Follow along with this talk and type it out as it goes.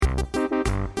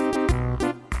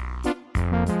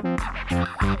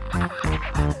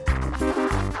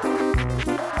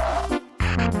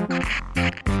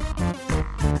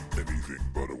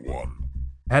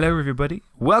Hello, everybody.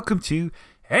 Welcome to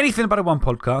Anything But a One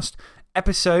podcast,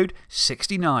 episode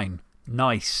 69.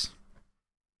 Nice.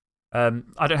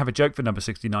 I don't have a joke for number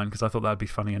 69 because I thought that would be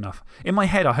funny enough. In my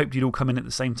head, I hoped you'd all come in at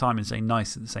the same time and say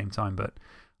nice at the same time, but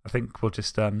I think we'll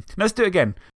just. Let's do it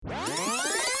again. Anything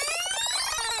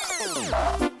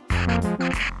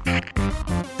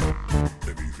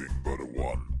But a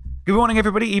One. Good morning,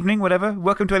 everybody. Evening, whatever.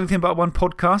 Welcome to Anything But One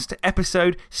podcast,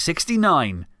 episode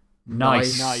 69.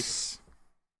 Nice.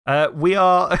 We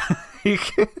are. I'm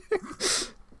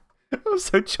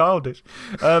so childish.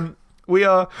 We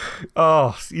are.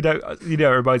 Oh, you know, it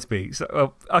reminds me.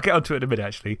 So, I'll get onto it in a minute,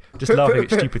 actually. Just laughing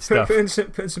at stupid stuff. Put in some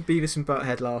Beavis and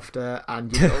Butthead laughter,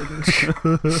 and you're golden.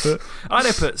 I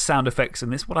don't put sound effects in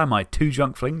this. What am I? 2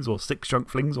 drunk flings, or 6 drunk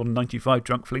flings, or 95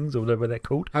 drunk flings, or whatever they're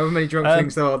called? However many drunk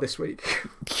things there are this week.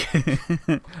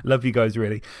 Love you guys,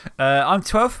 really. I'm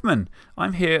Twelfthman.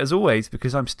 I'm here as always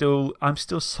because I'm still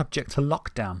subject to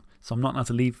lockdown. So I'm not allowed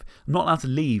to leave. I'm not allowed to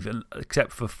leave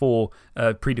except for 4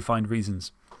 predefined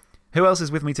reasons. Who else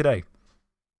is with me today?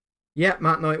 Yeah,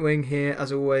 Matt Nightwing here,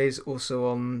 as always, also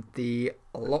on the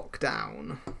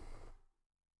lockdown.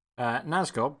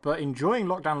 Nazgob, but enjoying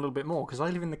lockdown a little bit more because I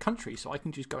live in the country, so I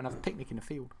can just go and have a picnic in a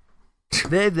field.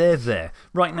 There.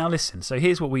 Right, now listen. So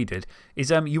here's what we did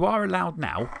is you are allowed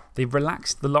now. They've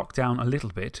relaxed the lockdown a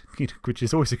little bit, which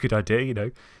is always a good idea, you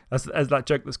know. As that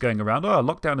joke that's going around, oh,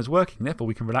 lockdown is working, therefore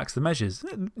we can relax the measures.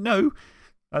 No,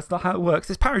 that's not how it works.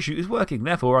 This parachute is working,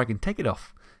 therefore I can take it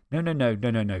off.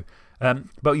 No.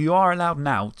 But you are allowed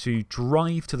now to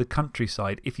drive to the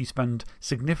countryside if you spend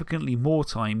significantly more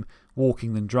time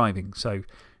walking than driving. So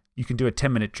you can do a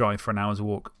 10-minute drive for an hour's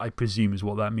walk, I presume is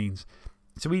what that means.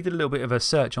 So we did a little bit of a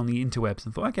search on the interwebs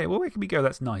and thought, okay, well, where can we go?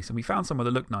 That's nice. And we found somewhere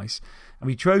that looked nice. And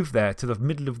we drove there to the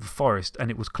middle of the forest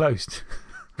and it was closed.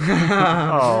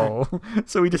 Oh,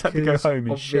 so we just had to go home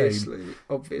in shame.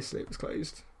 Obviously, it was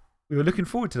closed. We were looking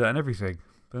forward to that and everything.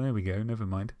 But there we go, never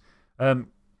mind.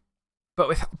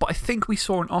 But I think we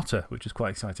saw an otter, which was quite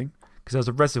exciting because there was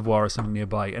a reservoir or something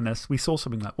nearby. And we saw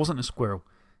something that wasn't a squirrel.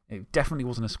 It definitely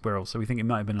wasn't a squirrel, so we think it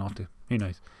might have been an otter. Who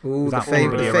knows? Ooh,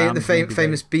 the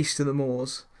famous beast of the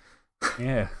moors.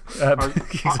 Yeah.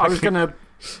 I was going to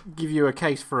give you a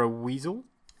case for a weasel.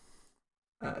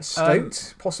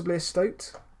 Stoat? Possibly a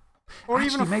stoat? Or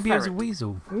actually, even maybe ferret. it was a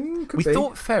weasel. We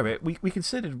thought ferret. We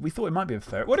thought it might be a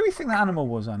ferret. What do we think that animal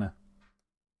was, Anna?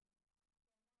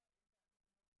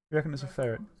 You reckon it's a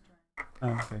ferret? Oh,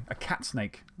 okay. A cat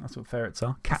snake. That's what ferrets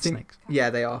are. Cat snakes. Yeah,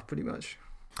 they are, pretty much.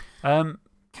 Cat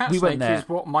we snake went is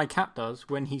what my cat does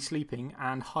when he's sleeping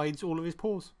and hides all of his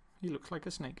paws. He looks like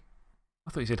a snake.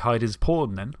 I thought you said hide his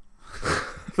pawn then.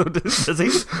 Does he?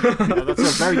 No, that's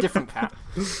a very different cat.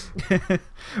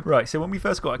 Right, so when we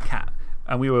first got a cat,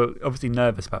 and we were obviously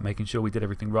nervous about making sure we did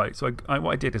everything right. So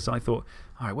what I did is I thought,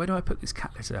 all right, where do I put this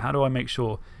cat litter? How do I make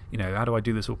sure, how do I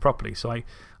do this all properly? So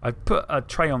I put a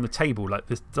tray on the table, like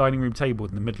this dining room table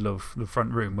in the middle of the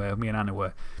front room where me and Anna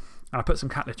were. And I put some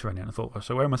cat litter in it and I thought, well,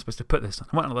 so where am I supposed to put this? I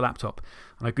went on the laptop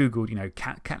and I Googled,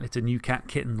 cat litter, new cat,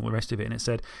 kitten, all the rest of it. And it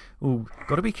said, oh,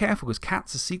 got to be careful because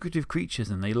cats are secretive creatures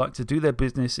and they like to do their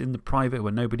business in the private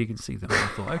where nobody can see them. And I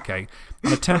thought, okay.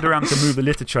 And I turned around to move the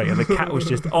litter tray and the cat was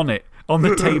just on it, on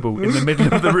the table in the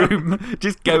middle of the room,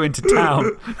 just going to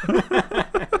town.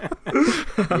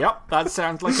 Yep, that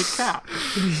sounds like a cat.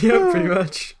 Yeah, pretty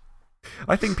much.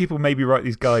 I think people maybe write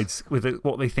these guides with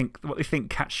what they think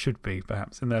cats should be,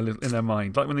 perhaps, in their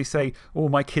mind. Like when they say, oh,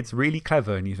 my kid's really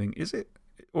clever, and you think, is it?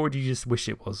 Or do you just wish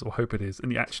it was or hope it is?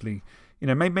 And you actually,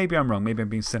 maybe I'm wrong. Maybe I'm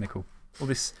being cynical.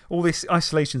 All this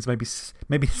isolation's maybe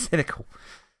cynical.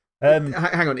 Hang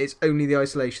on, it's only the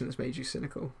isolation that's made you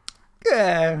cynical.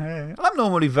 Yeah, I'm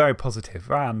normally very positive.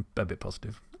 I am a bit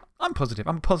positive. I'm positive.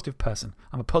 I'm a positive person.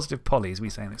 I'm a positive Polly, as we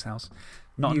say in this house.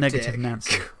 Not a negative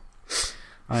Nancy.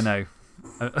 I know.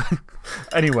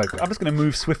 Anyway, I'm just going to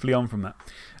move swiftly on from that.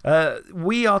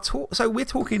 So we're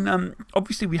talking,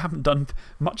 obviously, we haven't done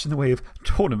much in the way of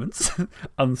tournaments,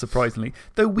 unsurprisingly,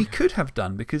 though we could have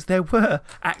done because there were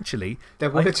actually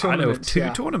tournaments. I know of 2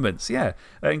 tournaments, yeah,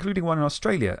 including one in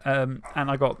Australia. And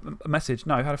I got a message,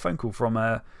 I had a phone call from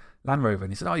Land Rover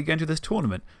and he said, oh, you're going to this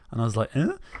tournament? And I was like,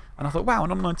 And I thought, wow,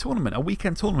 an online tournament, a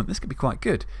weekend tournament, this could be quite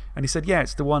good. And he said, yeah,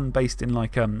 it's the one based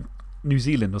in New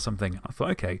Zealand or something. I thought,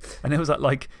 okay. And it was at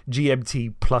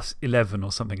GMT plus 11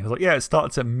 or something. I was like, yeah, it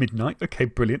starts at midnight. Okay,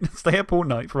 brilliant. Stay up all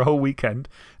night for a whole weekend.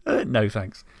 No,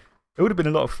 thanks. It would have been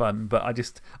a lot of fun, but I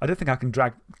don't think I can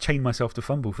chain myself to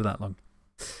Fumble for that long.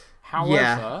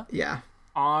 However, yeah.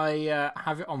 I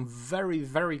have it on very,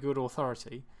 very good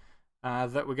authority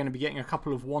that we're going to be getting a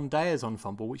couple of one-dayers on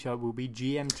Fumble, which will be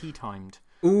GMT timed.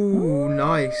 Ooh,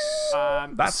 nice.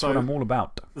 That's what I'm all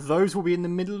about. Those will be in the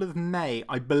middle of May.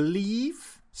 I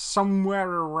believe somewhere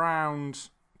around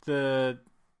the.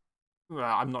 Well,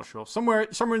 I'm not sure. Somewhere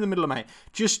in the middle of May.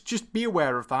 Just be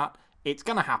aware of that. It's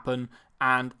going to happen,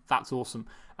 and that's awesome.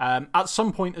 At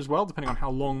some point as well, depending on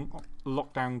how long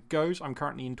lockdown goes, I'm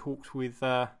currently in talks with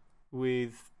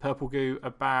Purple Goo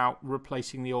about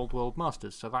replacing the Old World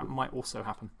Masters, so that might also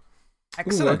happen.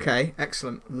 Excellent. Ooh, okay,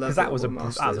 excellent. Because that was a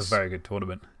very good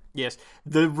tournament. Yes,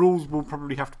 the rules will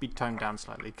probably have to be toned down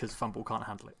slightly because Fumble can't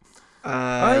handle it.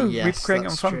 Yes, we're creating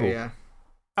it on Fumble. True, yeah.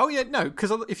 Oh, yeah, no,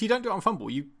 because if you don't do it on Fumble,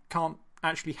 you can't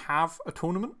actually have a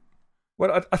tournament.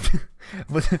 Well,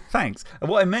 well, thanks.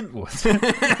 What I meant was,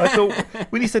 I thought,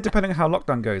 when you said depending on how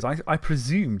lockdown goes, I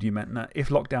presumed you meant that if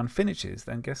lockdown finishes,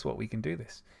 then guess what? We can do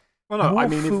this. Well, no, I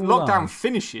mean, if lockdown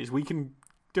finishes, we can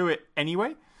do it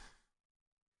anyway.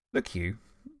 Look,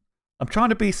 I'm trying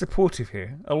to be supportive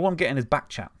here. All I'm getting is back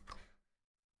chat.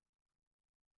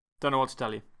 Don't know what to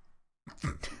tell you.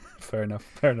 Fair enough.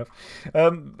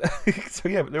 So,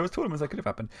 yeah, there was tournaments that could have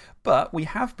happened. But we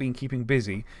have been keeping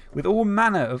busy with all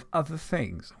manner of other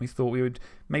things. We thought we would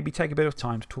maybe take a bit of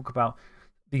time to talk about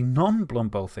the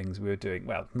non-Blood Bowl things we were doing.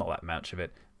 Well, not that much of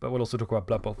it, but we'll also talk about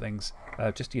Blood Bowl things,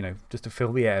 just to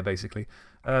fill the air, basically.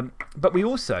 But we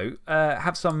also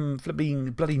have some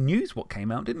bloody news what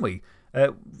came out, didn't we?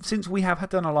 Since we have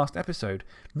done our last episode,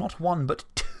 not one, but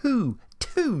two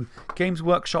Games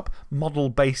Workshop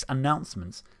model-based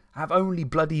announcements have only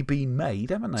bloody been made,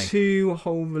 haven't they? 2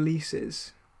 whole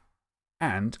releases.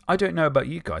 And I don't know about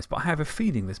you guys, but I have a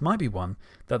feeling this might be one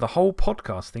that the whole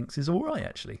podcast thinks is all right,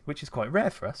 actually, which is quite rare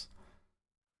for us.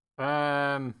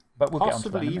 But we'll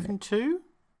possibly get even 2?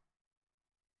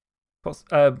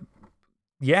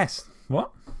 Yes.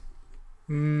 What?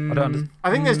 I don't understand.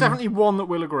 I think there's definitely one that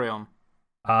we'll agree on.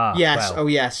 Yes. Well. Oh,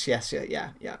 yes.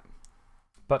 Yeah.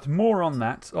 But more on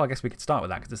that. Oh, I guess we could start with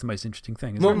that because it's the most interesting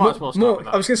thing. Might as well start with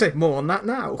that. I was going to say more on that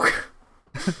now.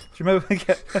 Do you remember?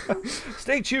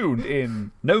 Stay tuned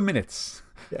in no minutes.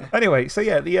 Yeah. Anyway, so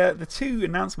yeah, the 2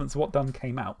 announcements of what done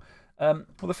came out. Well,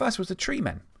 the first was the Tree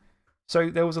Men. So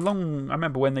there was a long. I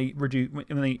remember when they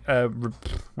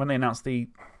announced the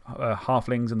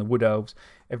halflings and the wood elves,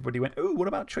 everybody went, "Ooh, what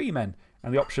about Tree Men?"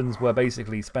 And the options were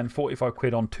basically spend 45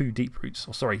 quid on 2 deep roots,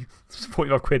 or sorry,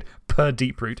 45 quid per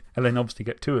deep root, and then obviously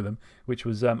get 2 of them, which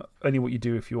was only what you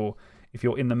do if you're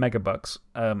in the Megabucks,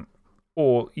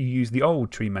 or you use the old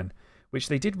Tree Men, which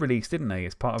they did release, didn't they,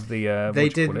 as part of the. They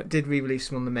did re-release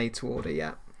them on the made to order,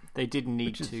 yeah. They didn't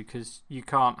need to because you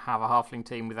can't have a halfling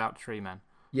team without Tree Men.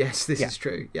 Yes, this is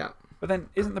true, yeah. But then,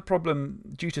 isn't the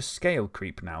problem due to scale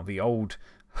creep now? The old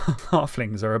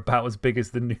halflings are about as big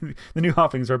as the new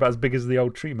halflings are about as big as the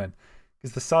old Tree Men.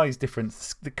 Because the size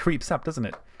difference that creeps up, doesn't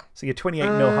it? So your 28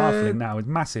 mil halfling now is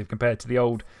massive compared to the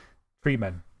old Tree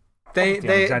Men. They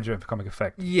exaggerate for comic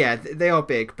effect. Yeah, they are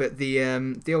big, but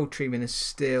the old Tree Men is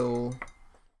still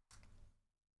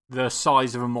the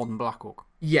size of a modern Black Orc.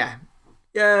 Yeah.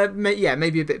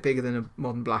 Maybe a bit bigger than a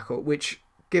modern Black Orc, which,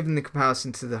 given the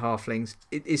comparison to the halflings,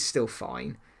 it is still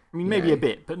fine. I mean, maybe a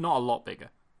bit, but not a lot bigger.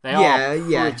 They are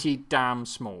pretty damn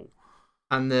small.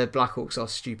 And the Black Orcs are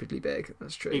stupidly big.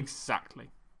 That's true. Exactly.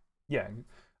 Yeah.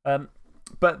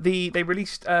 But they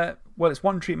released, well, it's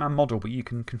one Tree Man model, but you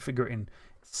can configure it in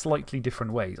slightly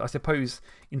different ways. I suppose,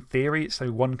 in theory,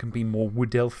 so one can be more wood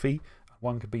elfy,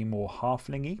 one could be more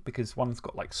halflingy, because one's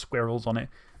got like squirrels on it.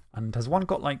 And has one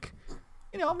got like.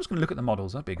 I'm just going to look at the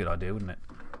models. That'd be a good idea, wouldn't it?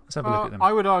 Let's have a look at them.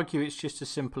 I would argue it's just as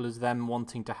simple as them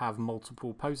wanting to have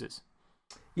multiple poses.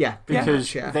 Yeah.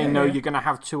 Because they know you're going to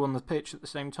have 2 on the pitch at the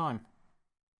same time.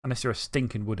 Unless you're a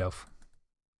stinking wood elf.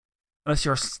 Let's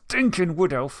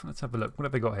have a look. What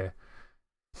have they got here?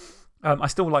 I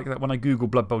still like that when I Google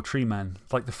Blood Bowl Tree Man,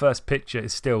 like the first picture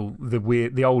is still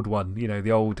the old one,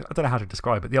 the old, I don't know how to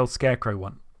describe it, the old scarecrow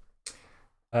one.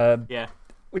 Yeah.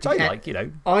 Which I like,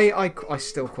 I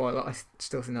still quite like, I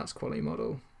still think that's a quality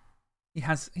model. He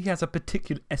has a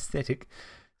particular aesthetic.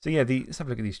 So, yeah, let's have a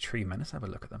look at these Tree Men. Let's have a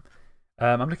look at them.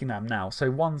 I'm looking at them now.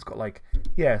 So, one's got like,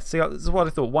 see, this is what I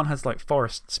thought. One has like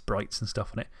forest sprites and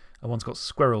stuff on it, and one's got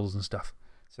squirrels and stuff.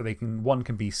 So, one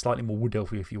can be slightly more wood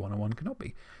elfy if you want, and one cannot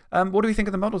be. What do we think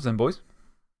of the models then, boys?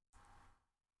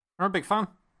 I'm a big fan.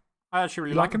 I actually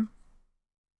really like them.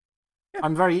 Yeah.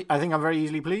 I think I'm very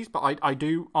easily pleased, but I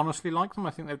do honestly like them.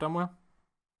 I think they've done well.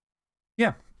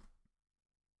 Yeah.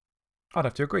 I'd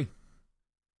have to agree.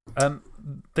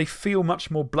 They feel much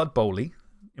more Blood Bowl-y,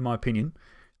 in my opinion,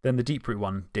 than the Deep Root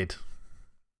one did.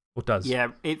 Or does. Yeah,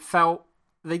 it felt.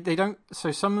 They don't.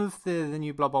 So some of the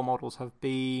new Blood Bowl models have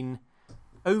been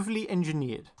overly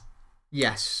engineered.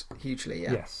 Yes, hugely,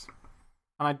 yeah. Yes.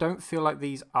 and I don't feel like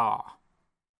these are.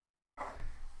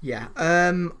 Yeah.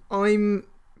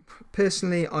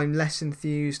 Personally, I'm less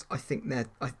enthused. I think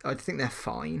they're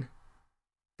fine.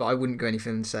 But I wouldn't go any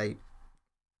further and say,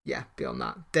 yeah, beyond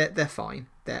that. They're fine.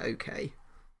 They're okay.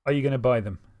 Are you going to buy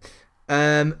them?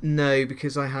 No,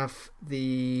 because I have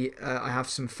I have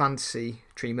some fantasy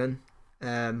treatment,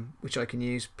 which I can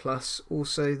use, plus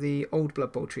also the old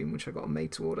Blood Bowl treatment, which I got on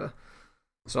made to order.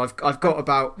 So I've got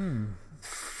about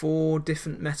 4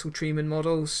 different metal treatment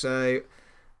models. So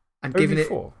I'm giving it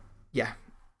 4? Yeah.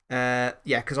 Yeah,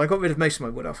 because I got rid of most of my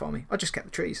Wood Elf army. I just kept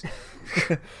the trees.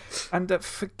 And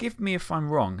forgive me if I'm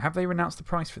wrong. Have they announced the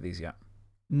price for these yet?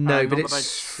 No, but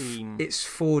seen. it's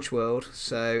Forge World,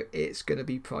 so it's going to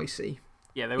be pricey.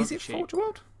 Yeah, they won't Is be it cheap. Forge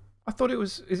World? I thought it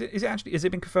was. Is it actually? Has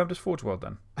it been confirmed as Forge World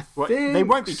then? Well, they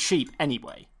won't be cheap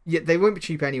anyway. Yeah, they won't be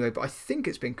cheap anyway, but I think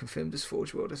it's been confirmed as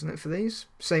Forge World, isn't it, for these?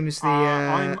 Same as the.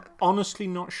 I'm honestly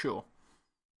not sure.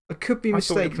 I could be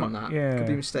mistaken on that. Yeah. Could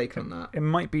be mistaken on that. It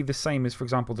might be the same as, for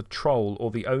example, the Troll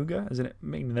or the Ogre, isn't it? I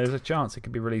mean, there's a chance it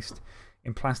could be released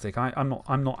in plastic. I'm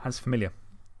not as familiar.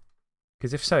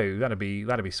 Because if so, that'd be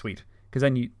sweet. Because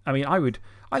then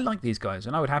I like these guys,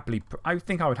 and I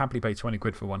think I would happily pay 20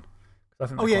 quid for one. I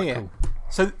think they're quite cool.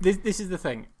 So this is the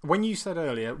thing. When you said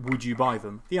earlier, would you buy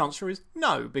them? The answer is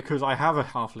no, because I have a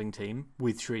halfling team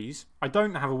with trees. I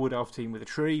don't have a wood elf team with a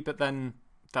tree, but then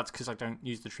that's because I don't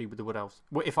use the tree with the wood elves.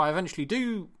 If I eventually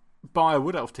do buy a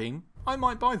wood elf team, I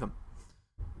might buy them.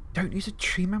 Don't use a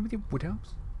tree man with your wood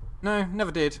elves? No,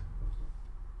 never did.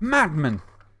 Madman!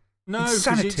 No,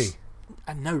 Insanity!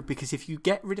 No, because if you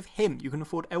get rid of him, you can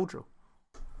afford Eldril.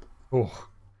 Oh.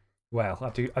 Well, I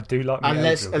do like my And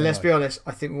Eldril, let's be honest,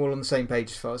 I think we're all on the same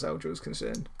page as far as Eldril is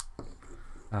concerned.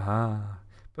 But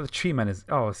the tree man is.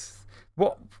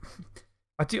 What?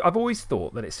 I've always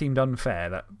thought that it seemed unfair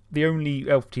that the only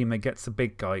elf team that gets the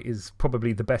big guy is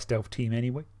probably the best elf team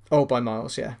anyway. Oh, by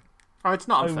miles, yeah. Oh, it's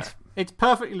not unfair. It's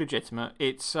perfectly legitimate.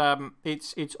 It's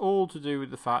all to do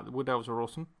with the fact that wood elves are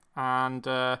awesome. And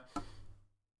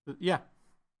yeah.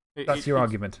 That's your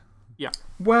argument. Yeah.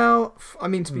 Well, I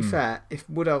mean, to be fair, if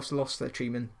Wood Elves lost their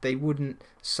treatment, they wouldn't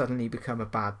suddenly become a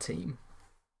bad team.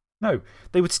 No,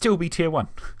 they would still be tier 1.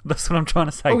 That's what I'm trying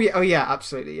to say. Oh, yeah,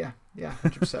 absolutely, yeah. Yeah,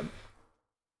 100%.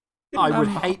 I would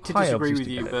hate to disagree with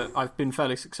you, but I've been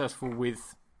fairly successful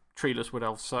with treeless wood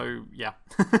elves, so yeah.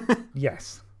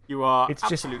 Yes. You are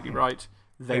absolutely right.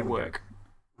 They work.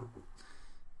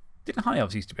 Didn't high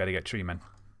elves used to be able to get tree men?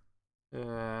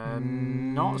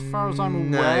 Not as far as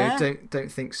I'm aware. No,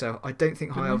 don't think so. I don't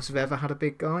think high elves have ever had a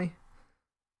big guy.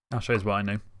 I'll show you what I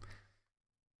know.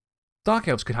 Dark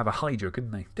elves could have a Hydra,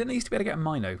 couldn't they? Didn't they used to be able to get a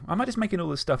Mino? Am I just making all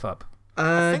this stuff up?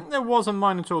 I think there was a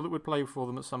Minotaur that would play for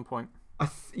them at some point.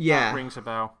 Yeah. That rings a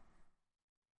bell.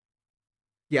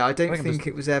 Yeah, I don't think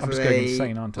it was ever I'm just going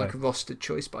insane, aren't I? like a rostered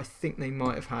choice, but I think they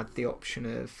might have had the option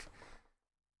of.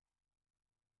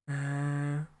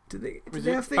 Did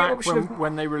they have the option of.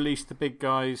 When they released the big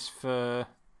guys for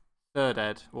Third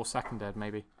Ed or Second Ed,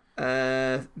 maybe?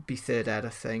 Be Third Ed, I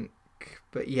think.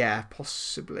 But yeah,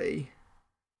 possibly.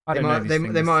 I don't know.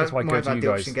 They might have had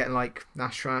the option of getting like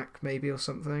Nashrak, maybe, or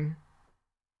something.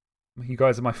 You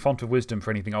guys are my font of wisdom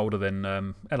for anything older than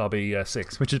LRB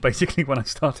 6, which is basically when I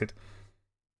started.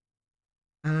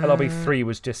 LRB 3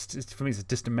 was just, for me, it's a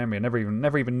distant memory. I never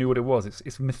even knew what it was.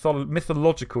 It's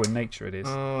mythological in nature, it is.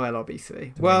 Oh, LRB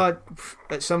 3. Well,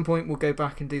 at some point, we'll go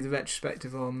back and do the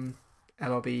retrospective on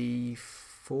LRB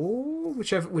 4,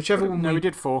 whichever one. No, we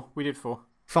did 4. We did 4.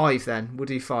 5 then. We'll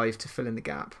do 5 to fill in the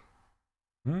gap.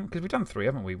 Because we've done 3,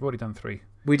 haven't we? We've already done 3.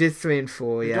 We did 3 and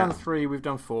 4, yeah. We've done 3, we've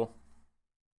done 4.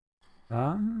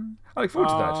 I look forward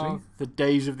to that, actually. The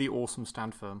days of the awesome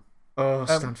stand firm. Oh,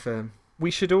 stand firm.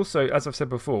 We should also, as I've said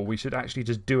before, we should actually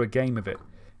just do a game of it.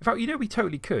 In fact, we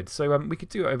totally could. So we could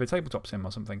do it over Tabletop Sim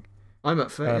or something. I'm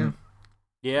up for it, yeah.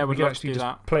 Yeah, we could actually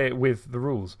just play it with the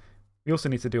rules. We also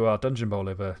need to do our Dungeon Bowl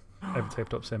over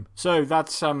Tabletop Sim. So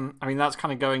that's kind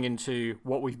of going into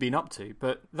what we've been up to.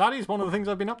 But that is one of the things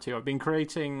I've been up to. I've been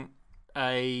creating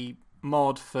a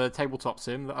mod for Tabletop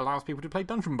Sim that allows people to play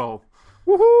Dungeon Bowl.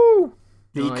 Woohoo!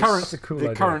 The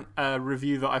current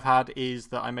review that I've had is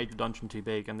that I made the dungeon too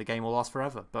big and the game will last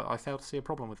forever, but I failed to see a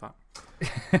problem with that.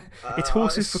 It's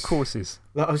horses for courses.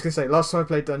 I was going to say, last time I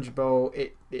played Dungeon Bowl,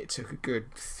 it took a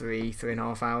good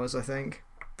 3.5 hours, I think.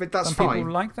 But that's fine. Some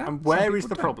people like that. And where is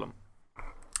the problem?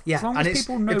 Yeah, as long and as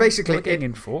people know basically what they're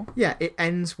getting in for. Yeah, it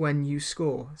ends when you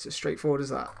score. It's as straightforward as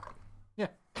that. Yeah.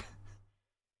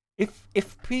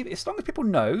 As long as people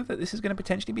know that this is going to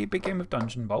potentially be a big game of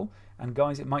Dungeon Bowl, and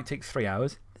guys, it might take 3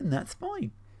 hours, then that's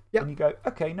fine. Yep. And you go,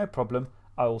 okay, no problem.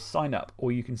 I'll sign up.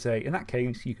 Or you can say, in that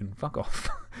case, you can fuck off.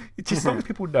 It's just as long as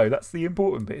people know, that's the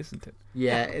important bit, isn't it?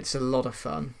 Yeah, it's a lot of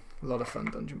fun. A lot of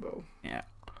fun, Dungeon Bowl. Yeah.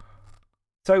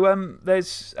 So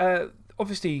there's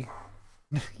obviously,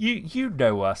 you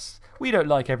know us. We don't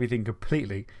like everything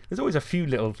completely. There's always a few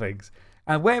little things.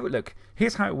 And look,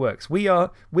 here's how it works. We're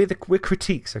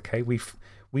critiques, okay?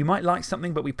 We might like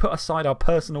something, but we put aside our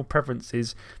personal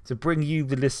preferences to bring you,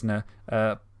 the listener,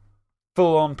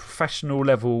 full on professional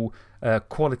level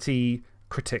quality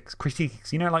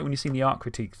critiques. You know, like when you've seen the art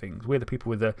critique things, we're the people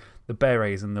with the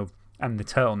berets and the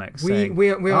turtlenecks saying,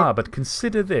 but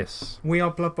consider this. We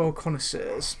are Blood Bowl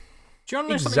connoisseurs. Do you want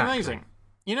to know something amazing?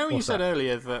 You know, you said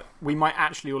earlier that we might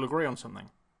actually all agree on something.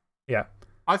 Yeah.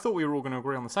 I thought we were all going to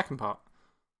agree on the second part.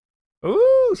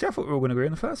 Ooh, see, I thought we were all going to agree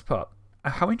on the first part.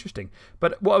 How interesting.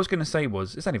 But what I was going to say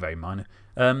was, it's only very minor.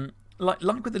 Like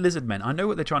with the lizard men, I know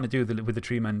what they're trying to do with the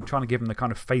tree men, trying to give them the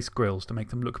kind of face grills to make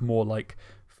them look more like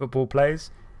football players.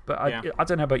 But I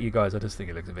don't know about you guys, I just think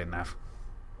it looks a bit naff.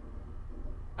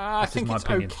 I think it's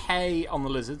okay on the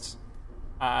lizards.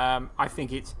 I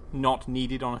think it's not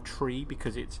needed on a tree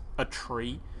because it's a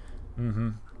tree.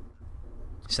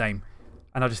 Same.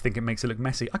 And I just think it makes it look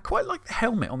messy. I quite like the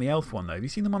helmet on the elf one, though. Have you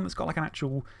seen the one that's got like an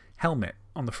actual helmet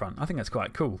on the front? I think that's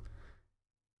quite cool. Have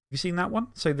you seen that one?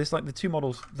 So there's like the two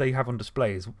models they have on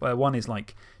displays. One is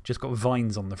like just got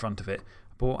vines on the front of it,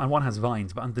 and one has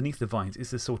vines, but underneath the vines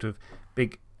is this sort of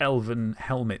big elven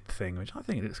helmet thing, which I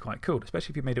think it looks quite cool,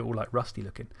 especially if you made it all like rusty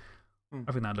looking.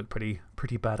 I think that'd look pretty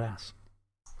badass.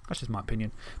 That's just my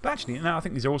opinion. But actually, no, I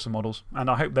think these are awesome models, and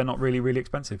I hope they're not really, really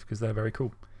expensive because they're very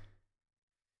cool.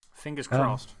 Fingers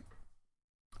crossed.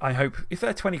 I hope. If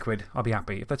they're 20 quid, I'll be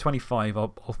happy. If they're 25,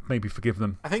 I'll maybe forgive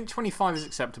them. I think 25 is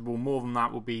acceptable. More than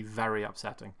that will be very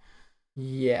upsetting.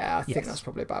 Yeah, I think that's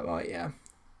probably about right, yeah.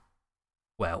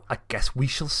 Well, I guess we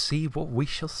shall see what we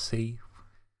shall see.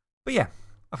 But yeah,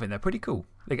 I think they're pretty cool.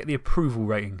 They get the approval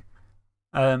rating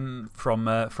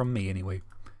from me, anyway.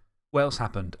 What else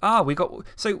happened?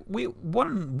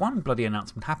 One bloody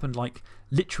announcement happened like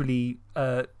literally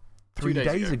 3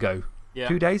 days ago. Yeah.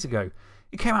 2 days ago.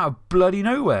 It came out of bloody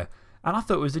nowhere. And I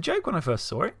thought it was a joke when I first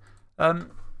saw it.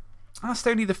 That's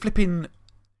only the flipping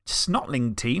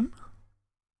Snotling team.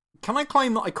 Can I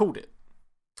claim that I called it?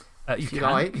 You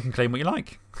can claim what you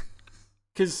like.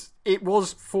 Because it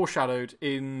was foreshadowed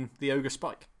in the Ogre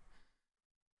Spike.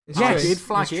 I did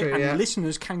flag it, and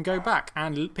listeners can go back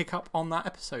and pick up on that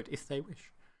episode if they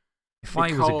wish. If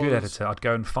I was a good editor, I'd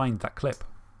go and find that clip.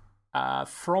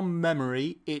 From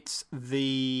memory, it's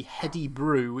the Heady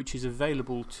Brew, which is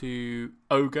available to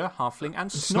Ogre, Halfling, and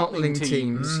Snotling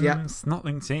teams. Yeah.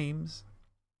 Snotling teams.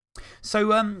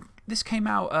 So this came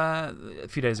out a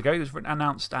few days ago. It was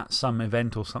announced at some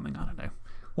event or something. I don't know.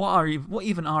 What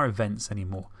even are events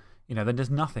anymore? You know, then there's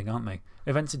nothing, aren't they?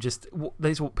 Events are just.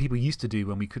 These are what people used to do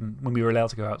when we were allowed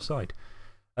to go outside.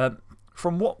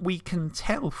 From what we can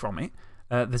tell from it,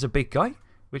 there's a big guy,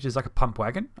 which is like a pump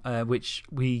wagon, which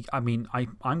I'm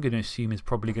going to assume is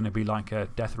probably going to be like a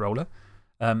death roller.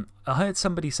 I heard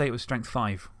somebody say it was strength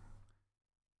 5.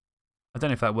 I don't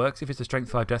know if that works. If it's a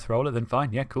strength 5 death roller, then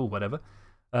fine. Yeah, cool, whatever.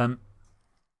 So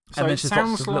it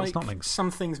sounds like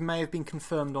some things may have been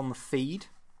confirmed on the feed.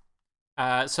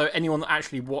 So anyone that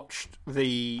actually watched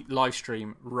the live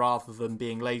stream rather than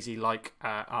being lazy like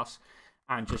us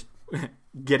and just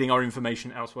getting our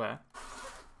information elsewhere.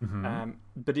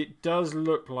 But it does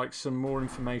look like some more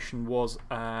information was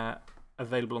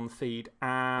available on the feed,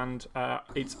 and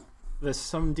there's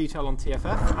some detail on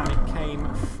TFF, and it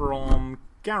came from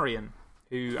Garion,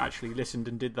 who actually listened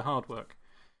and did the hard work.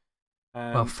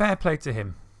 Well, fair play to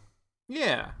him.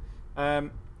 Yeah.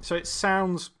 So it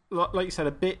sounds, like you said,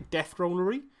 a bit death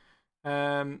rollery.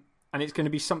 And it's going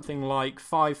to be something like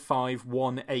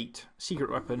 5518 Secret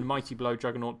Weapon, Mighty Blow,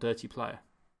 Juggernaut, Dirty Player.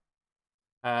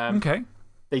 Okay.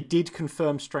 They did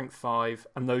confirm Strength 5,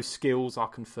 and those skills are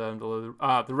confirmed, although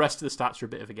the rest of the stats are a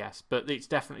bit of a guess. But it's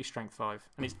definitely Strength 5,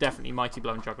 and it's definitely Mighty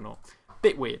Blow and Juggernaut.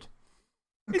 Bit weird.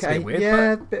 Okay, it's a bit weird,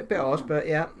 yeah, bit odd, but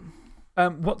yeah.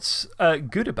 What's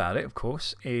good about it, of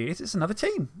course, is it's another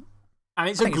team. And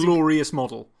it's a glorious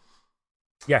model.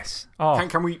 Yes. Oh.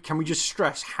 Can we just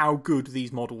stress how good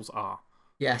these models are?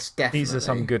 Yes, definitely. These are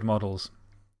some good models.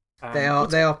 They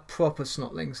are proper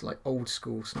Snotlings, like old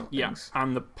school Snotlings. Yeah,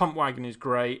 and the pump wagon is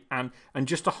great. And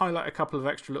just to highlight a couple of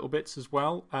extra little bits as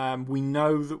well, we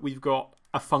know that we've got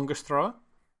a fungus thrower.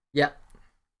 Yeah.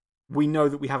 We know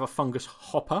that we have a fungus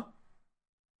hopper.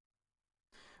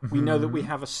 We know that we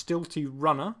have a stilty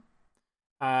runner,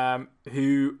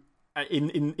 who,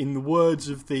 in the words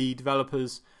of the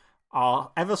developers,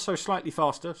 are ever so slightly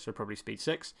faster, so probably speed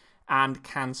 6, and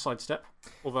can sidestep.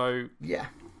 Although Yeah.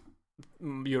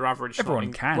 your average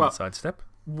Everyone Snotling. can sidestep.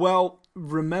 Well,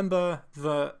 remember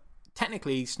that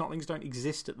technically Snotlings don't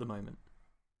exist at the moment.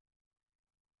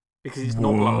 Because it's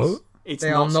Noblars. It's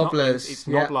They not are Nobblers. Snotlings, it's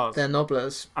Yeah, Noblars. they're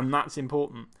Nobblers. And that's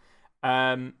important.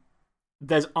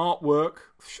 There's artwork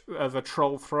of a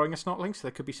troll throwing a Snotling, so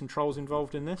there could be some trolls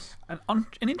involved in this. An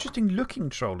interesting looking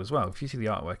troll as well, if you see the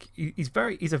artwork.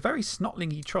 He's a very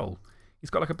snotlingy troll. He's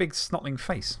got like a big snotling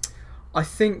face. I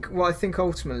think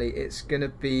ultimately it's going to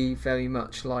be very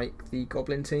much like the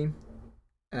Goblin team.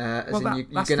 As in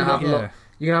you're going to have you're going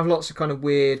to have lots of kind of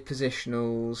weird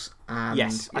positionals and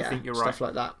Yes, I think you're right. Stuff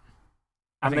like that.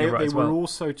 And they right were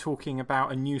also talking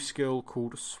about a new skill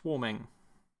called Swarming.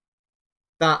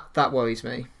 That worries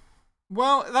me.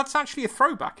 Well, that's actually a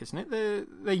throwback, isn't it?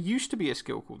 There used to be a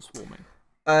skill called Swarming.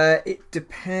 It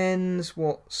depends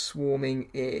what swarming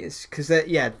is. Because,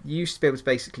 you used to be able to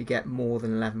basically get more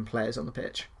than 11 players on the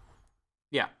pitch.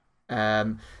 Yeah.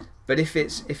 But if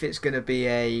it's going to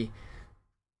be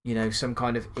some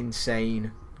kind of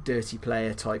insane, dirty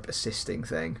player type assisting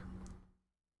thing,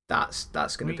 that's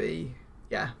going to be,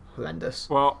 horrendous.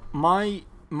 Well, my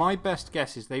best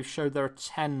guess is they've showed there are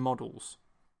 10 models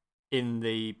in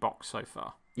the box so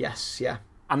far. Yes, yeah.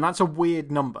 And that's a weird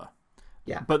number.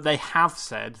 Yeah. But they have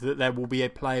said that there will be a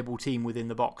playable team within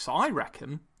the box. So I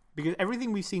reckon, because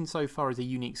everything we've seen so far is a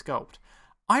unique sculpt,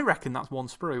 I reckon that's one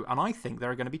sprue, and I think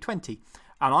there are going to be 20.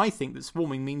 And I think that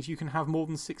swarming means you can have more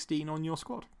than 16 on your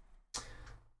squad.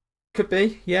 Could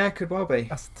be, yeah, could well be.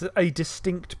 That's a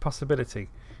distinct possibility.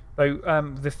 Though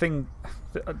the thing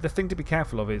to be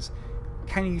careful of is,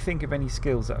 can you think of any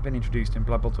skills that have been introduced in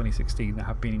Blood Bowl 2016 that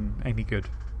have been any good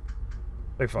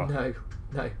so far?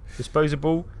 No.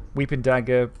 Disposable, Weeping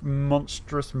Dagger,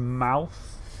 Monstrous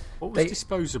Mouth. What was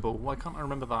disposable? Why can't I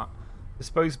remember that?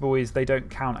 Disposable is they don't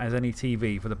count as any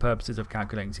TV for the purposes of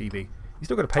calculating TV. You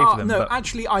still got to pay for them. No, but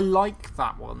actually, I like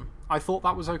that one. I thought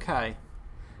that was okay.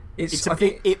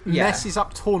 It messes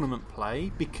up tournament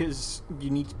play because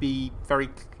you need to be very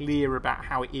clear about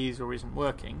how it is or isn't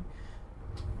working.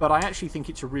 But I actually think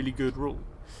it's a really good rule.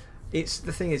 The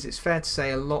thing is, it's fair to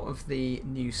say a lot of the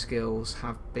new skills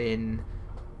have been.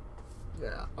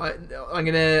 I'm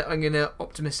gonna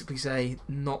optimistically say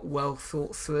not well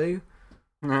thought through.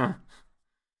 Oh,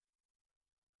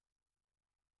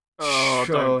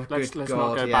 Sure, let's good not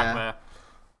go God, back there.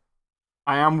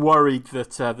 I am worried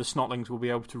that the Snotlings will be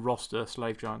able to roster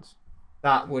Slave Giants.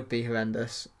 That would be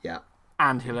horrendous, yeah.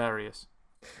 And hilarious.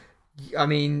 I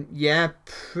mean, yeah,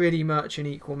 pretty much in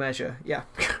equal measure, yeah.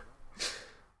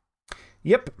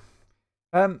 Yep.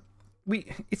 We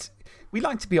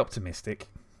like to be optimistic.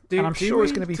 And I'm sure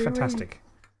it's going to be fantastic.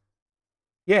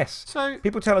 Yes. So,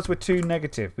 people tell us we're too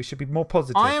negative. We should be more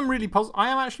positive. I am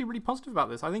actually really positive about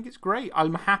this. I think it's great.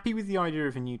 I'm happy with the idea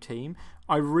of a new team.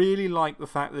 I really like the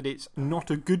fact that it's not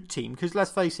a good team. Because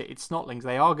let's face it, it's Snotlings.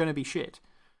 They are going to be shit.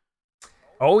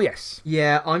 Oh, yes.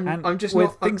 Yeah, I'm just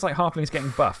with not. Things like Halflings getting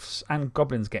buffs and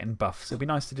Goblins getting buffs, it'd be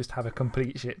nice to just have a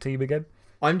complete shit team again.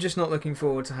 I'm just not looking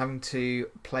forward to having to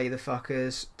play the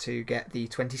fuckers to get the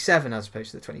 27 as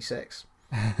opposed to the 26.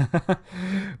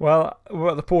 well,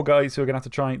 the poor guys who are going to have to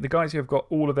try. The guys who have got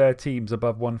all of their teams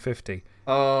above 150.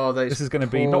 Oh, this is going to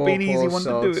be not be an easy one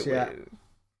to do it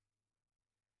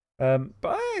with.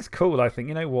 But it's cool, I think.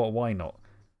 You know what? Why not?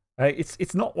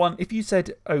 It's not one. If you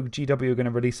said, oh, GW are going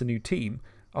to release a new team,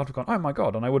 I'd have gone, oh my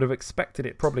God. And I would have expected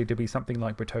it probably to be something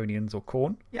like Bretonnians or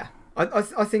Khorne. Yeah. I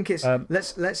think it's.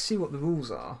 Let's see what the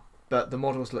rules are, but the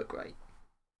models look great.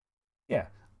 Yeah.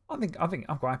 I think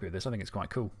I'm quite happy with this. I think it's quite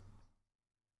cool.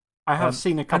 I have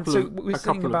seen a couple of we were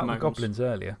saying about the Goblins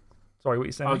earlier. Sorry, what were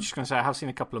you saying? I was just going to say, I have seen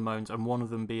a couple of moans, and one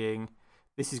of them being,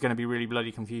 this is going to be really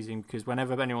bloody confusing because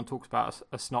whenever anyone talks about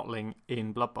a Snotling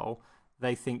in Blood Bowl,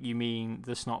 they think you mean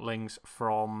the Snotlings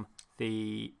from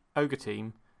the Ogre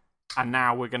team, and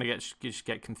now we're going to just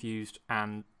get confused.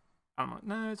 And I'm like,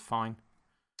 no, it's fine.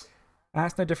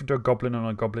 That's no different to a Goblin on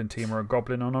a Goblin team, or a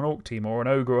Goblin on an Orc team, or an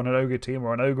Ogre on an Ogre team,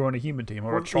 or an Ogre on a human team,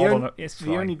 or a Troll on a. It's fine.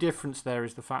 The only difference there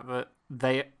is the fact that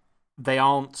they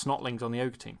aren't Snotlings on the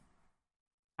Ogre team.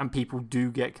 And people do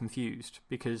get confused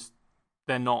because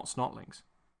they're not Snotlings.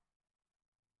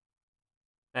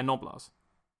 They're Nobblars.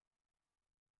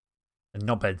 They're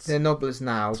Knobheads. They're Nobblers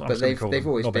now, but they've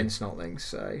always been Snotlings,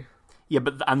 so. Yeah,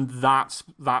 and that's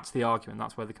the argument.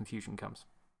 That's where the confusion comes.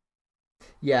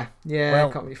 Yeah, well,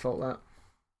 I can't really fault that.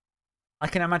 I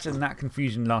can imagine that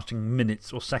confusion lasting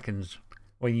minutes or seconds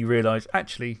when you realise,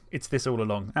 actually, it's this all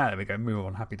along. There we go, move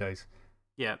on, happy days.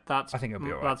 Yeah, I think it'll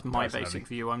be all right. That's my basic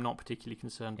view. I'm not particularly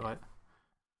concerned by it.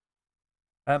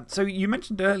 So you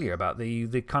mentioned earlier about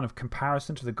the kind of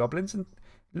comparison to the goblins and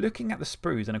looking at the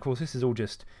sprues. And of course, this is all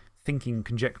just thinking,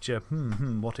 conjecture,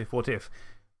 what if, what if.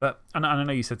 But, and I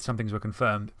know you said some things were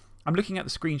confirmed. I'm looking at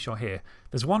the screenshot here.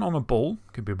 There's one on a ball,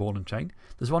 could be a ball and chain.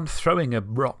 There's one throwing a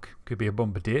rock, could be a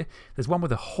bombardier. There's one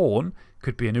with a horn,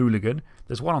 could be an hooligan.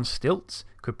 There's one on stilts,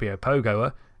 could be a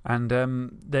pogoer. And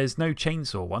there's no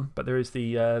chainsaw one, but there is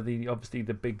obviously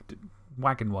the big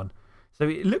wagon one. So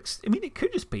it looks, I mean, it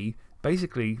could just be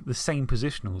basically the same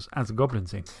positionals as a goblin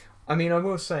team. I mean, I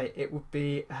will say it would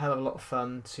be a hell of a lot of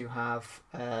fun to have,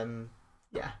 to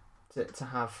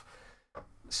have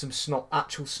some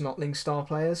actual Snotling star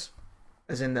players.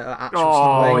 As in the actual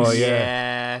Snotlings. Oh,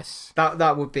 yes.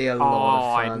 That would be a lot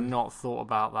of fun. I had not thought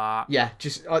about that. Yeah,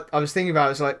 I was thinking about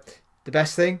it, it's like, the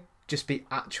best thing, just be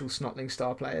actual Snotling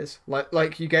star players.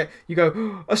 Like you go,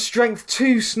 a strength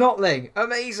 2 Snotling,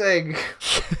 amazing!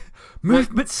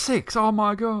 Movement 6, oh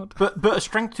my god. But a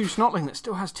strength 2 Snotling that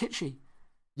still has Titchy.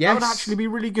 Yes. That would actually be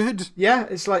really good. Yeah,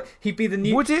 it's like, he'd be the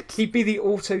new. Would it? He'd be the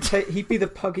auto take, he'd be the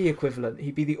Puggy equivalent.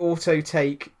 He'd be the auto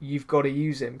take, you've got to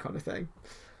use him kind of thing.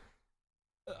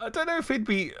 I don't know if it'd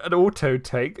be an auto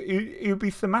take. It would be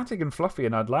thematic and fluffy,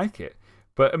 and I'd like it.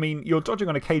 But I mean, you're dodging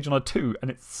on a cage on a 2,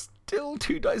 and it's still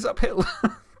 2 dice uphill.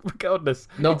 Regardless.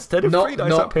 Instead of 3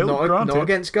 dice uphill, granted. Not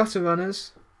against gutter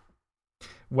runners.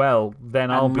 Well,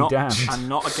 then I'll be damned. And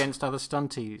not against other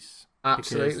stunties.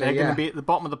 Absolutely. Because they're going to be at the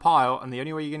bottom of the pile, and the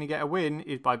only way you're going to get a win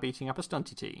is by beating up a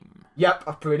stunty team.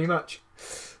 Yep, pretty much.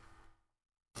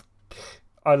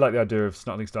 I like the idea of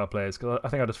Snotling star players because I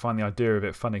think I just find the idea of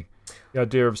it funny. The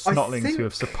idea of Snotlings who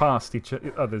have surpassed each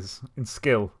others in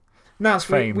skill. Now,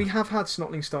 so we have had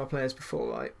Snotling star players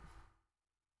before, right?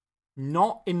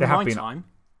 Not in my time.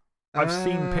 I've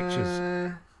seen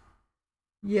pictures.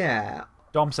 Yeah.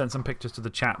 Dom sent some pictures to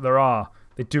the chat.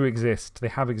 They do exist. They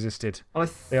have existed.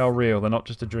 They are real. They're not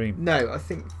just a dream. No, I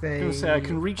think they. I was going to say, I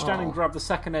can reach down and grab the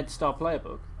second Ed Star Player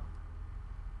book.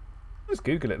 Just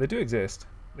Google it. They do exist.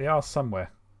 They are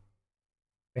somewhere.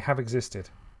 They have existed.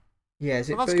 Yeah, is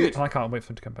it that's good. And I can't wait for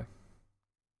them to come back.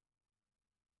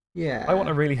 Yeah. I want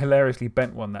a really hilariously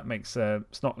bent one that makes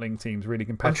Snotling teams really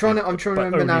competitive. I'm trying to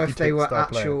remember now if they were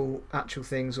actual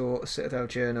things or a Citadel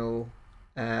Journal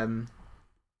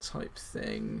type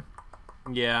thing.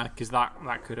 Yeah, because that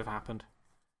could have happened.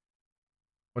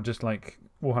 Or just like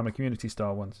Warhammer Community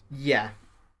style ones. Yeah.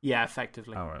 Yeah,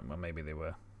 effectively. Oh, right, well, maybe they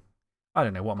were. I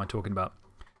don't know. What am I talking about?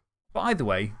 But either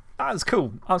way, that was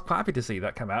cool. I was quite happy to see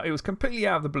that come out. It was completely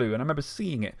out of the blue, and I remember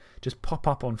seeing it just pop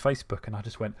up on Facebook, and I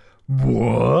just went,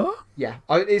 what? Yeah,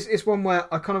 it's one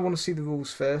where I kind of want to see the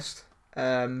rules first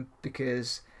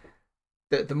because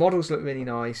the models look really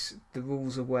nice. The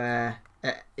rules are where,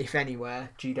 if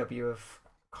anywhere, GW have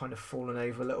kind of fallen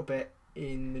over a little bit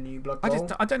in the new Blood Bowl.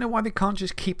 I don't know why they can't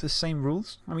just keep the same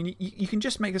rules. I mean, you can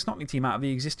just make a Snotling team out of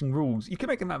the existing rules. You can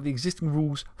make them out of the existing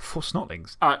rules for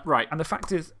Snotlings. Right. And the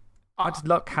fact is, I just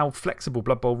like how flexible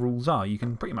Blood Bowl rules are. You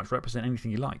can pretty much represent anything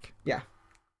you like. Yeah.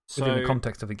 Within the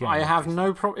context of the game. I have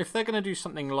no problem. If they're going to do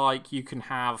something like you can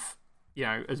have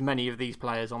as many of these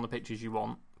players on the pitch as you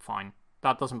want, fine.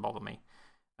 That doesn't bother me.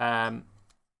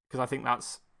 Because I think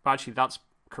that's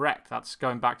correct. That's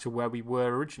going back to where we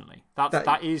were originally.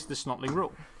 That is the Snotling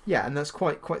rule. Yeah, and that's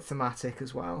quite thematic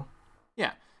as well.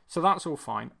 Yeah, so that's all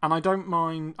fine. And I don't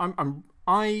mind.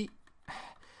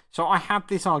 So I had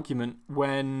this argument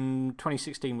when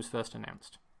 2016 was first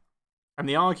announced. And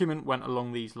the argument went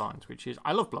along these lines, which is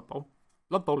I love Blood Bowl.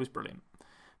 Blood Bowl is brilliant.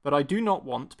 But I do not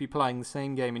want to be playing the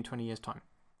same game in 20 years' time.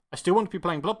 I still want to be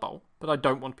playing Blood Bowl, but I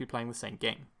don't want to be playing the same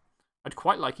game. I'd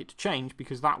quite like it to change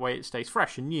because that way it stays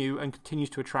fresh and new and continues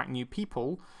to attract new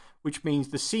people, which means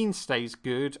the scene stays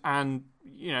good and,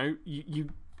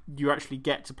 you actually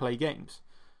get to play games.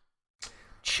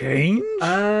 Change?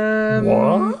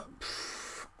 What?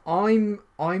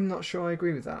 I'm not sure I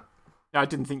agree with that. I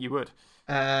didn't think you would.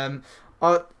 I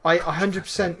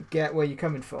 100% get where you're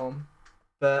coming from,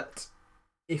 but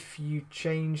if you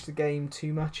change the game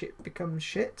too much, it becomes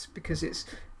shit because it's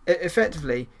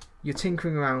effectively you're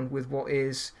tinkering around with what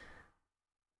is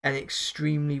an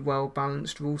extremely well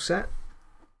balanced rule set.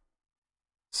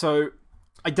 So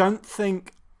I don't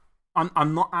think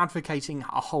I'm not advocating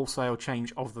a wholesale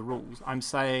change of the rules. I'm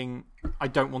saying I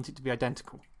don't want it to be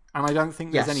identical. And I don't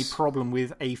think there's any problem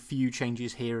with a few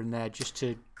changes here and there just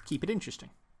to keep it interesting.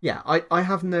 Yeah, I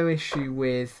have no issue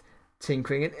with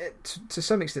tinkering. And to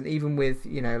some extent, even with,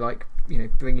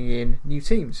 bringing in new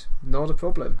teams. Not a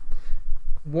problem.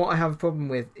 What I have a problem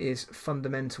with is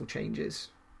fundamental changes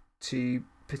to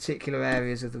particular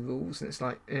areas of the rules. And it's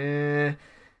like, you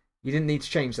didn't need to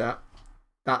change that.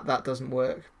 That doesn't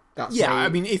work. Yeah, I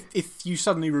mean, if you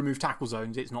suddenly remove tackle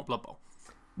zones, it's not Blood Bowl.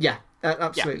 Yeah,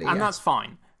 absolutely. Yeah, and that's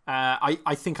fine.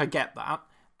 I think I get that.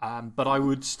 But I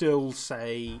would still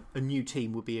say a new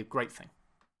team would be a great thing.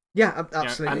 Yeah,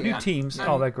 absolutely. New teams,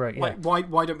 they're great. Yeah.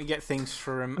 Why don't we get things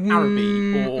from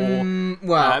Araby or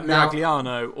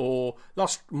Miragliano or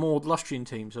more Lustrian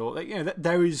teams? Or,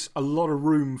 there is a lot of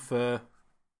room for.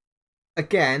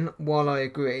 Again, while I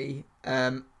agree,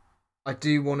 I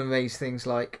do want to raise things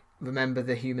like remember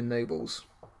the human nobles.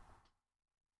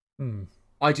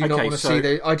 I do not want to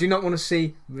see I do not want to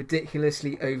see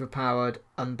ridiculously overpowered,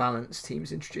 unbalanced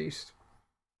teams introduced.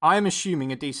 I am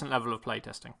assuming a decent level of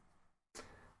playtesting.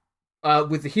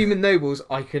 With the human nobles,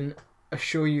 I can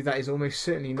assure you that is almost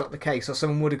certainly not the case. Or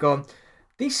someone would have gone,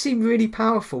 these seem really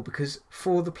powerful because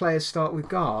 4 of the players start with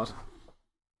guard.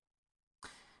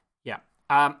 Yeah.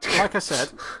 Like I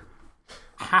said,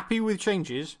 happy with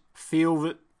changes, feel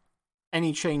that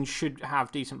any change should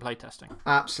have decent playtesting.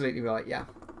 Absolutely right, yeah.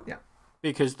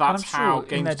 Because that's how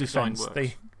games design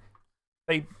works.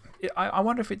 I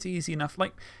wonder if it's easy enough.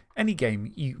 Like any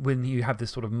game, when you have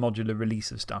this sort of modular release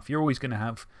of stuff, you're always going to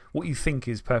have what you think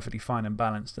is perfectly fine and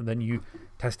balanced, and then you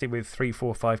test it with 3,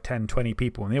 4, 5, 10, 20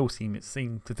 people, and they all seem to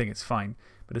think it's fine.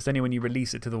 But it's only when you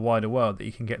release it to the wider world that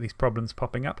you can get these problems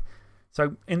popping up.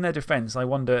 So, in their defense, I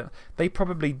wonder, they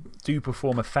probably do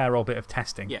perform a fair old bit of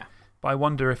testing. Yeah. But I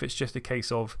wonder if it's just a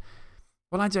case of,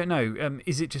 well, I don't know.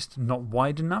 Is it just not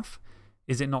wide enough?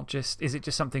 Is it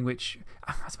just something which,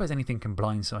 I suppose anything can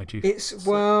blindside you?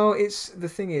 The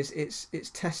thing is, it's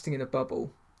testing in a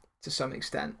bubble to some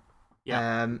extent.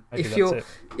 Yeah.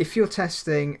 If you're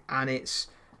testing and it's,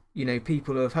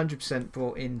 people who have 100%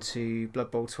 brought into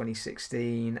Blood Bowl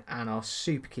 2016 and are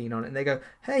super keen on it, and they go,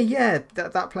 hey, yeah,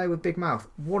 that player with big mouth,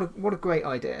 what a great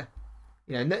idea.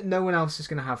 No one else is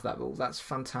going to have that rule. That's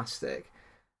fantastic.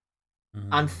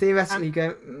 And theoretically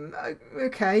go,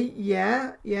 okay,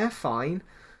 yeah, fine.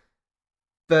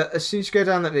 But as soon as you go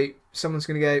down that route, someone's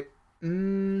going to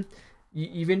go,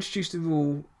 you've introduced a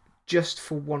rule just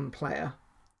for one player.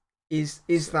 Is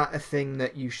that a thing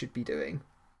that you should be doing?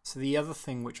 So the other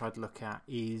thing which I'd look at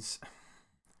is,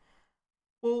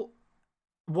 well,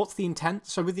 what's the intent?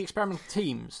 So with the experimental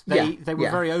teams, they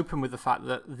were very open with the fact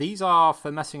that these are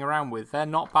for messing around with. They're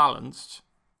not balanced.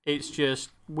 It's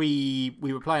just we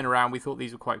were playing around. We thought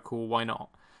these were quite cool. Why not?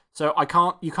 So I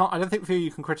don't think you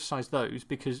can criticise those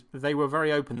because they were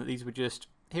very open that these were just,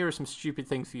 here are some stupid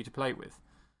things for you to play with.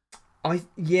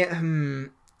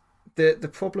 The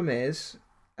problem is,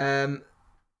 in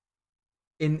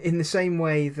the same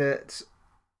way that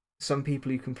some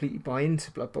people who completely buy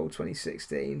into Blood Bowl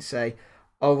 2016 say,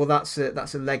 oh, well, that's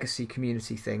a legacy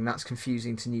community thing. That's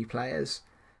confusing to new players.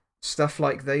 Stuff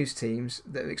like those teams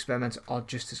that are experimental are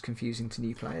just as confusing to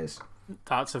new players.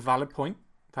 That's a valid point.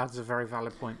 That's a very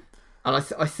valid point. And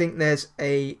I think there's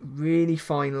a really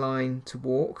fine line to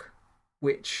walk,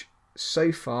 which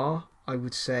so far I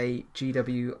would say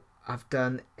GW have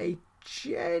done a,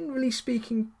 generally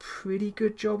speaking, pretty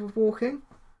good job of walking.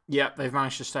 Yeah, they've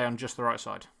managed to stay on just the right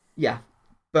side. Yeah,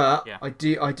 but I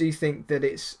do think that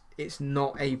it's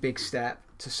not a big step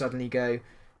to suddenly go,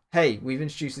 hey, we've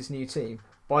introduced this new team.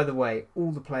 By the way,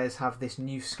 all the players have this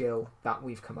new skill that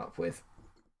we've come up with.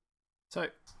 So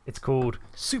it's called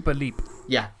Super Leap.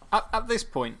 Yeah. At this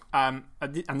point, and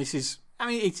this is, I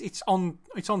mean, it's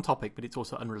on topic, but it's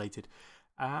also unrelated.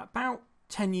 About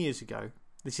 10 years ago,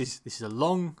 this is a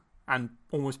long and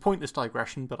almost pointless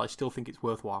digression, but I still think it's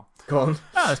worthwhile. Go on.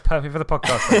 Oh, that's perfect for the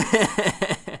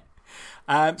podcast.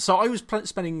 So I was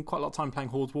spending quite a lot of time playing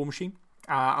Horde's War Machine,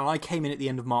 and I came in at the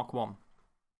end of Mark 1.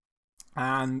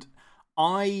 And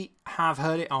I have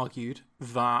heard it argued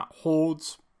that War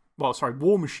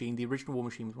Machine, the original War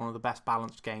Machine, was one of the best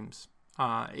balanced games.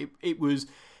 It was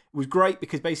great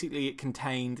because basically it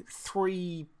contained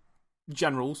 3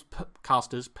 generals,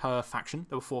 casters per faction.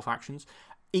 There were 4 factions.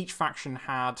 Each faction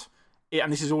had,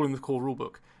 and this is all in the core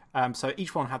rulebook, so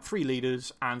each one had 3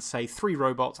 leaders and, say, 3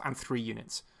 robots and 3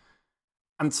 units.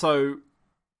 And so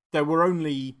there were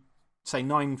only, say,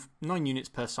 9 units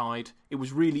per side. It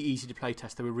was really easy to play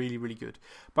test. They were really, really good.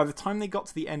 By the time they got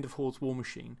to the end of Horde's War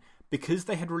Machine, because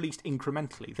they had released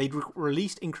incrementally, they'd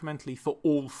released incrementally for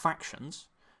all factions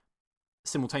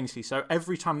simultaneously. So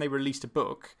every time they released a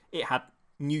book, it had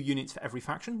new units for every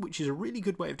faction, which is a really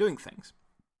good way of doing things.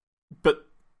 But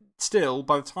still,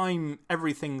 by the time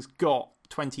everything's got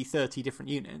 20, 30 different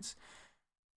units,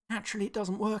 naturally it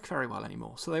doesn't work very well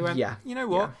anymore. So they went, you know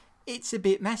what? it's a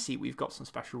bit messy. We've got some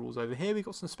special rules over here. We've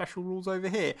got some special rules over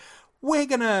here. We're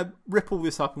going to rip all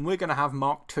this up and we're going to have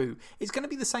Mark II. It's going to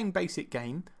be the same basic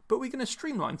game, but we're going to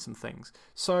streamline some things.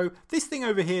 So this thing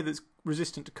over here that's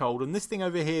resistant to cold and this thing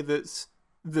over here that's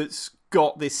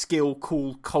got this skill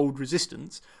called cold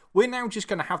resistance, we're now just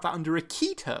going to have that under a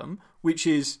key term, which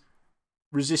is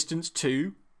resistance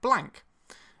to blank.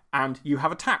 And you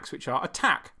have attacks, which are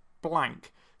attack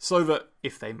blank. So that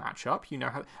if they match up, you know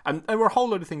how. And there were a whole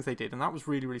load of things they did, and that was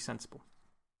really, really sensible.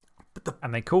 But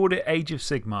and they called it Age of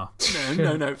Sigmar.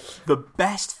 No. The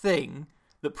best thing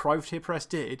that Privateer Press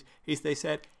did is they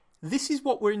said, this is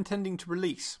what we're intending to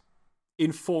release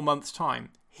in 4 months' time.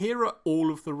 Here are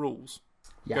all of the rules.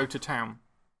 Yeah. Go to town.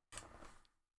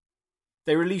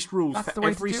 They released rules That's for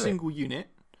every single unit.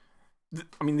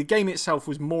 I mean, the game itself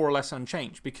was more or less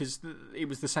unchanged because it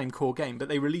was the same core game, but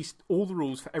they released all the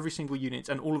rules for every single unit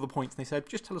and all of the points, and they said,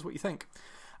 just tell us what you think.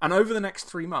 And over the next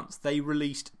 3 months, they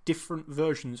released different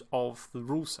versions of the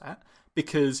rule set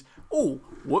because, oh,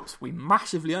 whoops, we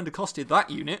massively undercosted that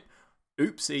unit.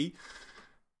 Oopsie.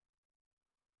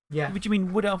 Yeah. What do you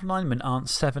mean Wood Elf linemen aren't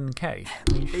 7k? Are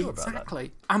you sure about that?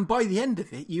 Exactly. And by the end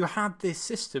of it, you had this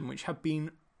system which had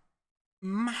been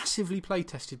massively play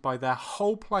tested by their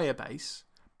whole player base,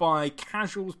 by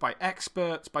casuals, by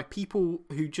experts, by people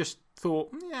who just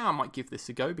thought, yeah, I might give this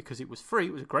a go because it was free.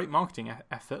 It was a great marketing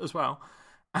effort as well.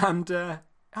 And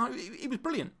it was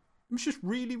brilliant. It was just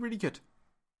really, really good.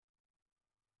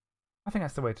 I think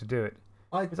that's the way to do it.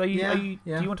 Do you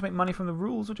want to make money from the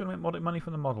rules or do you want to make money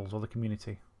from the models or the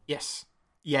community? Yes.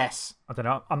 Yes. I don't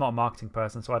know. I'm not a marketing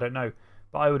person, so I don't know.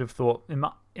 But I would have thought,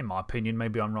 in my opinion,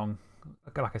 maybe I'm wrong.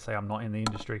 Like I say, I'm not in the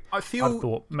industry. I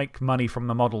thought make money from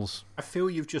the models. I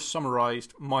feel you've just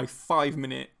summarised my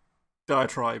 5-minute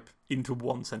diatribe into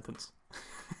one sentence.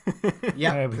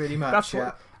 Yeah, pretty much.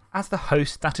 As the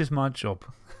host, that is my job.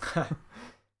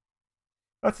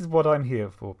 That is what I'm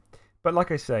here for. But like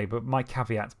I say, but my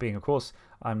caveat being, of course,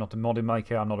 I'm not a modding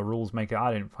maker, I'm not a rules maker,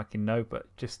 I don't fucking know, but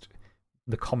just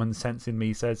the common sense in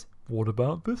me says, what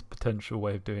about this potential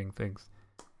way of doing things?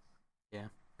 Yeah.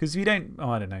 Because you don't,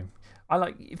 I don't know.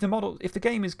 If the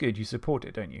game is good, you support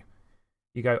it, don't you?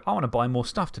 You go, I want to buy more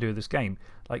stuff to do with this game.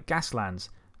 Like Gaslands.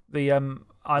 I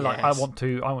want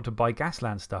to buy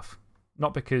Gasland stuff.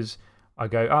 Not because I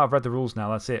go, I've read the rules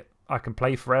now, that's it. I can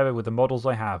play forever with the models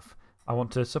I have. I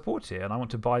want to support it, and I want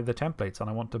to buy the templates, and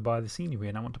I want to buy the scenery,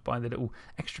 and I want to buy the little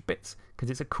extra bits because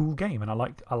it's a cool game, and I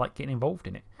like getting involved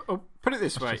in it. Oh, put it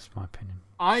this way. That's just my opinion.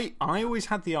 I always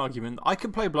had the argument I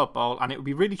could play Blood Bowl, and it would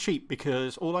be really cheap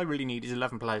because all I really need is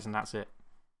 11 players, and that's it.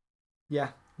 Yeah.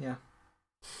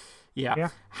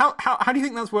 How do you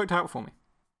think that's worked out for me?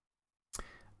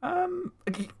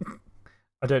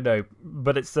 I don't know,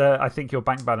 but it's, I think your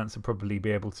bank balance will probably be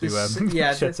able to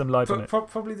shed some light on it.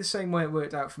 Probably the same way it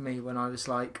worked out for me when I was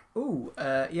like,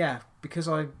 because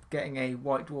I'm getting a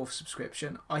White Dwarf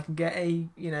subscription, I can get a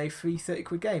free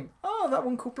 £30 game. Oh, that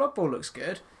one called Blood Bowl looks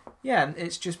good. Yeah, and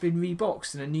it's just been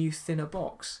reboxed in a new, thinner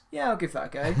box. Yeah, I'll give that a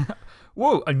go.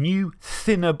 Whoa, a new,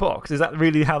 thinner box? Is that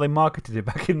really how they marketed it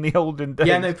back in the olden days?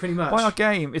 Yeah, no, pretty much. Buy our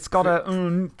game, it's got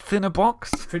a thinner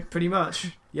box? Pretty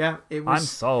much. Yeah, it was. I'm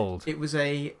sold. It was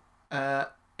a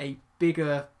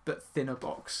bigger but thinner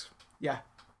box. Yeah.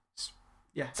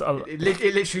 Yeah. It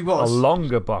literally was. A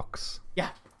longer box. Yeah.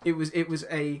 It was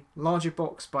a larger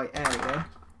box by area,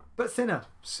 but thinner.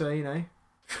 So,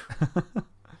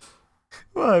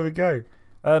 Well, there we go.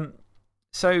 I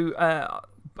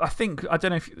think, I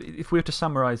don't know if we were to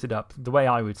summarise it up, the way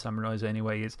I would summarise it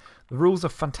anyway is the rules are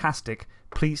fantastic.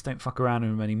 Please don't fuck around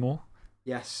with them anymore.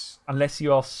 Yes. Unless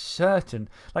you are certain.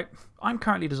 Like, I'm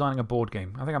currently designing a board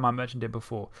game. I think I might have mentioned it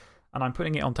before. And I'm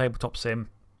putting it on Tabletop Sim.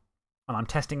 And I'm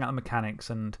testing out the mechanics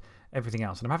and everything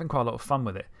else. And I'm having quite a lot of fun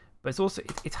with it. But it's also,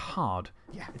 it's hard.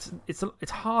 Yeah.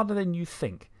 It's harder than you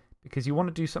think. Because you want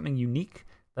to do something unique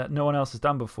that no one else has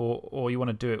done before, or you want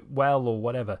to do it well, or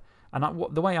whatever. And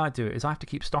the way I do it is I have to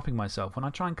keep stopping myself. When I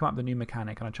try and come up with a new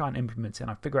mechanic and I try and implement it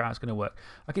and I figure out how it's going to work,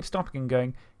 I keep stopping and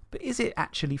going, but is it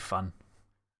actually fun?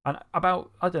 And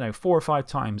about, I don't know, 4 or 5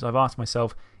 times I've asked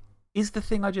myself, is the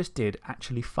thing I just did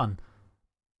actually fun?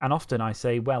 And often I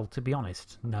say, well, to be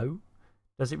honest, no.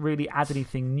 Does it really add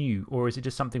anything new? Or is it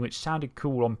just something which sounded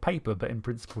cool on paper, but in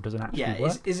principle doesn't actually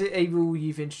work? Is it a rule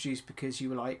you've introduced because you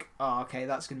were like, oh, okay,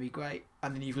 that's going to be great.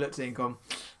 And then you've looked at it and gone,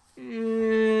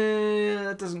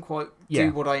 that doesn't quite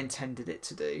do what I intended it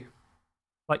to do.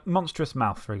 Like Monstrous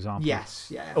Mouth, for example. Yes,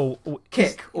 yeah. Or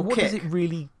Kick. What does it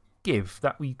really give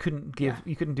that you couldn't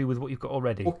you couldn't do with what you've got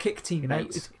already? Or Kick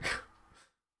Teammates.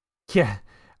 Yeah.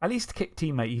 At least Kick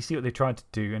Teammate, you see what they tried to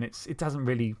do, and it doesn't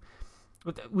really.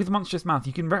 with Monstrous Mouth,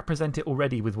 you can represent it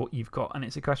already with what you've got. And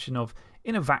it's a question of,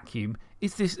 in a vacuum,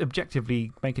 is this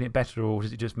objectively making it better or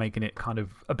is it just making it kind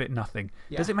of a bit nothing?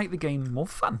 Yeah. Does it make the game more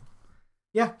fun?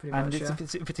 Yeah, pretty And much.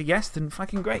 if it's a yes, then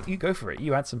fucking great. You go for it.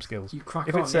 You add some skills. You crack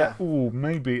If on, it's yeah.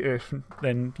 maybe if,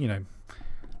 then,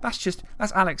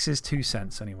 that's Alex's 2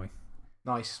 cents anyway.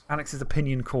 Nice. Alex's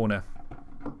opinion corner.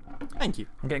 Thank you.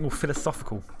 I'm getting all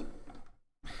philosophical.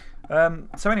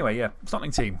 So, anyway, yeah,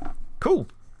 Snotling Team. Cool.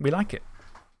 We like it.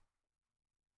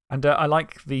 And I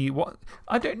like what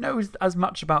I don't know as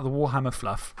much about the Warhammer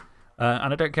fluff.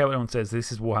 And I don't care what anyone says.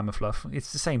 This is Warhammer fluff.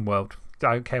 It's the same world.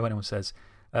 I don't care what anyone says.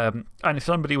 And if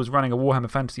somebody was running a Warhammer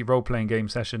Fantasy role playing game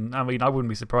session, I mean, I wouldn't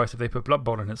be surprised if they put Blood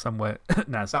Bowl in it somewhere.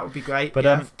 Naz. That would be great. But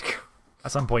yeah.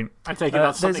 At some point. I take it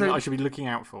that's something that I should be looking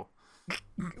out for.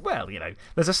 Well,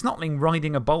 there's a Snotling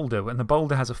riding a boulder, and the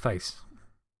boulder has a face.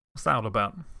 What's that all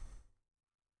about?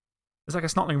 It's like a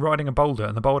Snotling riding a boulder,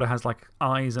 and the boulder has like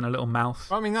eyes and a little mouth.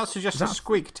 Well, I mean, that suggests a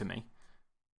squig to me.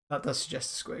 That does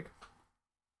suggest a squig.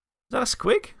 Is that a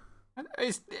squig?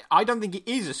 I don't think it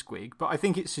is a squig, but I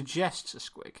think it suggests a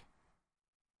squig.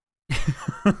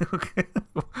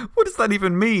 What does that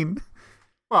even mean?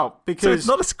 Well, So because it's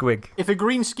not a squig. if a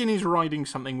green skin is riding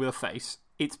something with a face,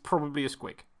 it's probably a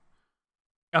squig.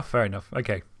 Oh, fair enough.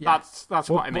 Okay. Yeah. That's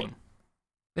what I mean.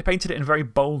 They painted it in very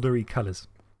bouldery colours.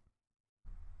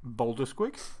 Boulder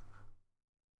squig?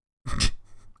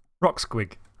 Rock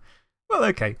squig. Well,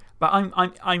 okay. But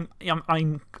I'm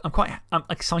quite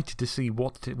excited to see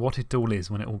what it all is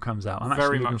when it all comes out. I'm Very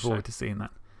actually looking much so. forward to seeing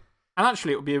that. And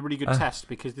actually, it would be a really good test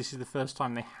because this is the first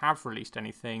time they have released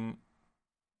anything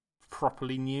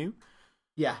properly new.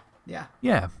 Yeah, yeah.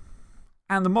 Yeah.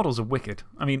 And the models are wicked.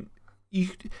 I mean,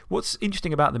 what's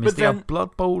interesting about them is they are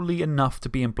Blood Bowl-y enough to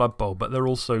be in Blood Bowl, but they're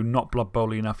also not Blood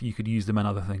Bowl-y enough you could use them in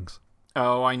other things.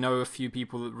 Oh, I know a few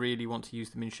people that really want to use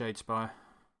them in Shadespire.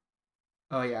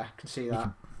 Oh, yeah, I can see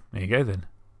that. There you go, then.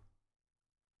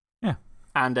 Yeah.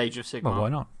 And Age of Sigmar. Well, why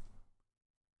not?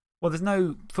 Well, there's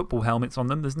no football helmets on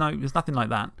them. There's nothing like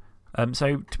that.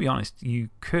 So, to be honest, you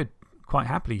could quite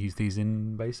happily use these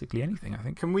in basically anything, I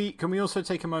think. Can we also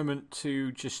take a moment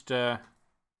to just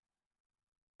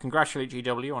congratulate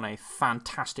GW on a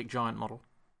fantastic giant model?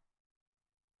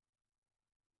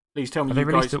 Please tell me Have they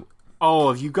released it?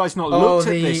 Oh, have you guys not looked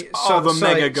at this? The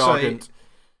Mega Gargant.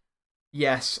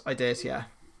 Yes, I did, yeah.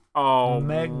 Oh,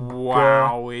 Mega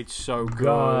wow. It's so good.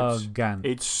 Gargant.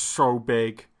 It's so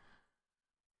big.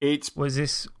 Was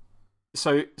this.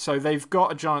 So they've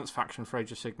got a Giants faction for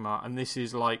Age of Sigmar, and this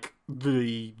is like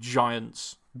the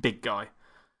Giants big guy.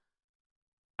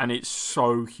 And it's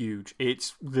so huge. I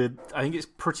think it's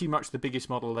pretty much the biggest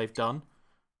model they've done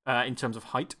in terms of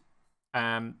height.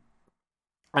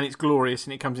 And it's glorious,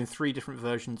 and it comes in 3 different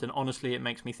versions, and honestly, it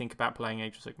makes me think about playing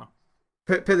Age of Sigmar.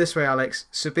 Put it this way, Alex.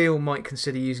 Sabine might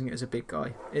consider using it as a big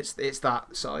guy. It's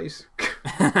that size.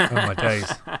 Oh, my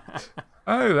days.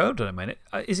 Oh, hold on a minute.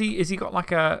 Is he got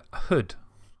like a hood?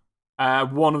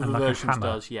 One of the like versions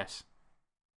does, yes.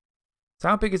 So,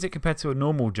 how big is it compared to a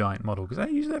normal giant model?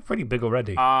 Because they're pretty big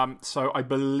already. So, I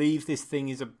believe this thing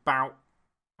is about.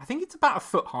 I think it's about a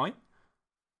foot high.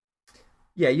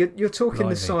 Yeah, you're talking Blimey.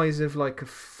 the size of like a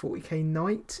 40k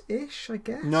knight ish, I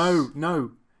guess? No.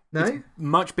 No? It's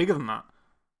much bigger than that.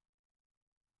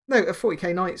 No, a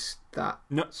 40k knight's that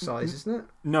No, size, isn't it?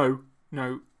 No.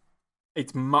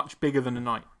 It's much bigger than a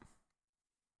knight.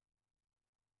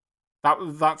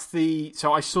 That's the.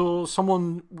 So I saw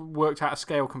someone worked out a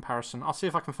scale comparison. I'll see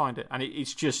if I can find it. And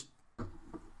it's just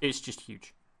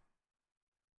huge.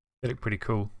 They look pretty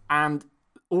cool. And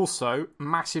also,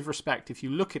 massive respect. If you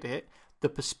look at it, the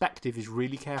perspective is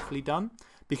really carefully done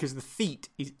because the feet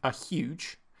are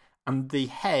huge and the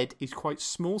head is quite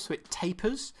small, so it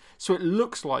tapers. So it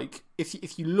looks like,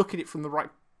 if you look at it from the right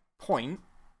point,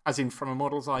 as in from a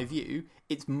model's eye view,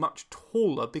 it's much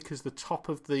taller because the top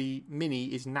of the mini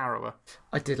is narrower.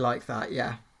 I did like that,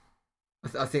 yeah.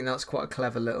 I think that's quite a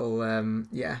clever little,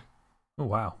 yeah. Oh,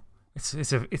 wow.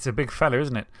 It's a big fella,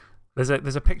 isn't it? There's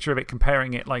a picture of it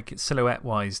comparing it like silhouette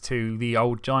wise to the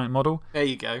old giant model. There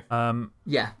you go.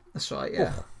 Yeah, that's right,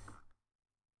 yeah. Oh,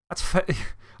 that's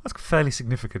fairly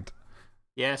significant.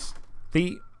 Yes.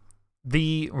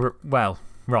 Well,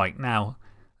 right, now,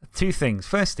 2 things.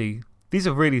 Firstly, these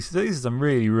are some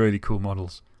really, really cool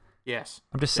models. Yes.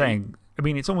 I'm just saying, I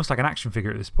mean, it's almost like an action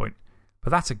figure at this point.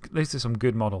 But those are some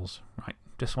good models, right?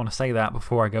 Just want to say that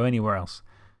before I go anywhere else.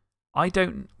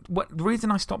 The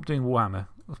reason I stopped doing Warhammer,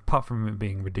 apart from it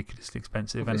being ridiculously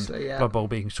expensive Obviously, and yeah. Blood Bowl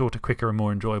being shorter, quicker, and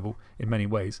more enjoyable in many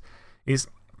ways, is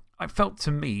I felt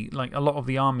to me like a lot of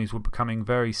the armies were becoming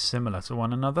very similar to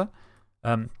one another.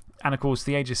 And of course,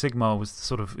 the Age of Sigmar was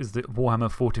is the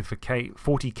Warhammer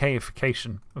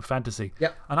 40Kification of fantasy.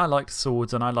 Yep. And I liked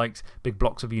swords and I liked big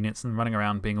blocks of units and running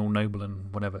around being all noble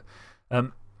and whatever.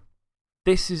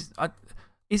 This is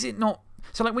it not?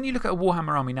 So, like, when you look at a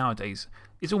Warhammer army nowadays,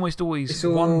 it's almost always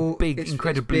one big,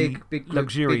 incredibly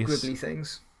luxurious. Big, wibbly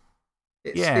things.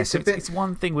 It's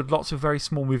one thing with lots of very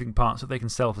small moving parts that they can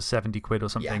sell for 70 quid or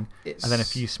something, and then a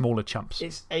few smaller chumps.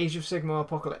 It's Age of Sigmar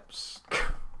Apocalypse.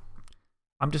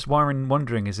 I'm just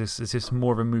wondering, is this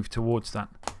more of a move towards that?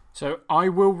 So I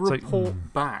will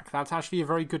report back. That's actually a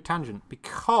very good tangent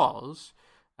because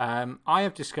I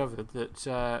have discovered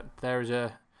that there is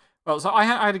a. Well, so I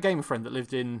had a gamer friend that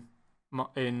lived in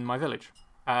my village,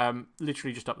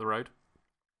 literally just up the road.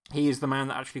 He is the man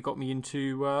that actually got me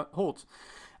into Hordes.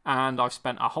 And I've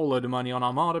spent a whole load of money on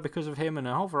Armada because of him and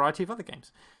a whole variety of other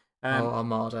games.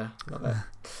 Armada. Love it.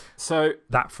 So,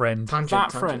 that friend.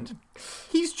 Friend.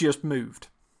 He's just moved.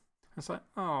 It's like,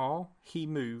 oh, he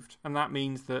moved. And that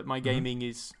means that my gaming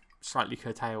is slightly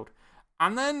curtailed.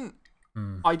 And then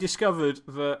I discovered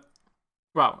that,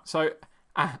 well, so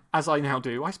as I now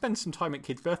do, I spend some time at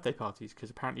kids' birthday parties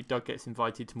because apparently Doug gets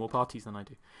invited to more parties than I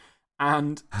do.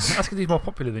 And that's because he's more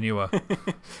popular than you are. I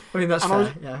mean, that's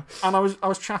fair, yeah. And I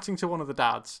was chatting to one of the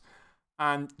dads,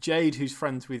 and Jade, who's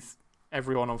friends with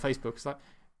everyone on Facebook, is like,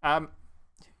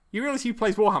 you realise he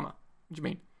plays Warhammer? What do you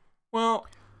mean? Well,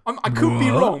 I could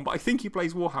be wrong, but I think he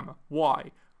plays Warhammer.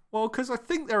 Why? Well, because I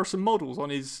think there are some models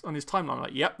on his timeline. I'm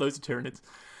like, yep, those are Tyranids.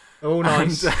 Oh,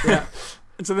 nice. And, yeah.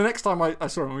 And so the next time I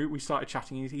saw him, we started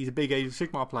chatting. He's a big Age of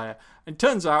Sigmar player. And it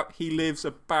turns out he lives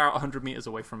about 100 metres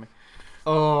away from me.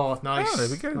 Oh, nice. Oh, there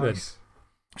we go then.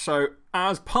 So,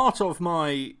 as part of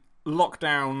my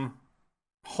lockdown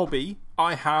hobby,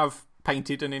 I have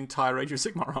painted an entire Age of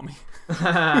Sigmar army.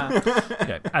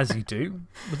 Yeah, as you do.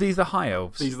 But these are High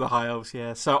Elves. These are the High Elves,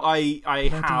 yeah. So I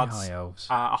had High Elves.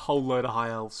 A whole load of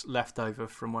High Elves left over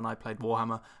from when I played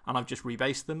Warhammer, and I've just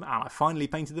rebased them, and I finally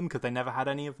painted them because they never had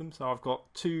any of them. So I've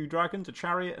got 2 dragons, a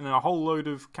chariot, and a whole load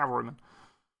of cavalrymen.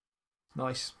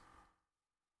 Nice.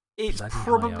 It's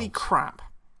probably crap,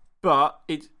 but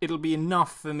it'll be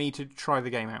enough for me to try the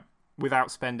game out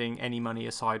without spending any money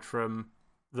aside from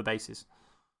the bases.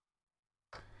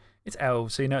 It's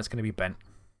elves, so you know it's going to be bent.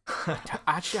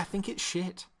 Actually, I think it's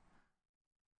shit.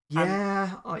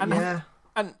 Yeah,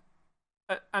 And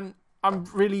I'm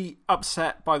really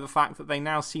upset by the fact that they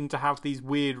now seem to have these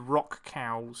weird rock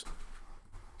cows.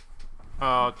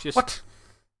 What?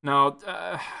 No,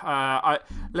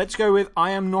 let's go with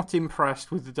I am not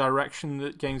impressed with the direction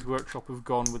that Games Workshop have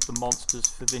gone with the monsters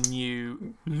for the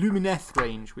new Lumineth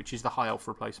range, which is the High Elf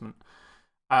replacement.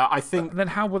 I think. Then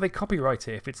how will they copyright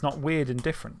it if it's not weird and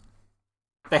different?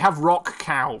 They have rock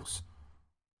cows.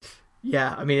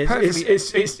 Yeah, I mean, it's weird and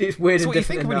different. It's what you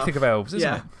think when you think of elves,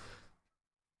 isn't it?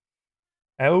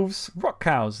 Elves, rock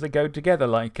cows, they go together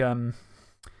like.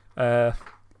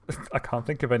 I can't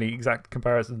think of any exact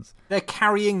comparisons. They're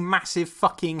carrying massive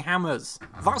fucking hammers.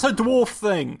 That's a dwarf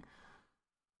thing.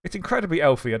 It's incredibly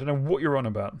elfy. I don't know what you're on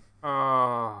about.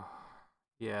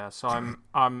 Yeah, so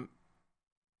I'm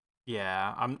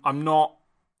not.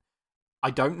 I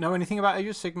don't know anything about Age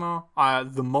of Sigmar.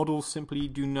 The models simply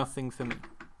do nothing for me.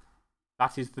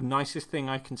 That is the nicest thing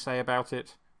I can say about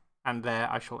it. And there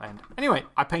I shall end. Anyway,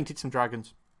 I painted some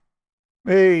dragons.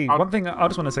 Hey, one thing, I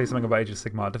just want to say something about Age of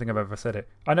Sigmar. I don't think I've ever said it.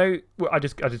 I know I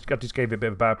just gave it a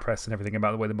bit of bad press and everything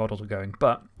about the way the models are going,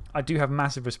 but I do have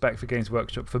massive respect for Games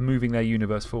Workshop for moving their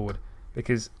universe forward.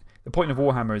 Because the point of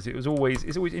Warhammer is it's always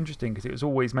interesting because it was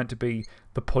always meant to be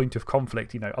the point of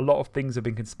conflict. You know, a lot of things have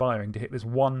been conspiring to hit this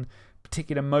one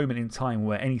particular moment in time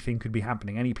where anything could be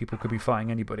happening, any people could be fighting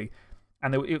anybody.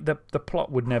 And the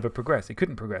plot would never progress. It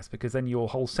couldn't progress because then your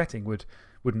whole setting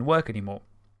wouldn't work anymore,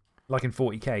 like in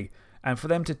 40K. And for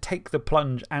them to take the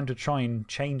plunge and to try and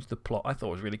change the plot, I thought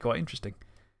was really quite interesting.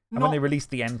 And when they released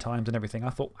the end times and everything,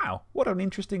 I thought, wow, what an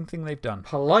interesting thing they've done.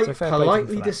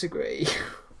 Politely disagree.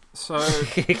 So,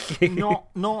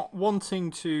 not wanting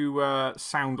to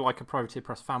sound like a Privateer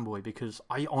Press fanboy because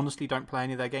I honestly don't play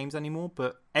any of their games anymore,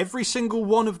 but every single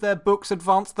one of their books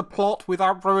advanced the plot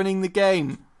without ruining the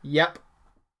game. Yep.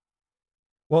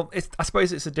 Well, I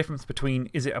suppose it's a difference between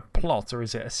is it a plot or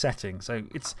is it a setting? So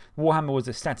Warhammer was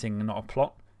a setting and not a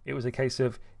plot. It was a case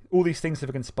of all these things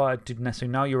have conspired to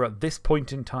necessarily now you're at this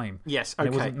point in time. Yes, okay.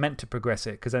 And it wasn't meant to progress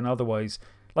it because then otherwise,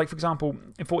 like for example,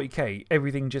 in 40K,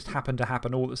 everything just happened to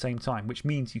happen all at the same time, which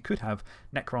means you could have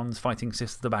Necrons fighting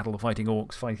Sisters of the Battle, fighting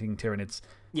Orcs, fighting Tyranids.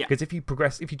 Yeah. Because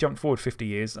if you jump forward 50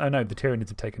 years, oh no, the Tyranids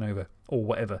have taken over or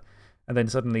whatever. And then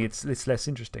suddenly it's less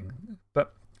interesting.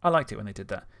 But I liked it when they did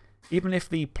that. Even if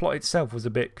the plot itself was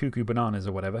a bit cuckoo bananas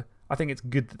or whatever, I think it's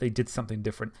good that they did something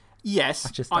different. Yes,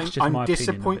 That's just I'm my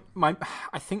opinion.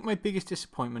 I think my biggest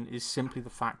disappointment is simply the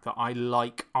fact that I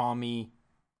like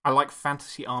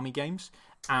fantasy army games.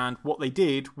 And what they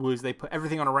did was they put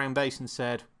everything on a round base and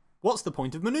said, what's the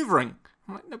point of maneuvering?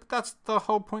 I'm like, no, but that's the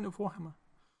whole point of Warhammer.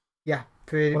 Yeah,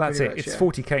 pretty Well, that's it. much, It's yeah.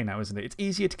 40k now, isn't it? It's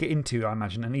easier to get into, I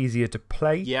imagine, and easier to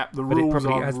play. Yeah, the but it rules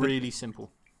probably are has really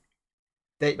simple.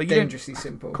 But you Dangerously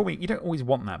simple. Cool, you don't always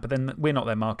want that, but then we're not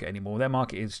their market anymore. Their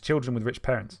market is children with rich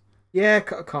parents. Yeah,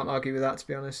 I can't argue with that, to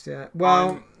be honest. Yeah.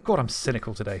 Well, God, I'm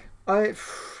cynical today.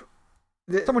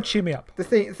 Someone cheer me up. The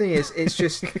thing is, it's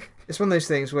just it's one of those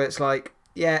things where it's like,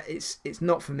 yeah, it's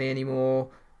not for me anymore,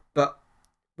 but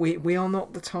we are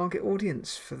not the target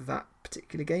audience for that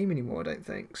particular game anymore, I don't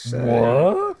think. So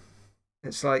what?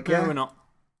 It's like, No, yeah. we're not.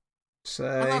 So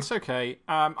And that's okay.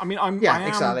 I mean, I am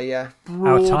exactly, yeah.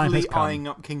 broadly eyeing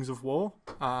up Kings of War,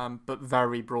 but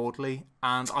very broadly.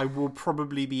 And I will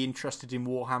probably be interested in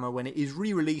Warhammer when it is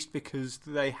re released because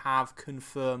they have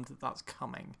confirmed that that's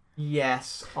coming.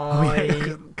 Yes,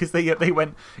 Because they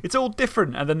went, it's all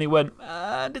different, and then they went,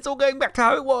 and it's all going back to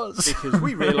how it was. Because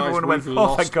we realised we've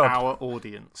lost our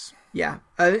audience. Yeah,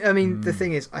 I mean, the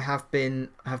thing is, I have been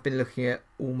looking at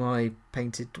all my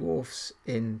painted dwarfs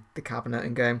in the cabinet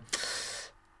and going,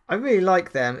 I really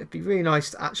like them. It'd be really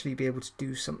nice to actually be able to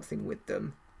do something with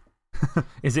them.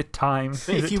 Is it time? But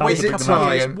if you time wait to a put couple them of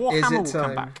out? years, Is Warhammer it will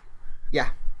come time? back.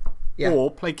 Yeah. Or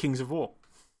play Kings of War.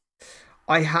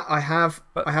 I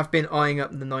have been eyeing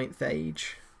up the Ninth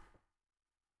Age.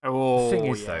 Oh, The thing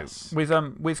is, yes.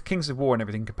 though, with Kings of War and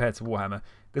everything compared to Warhammer,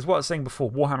 there's what I was saying before,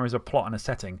 Warhammer is a plot and a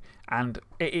setting, and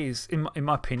it is, in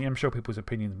my opinion, I'm sure people's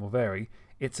opinions will vary,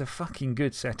 it's a fucking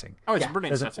good setting. Oh, it's a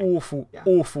brilliant There's setting. an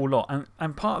awful lot.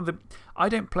 And part of the. I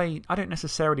don't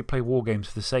necessarily play war games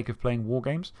for the sake of playing war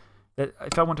games.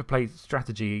 If I want to play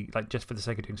strategy, like just for the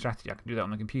sake of doing strategy, I can do that on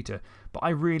the computer. But I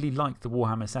really like the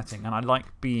Warhammer setting, and I like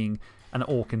being an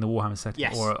orc in the Warhammer setting.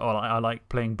 Yes. Or I like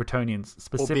playing Bretonnians Or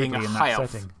specifically being a in high that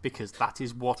elf, setting. because that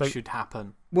is what should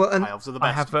happen. Well, and high elves are the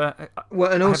best. I have,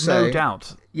 and also, I have no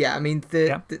doubt. Yeah, I mean,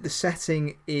 the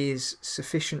setting is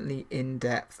sufficiently in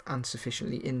depth and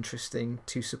sufficiently interesting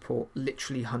to support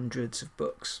literally hundreds of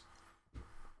books.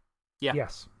 Yeah.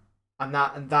 Yes. And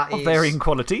that Of is. varying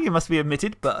quality, it must be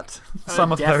admitted, but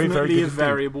some are very, very Definitely good. of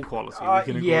variable quality. We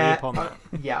can agree yeah, upon that.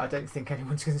 Yeah, I don't think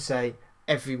anyone's going to say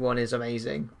everyone is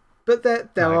amazing. But there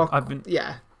are. There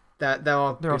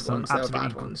are There are some ones, there are absolutely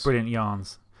bad ones. brilliant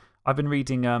yarns. I've been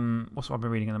reading, what's what I've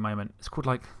been reading at the moment? It's called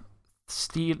like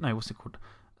Steel, no, what's it called?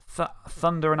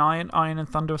 Thunder and Iron and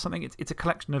Thunder or something. It's a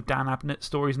collection of Dan Abnett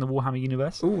stories in the Warhammer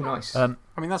universe. Oh, nice. I mean,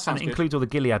 that And sounds it good. includes all the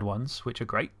Gilead ones, which are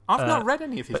great. I've not read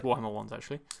any of his Warhammer ones,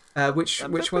 actually.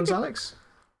 Which ones, Alex?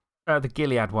 The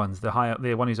Gilead ones, the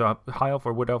one who's a high elf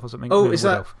or a wood elf or something. Oh, No, is wood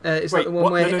that, elf. is Wait, that the one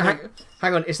what? where. No.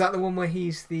 Hang on, is that the one where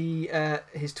he's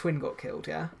his twin got killed,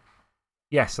 yeah?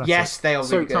 Yes, that's Yes, it. they are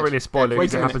So really it's good. not really a spoiler They're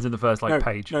because it good. happens in the first like,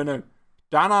 page. No.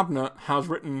 Dan Abnett has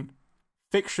written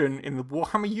fiction in the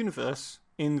Warhammer universe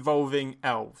involving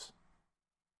elves.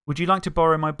 Would you like to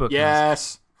borrow my book? Naz?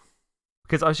 Yes.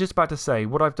 Because I was just about to say,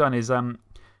 what I've done is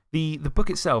the book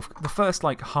itself, the first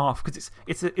like half, because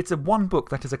it's a one book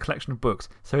that is a collection of books,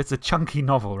 so it's a chunky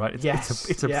novel, right?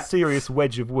 It's a serious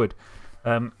wedge of wood.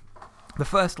 The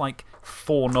first like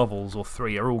 4 novels or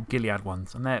 3 are all Gilead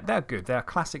ones, and they're good. They're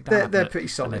classic Dan They're Abnett, pretty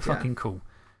solid. and they're fucking cool.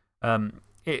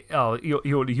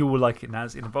 You will like it,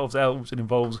 Naz. It involves elves, it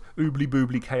involves oobly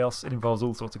boobly chaos, it involves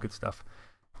all sorts of good stuff.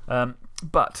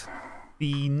 But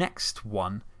the next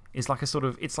one is like a sort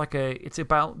of, it's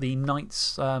about the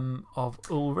Knights of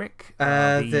Ulrich.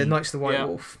 The Knights of the White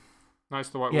Wolf. Knights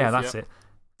of the White Wolf. Yeah, that's it.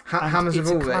 Hammers of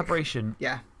It's Ulrich. a collaboration.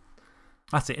 Yeah.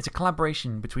 That's it. It's a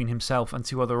collaboration between himself and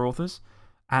 2 other authors.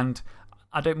 And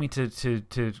I don't mean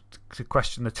to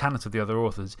question the talent of the other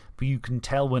authors, but you can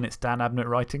tell when it's Dan Abnett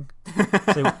writing.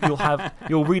 So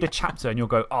you'll read a chapter and you'll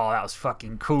go, oh, that was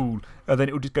fucking cool. And then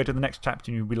it will just go to the next chapter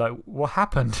and you'll be like, what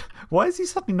happened? Why is he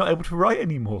suddenly not able to write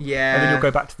anymore? Yeah. And then you'll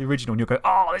go back to the original and you'll go,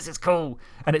 oh, this is cool.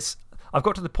 And I've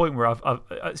got to the point where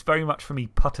it's very much for me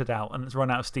puttered out and it's run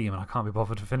out of steam and I can't be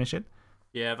bothered to finish it.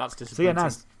 Yeah, that's So disappointing. yeah,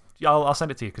 Naz, I'll send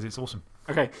it to you because it's awesome.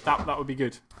 Okay, that would be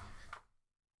good.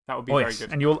 That would be Oh, very yes.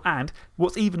 good. And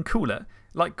what's even cooler,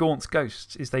 like Gaunt's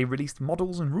Ghosts, is they released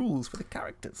models and rules for the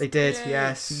characters. They did, Yay.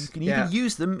 yes. So you can even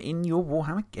use them in your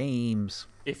Warhammer games.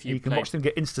 If You can watch them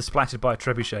get insta-splattered by a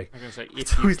trebuchet. I'm going to say,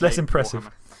 It's always less impressive.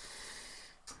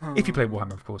 Warhammer. If you play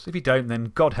Warhammer, of course. If you don't,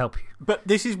 then God help you. But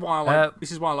this is why I like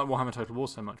Warhammer Total War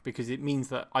so much, because it means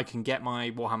that I can get my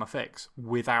Warhammer fix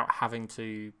without having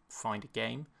to find a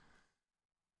game.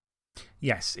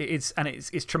 Yes, and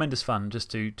it's tremendous fun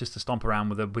just to stomp around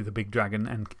with a big dragon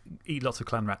and eat lots of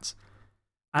clan rats.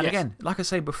 And again, like I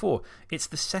said before, it's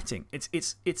the setting.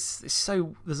 It's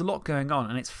so, there's a lot going on,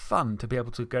 and it's fun to be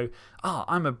able to go,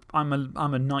 I'm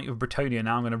a knight of Bretonia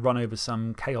now, I'm going to run over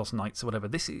some Chaos Knights or whatever.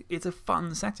 It's a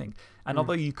fun setting. And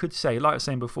although you could say, like I was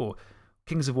saying before,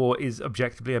 Kings of War is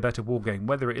objectively a better war game,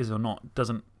 whether it is or not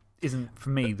isn't for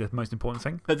me the most important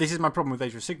thing. But this is my problem with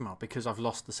Age of Sigmar, because I've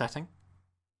lost the setting.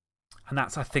 And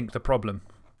that's, I think, the problem.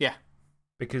 Yeah.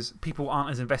 Because people aren't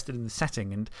as invested in the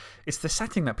setting, and it's the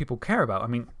setting that people care about. I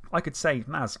mean, I could say,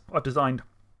 Naz, I've designed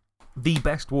the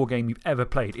best war game you've ever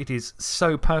played. It is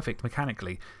so perfect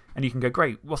mechanically. And you can go,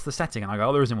 great, what's the setting? And I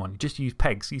go, there isn't one. Just use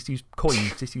pegs, just use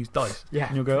coins, just use dice. Yeah.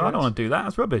 And you'll go, I don't want to do that,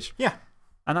 that's rubbish. Yeah.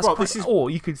 And that's Or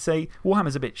you could say,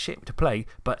 Warhammer's a bit shit to play,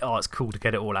 but it's cool to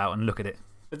get it all out and look at it.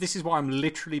 But this is why I'm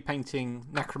literally painting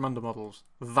Necromunda models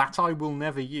that I will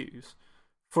never use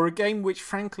for a game which,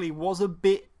 frankly, was a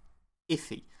bit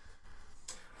iffy.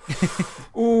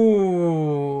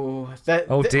 Ooh.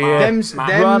 Oh dear.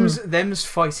 Them's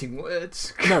fighting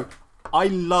words. No, I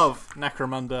love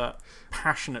Necromunda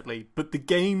passionately, but the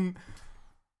game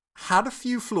had a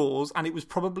few flaws and it was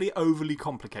probably overly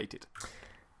complicated.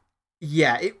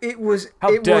 Yeah, it was.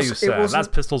 How dare you, sir? That's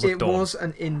Pistols of Dawn. It was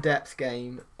an in depth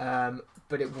game,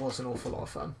 but it was an awful lot of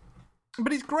fun.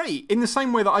 But it's great, in the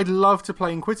same way that I'd love to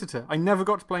play Inquisitor. I never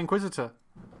got to play Inquisitor.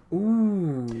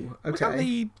 Ooh, okay. Was that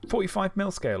the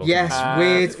 45mm scale? Or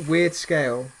yes, weird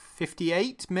scale.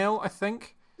 58mm, I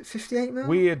think. 58mm?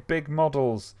 Weird big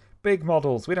models. Big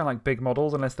models. We don't like big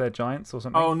models unless they're giants or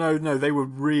something. Oh, no, they were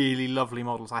really lovely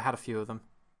models. I had a few of them.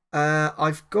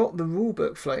 I've got the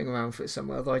rulebook floating around for it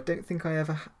somewhere, although I don't think I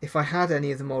ever. If I had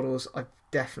any of the models, I've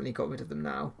definitely got rid of them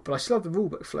now. But I still have the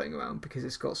rulebook floating around because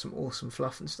it's got some awesome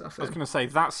fluff and stuff in. I was going to say,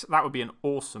 that would be an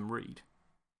awesome read.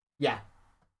 Yeah.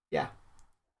 Yeah.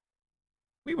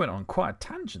 We went on quite a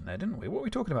tangent there, didn't we? What were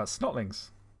we talking about? Snotlings?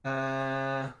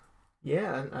 Yeah,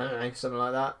 I don't know, something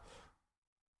like that.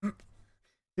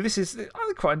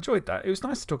 I quite enjoyed that. It was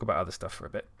nice to talk about other stuff for a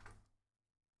bit.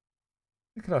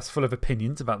 Look at us, full of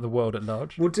opinions about the world at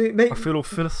large. I feel all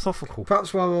philosophical.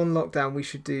 Perhaps while we're on lockdown, we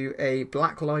should do a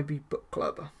Black Library book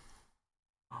club.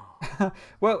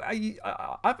 Well,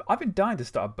 I've been dying to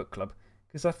start a book club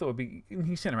because I thought it'd be.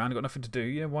 You sitting around, got nothing to do.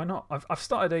 Yeah, why not? I've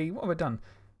started what have I done?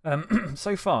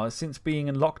 So far, since being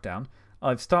in lockdown,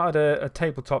 I've started a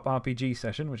tabletop RPG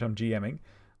session, which I'm GMing.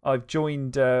 I've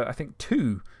joined, I think,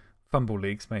 2 Fumble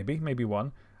Leagues, maybe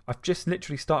 1. I've just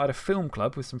literally started a film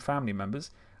club with some family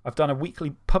members. I've done a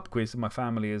weekly pub quiz with my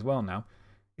family as well now.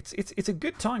 It's a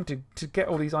good time to get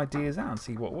all these ideas out and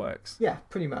see what works. Yeah,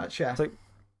 pretty much, yeah. So,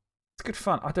 it's good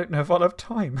fun. I don't know if I'll have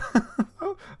time.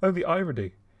 Oh, the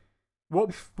irony.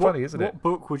 Funny, isn't it? What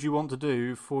book would you want to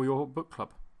do for your book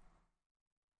club?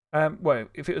 Well,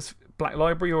 if it was Black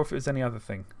Library or if it was any other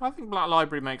thing. I think Black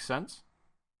Library makes sense.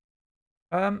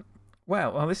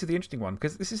 Well, this is the interesting one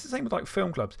because this is the same with like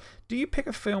film clubs. Do you pick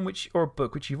a film or a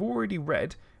book which you've already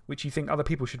read, which you think other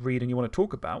people should read and you want to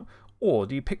talk about? Or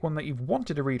do you pick one that you've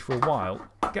wanted to read for a while,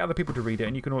 get other people to read it,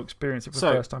 and you can all experience it for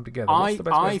the first time together? What's the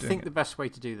best way of doing it? I think the best way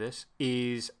to do this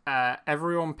is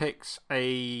everyone picks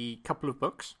a couple of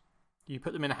books, you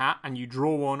put them in a hat, and you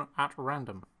draw one at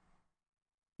random.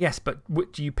 Yes, but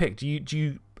what do you pick? Do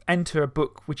you enter a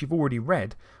book which you've already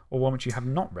read or one which you have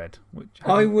not read?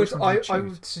 I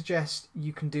would suggest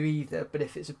you can do either, but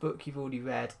if it's a book you've already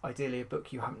read, ideally a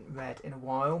book you haven't read in a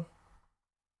while.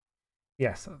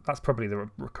 Yes, that's probably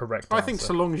the correct answer. I think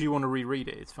so long as you want to reread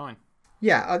it, it's fine.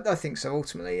 Yeah, I think so,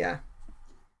 ultimately, yeah.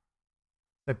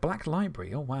 The Black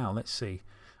Library, oh wow, let's see.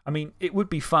 I mean, it would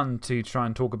be fun to try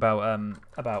and talk about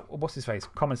what's his face?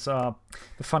 Commissar,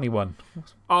 the funny one.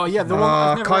 Oh, yeah, the one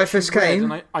I've never Caiaphas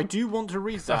Cain. And I do want to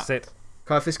read that. That's it.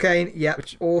 Caiaphas Cain, yeah,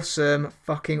 awesome,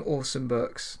 fucking awesome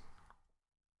books.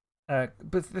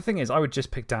 But the thing is, I would just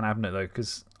pick Dan Abnett, though,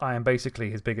 because I am basically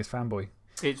his biggest fanboy.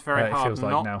 It's very hard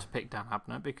not to pick Dan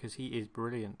Abnett because he is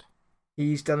brilliant.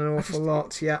 He's done an awful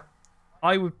lot, yeah.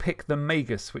 I would pick the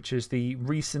Magus, which is the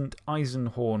recent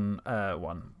Eisenhorn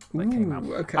one that came out.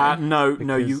 Okay.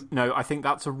 No, I think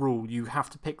that's a rule. You have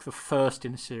to pick the first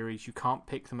in a series. You can't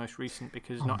pick the most recent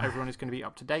because not everyone is going to be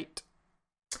up to date.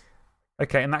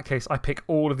 Okay, in that case, I pick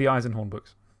all of the Eisenhorn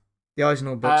books. The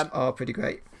Eisenhorn books are pretty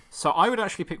great. So I would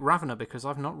actually pick Ravener because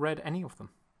I've not read any of them.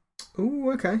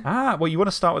 Ooh, okay. Well, you want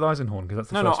to start with Eisenhorn because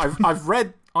that's the first one. I've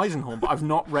read Eisenhorn, but I've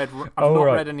not read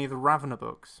any of the Ravener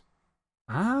books.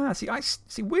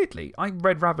 See, weirdly, I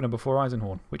read Ravener before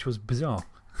Eisenhorn, which was bizarre.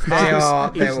 They're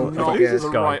not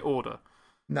the right order.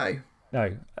 No.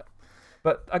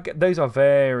 But those are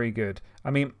very good.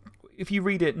 I mean, if you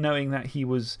read it knowing that he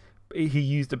was he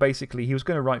used basically, he was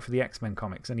going to write for the X-Men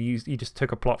comics and he just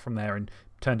took a plot from there and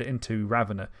turned it into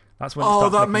Ravener. That's when it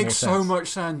started that making makes more sense. so much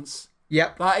sense.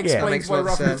 Yep. That explains makes why a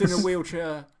lot of Ravener's in sense. a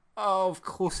wheelchair. Oh, of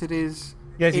course it is.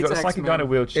 Yes, you've It's got a psychic guy in a X-Men.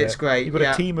 wheelchair. It's great, You've got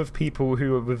yeah. a team of people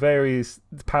who are with various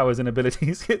powers and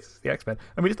abilities. It's the X-Men.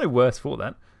 I mean, it's no worse for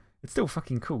that. It's still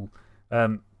fucking cool.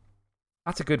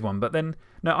 That's a good one. But then,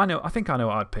 no, I think I know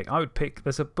what I'd pick. I would pick,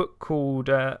 there's a book called,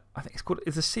 I think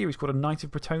it's a series called A Knight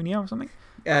of Bretonia or something.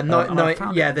 And I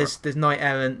found it- There's Knight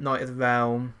Errant, Knight of the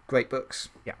Realm, great books.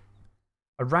 Yeah.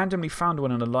 I randomly found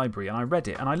one in a library and I read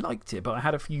it and I liked it, but I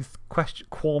had a few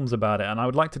qualms about it and I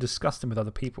would like to discuss them with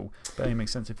other people. But it only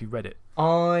makes sense if you read it.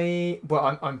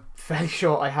 I'm fairly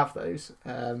sure I have those.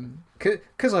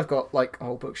 Because I've got like a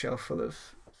whole bookshelf full of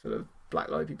sort of Black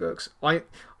Library books. I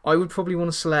would probably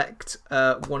want to select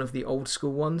one of the old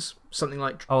school ones. Something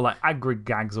like. Oh, like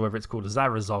Agrigags or whatever it's called,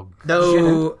 Zarazog.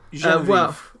 No.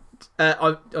 Genevieve.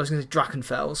 I was going to say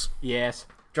Drachenfels. Yes.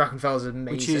 Drachenfels is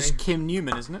amazing. Which is Kim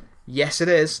Newman, isn't it? Yes, it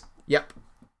is. Yep.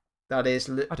 That is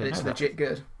I don't know it's that. legit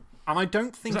good. And I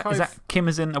don't think Is that Kim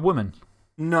as in a woman?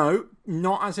 No,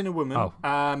 not as in a woman. Oh. But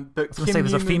I was going to Kim say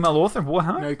there's Newman, a female author of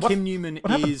Warhammer? No, What? Kim Newman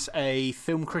What happened? is a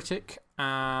film critic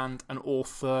and an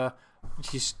author,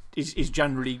 which is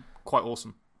generally quite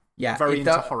awesome. Yeah. Very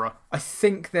into horror. I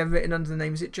think they're written under the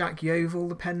name. Is it Jack Yeovil,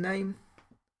 the pen name?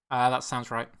 That sounds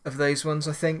right. Of those ones,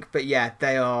 I think. But yeah,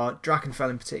 they are. Drachenfell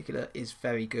in particular is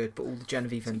very good, but all the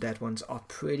Genevieve Undead ones are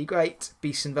pretty great.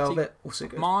 Beast and Velvet, also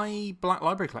good. My Black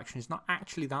Library collection is not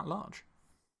actually that large.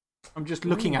 I'm just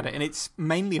looking at it, and it's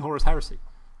mainly Horus Heresy.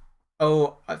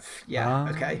 Oh, yeah,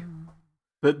 okay.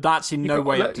 But that's in no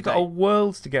way up to You've got date.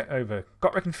 worlds to get over.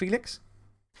 Got Reckon Felix?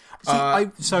 See,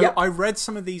 yep. I read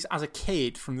some of these as a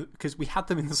kid because we had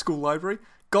them in the school library.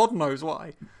 God knows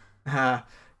why.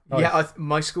 Yeah,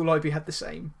 my school library had the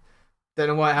same. Don't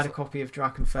know why I had a copy of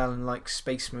Drachenfell and like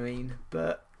Space Marine,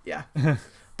 but yeah.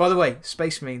 By the way,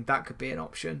 Space Marine, that could be an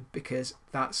option because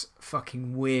that's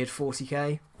fucking weird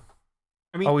 40k.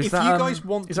 I mean, if you guys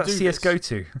want to is that do CSGO this,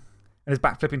 2? And there's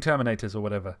backflipping Terminators or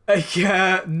whatever.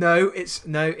 Yeah, no, it's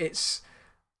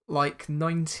like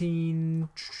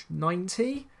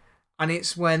 1990, and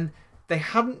it's when they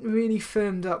hadn't really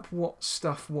firmed up what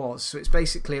stuff was. So it's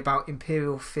basically about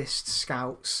Imperial Fist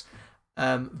scouts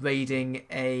raiding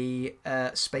a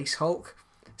Space Hulk.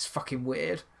 It's fucking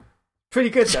weird. Pretty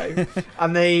good though.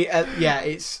 And they, yeah,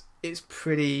 it's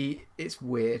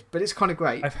weird, but it's kind of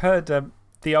great. I've heard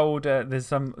the old, there's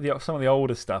some of the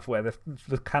older stuff where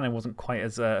the canon wasn't quite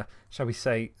as, shall we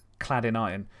say, clad in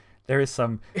iron. There is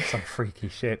some freaky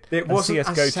shit. It wasn't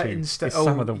CSGO as set in stone.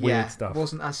 some of the weird stuff. It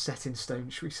wasn't as set in stone,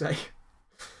 should we say?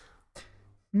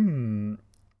 I mean,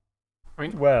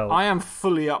 well, I am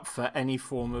fully up for any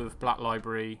form of Black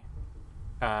Library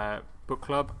book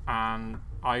club, and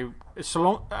I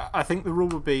think the rule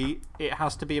would be it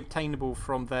has to be obtainable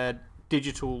from their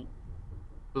digital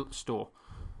store,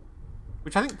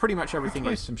 which I think pretty much everything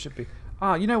most is. of them should be.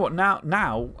 You know what? Now,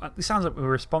 it sounds like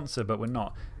we're a sponsor, but we're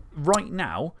not. Right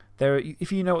now,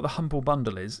 if you know what the Humble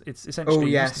Bundle is, it's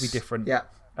essentially it used to be different. Yeah.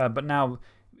 But now,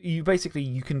 you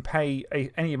can pay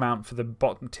any amount for the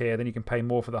bottom tier, then you can pay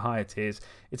more for the higher tiers.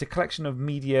 It's a collection of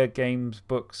media, games,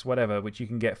 books, whatever, which you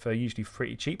can get for usually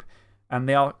pretty cheap. And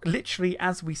they are literally,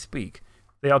 as we speak,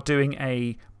 they are doing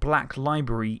a Black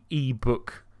Library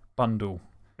e-book bundle.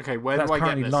 Okay, where do I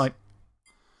get this?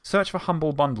 Search for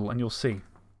Humble Bundle and you'll see.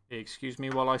 Excuse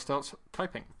me while I start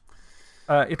typing.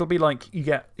 It'll be like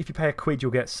if you pay a quid,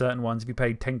 you'll get certain ones. If you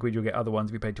pay 10 quid, you'll get other ones.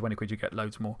 If you pay 20 quid, you get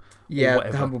loads more. Yeah,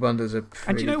 the Humble Bundles are pretty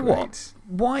And do you know great. what?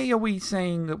 Why are we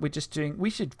saying that we're just doing. We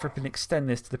should flipping extend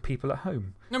this to the people at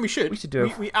home. No, we should. We should do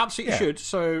it. We absolutely should.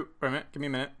 So, wait a minute, give me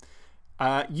a minute.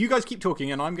 You guys keep talking,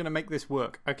 and I'm going to make this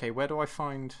work. Okay, where do I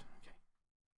find.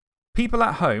 People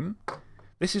at home,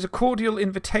 this is a cordial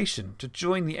invitation to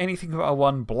join the Anything But a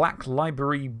One Black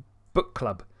Library Book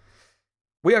Club.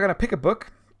 We are going to pick a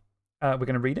book. We're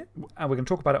going to read it, and we're going to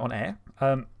talk about it on air.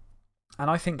 And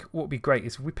I think what would be great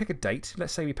is if we pick a date.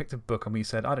 Let's say we picked a book and we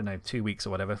said, I don't know, 2 weeks or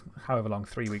whatever, however long,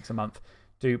 3 weeks, a month,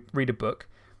 to read a book.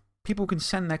 People can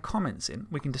send their comments in.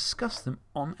 We can discuss them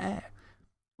on air.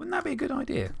 Wouldn't that be a good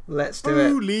idea? Let's do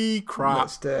it. Holy crap.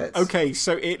 Let's do it. Okay,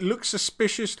 so it looks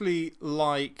suspiciously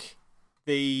like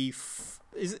the.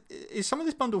 Is some of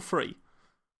this bundle free?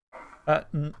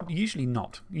 Usually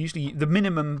not. Usually the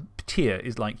minimum tier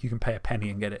is like you can pay a penny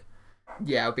and get it.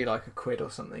 Yeah, it'll be like a quid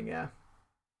or something, yeah.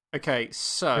 Okay,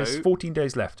 so. There's 14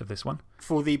 days left of this one.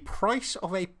 For the price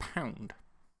of £1.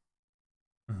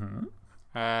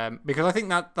 -hmm. Because I think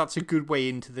that's a good way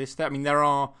into this. I mean, there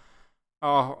are.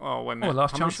 Oh, wait a minute.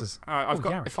 last How much- chances. I've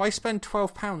got. Gareth. If I spend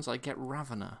 £12, I get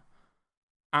Ravener.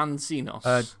 and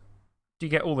Xenos. Do you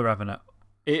get all the Ravener?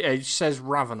 It says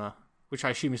Ravener, which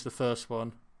I assume is the first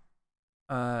one.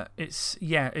 It's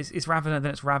Ravener, then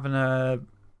it's Ravener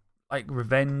like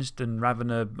Revenged and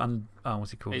Ravener and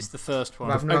what's he called? It's the first one.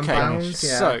 Ravener okay, Unbound, yeah.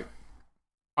 So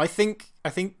I think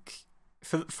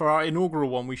for our inaugural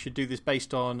one, we should do this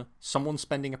based on someone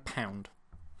spending £1.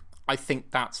 I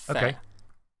think that's fair. Okay.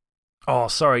 Oh,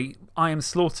 sorry. Iron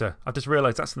Slaughter. I've just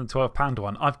realised that's in the £12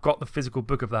 one. I've got the physical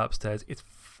book of that upstairs. It's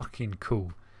fucking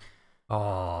cool.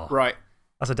 Oh. Right.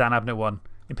 That's a Dan Abnett one.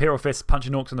 Imperial Fist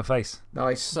punching orcs in the face.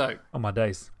 Nice. So, on my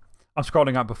days. I'm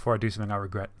scrolling up before I do something I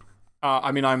regret.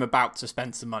 I mean, I'm about to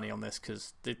spend some money on this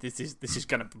because this is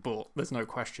going to be bought. There's no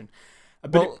question.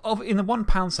 But in the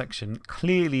 £1 section,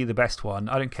 clearly the best one,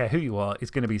 I don't care who you are, is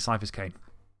going to be Cyphers Kane.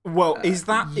 Well, is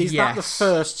that the yes.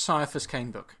 first Cyphers Kane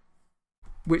book?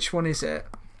 Which one is it?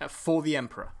 For the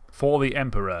Emperor. For the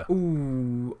Emperor.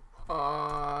 Ooh.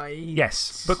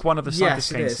 Yes, book one of the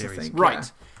Cyphers Kane series. Think, right. Yeah.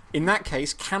 In that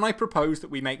case, can I propose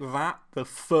that we make that the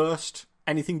first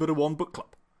Anything But a One book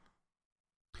club?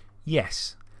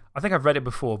 Yes. I think I've read it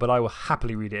before, but I will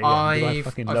happily read it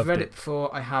again. I've read it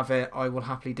before. I have it. I will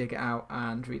happily dig it out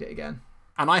and read it again.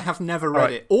 And I have never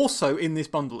read it. Also in this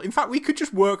bundle. In fact, we could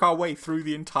just work our way through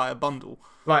the entire bundle.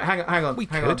 Right, hang on. We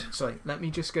hang could. On. Sorry, let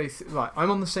me just go through. Right, I'm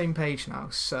on the same page now.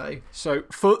 So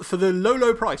for the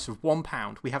low price of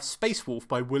 £1, we have Space Wolf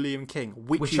by William King,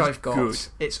 which is I've got. good.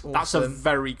 It's awesome. That's a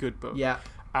very good book. Yeah.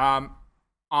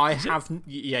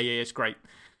 It's great.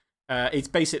 It's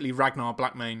basically Ragnar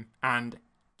Blackmane and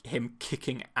him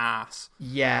kicking ass.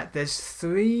 Yeah, there's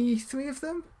three of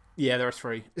them? Yeah, there are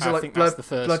 3. Is it I like think that's the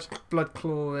first.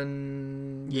 Bloodclaw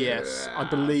and. Yes, I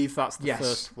believe that's the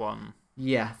first one.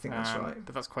 Yeah, I think that's right.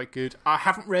 But that's quite good. I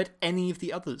haven't read any of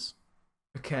the others.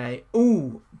 Okay.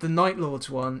 Ooh, the Night Lords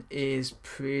one is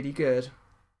pretty good.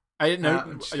 I don't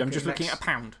know. I'm just looking at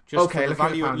 £1. Just okay, for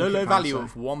the low value sorry.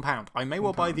 of £1. I may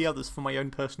well buy the others for my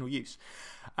own personal use.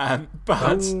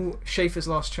 But. Schaefer's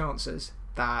Last Chances.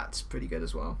 That's pretty good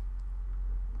as well.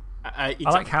 I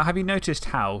like how. Have you noticed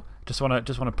how? Just want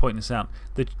to point this out.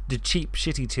 The cheap,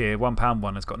 shitty tier £1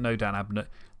 one has got no Dan Abnett.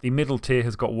 The middle tier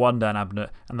has got 1 Dan Abnett,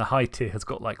 and the high tier has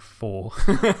got like 4.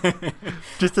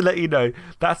 Just to let you know,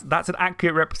 that's an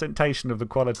accurate representation of the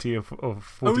quality of 40K.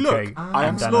 Oh, look, I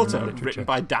Am Slaughter, written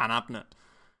by Dan Abnett.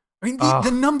 I mean,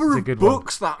 the number of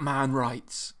books that man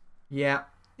writes. Yeah.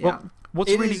 Well,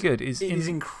 what's really good is. It is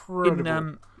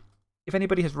incredible. If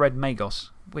anybody has read Magos,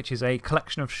 which is a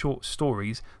collection of short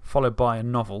stories followed by a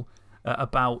novel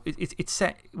about. It's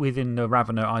set within the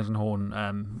Ravener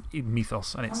Eisenhorn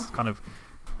mythos, and it's kind of.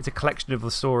 It's a collection of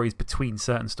the stories between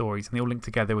certain stories, and they all link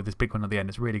together with this big one at the end.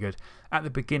 It's really good. At the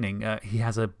beginning, he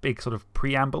has a big sort of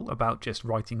preamble about just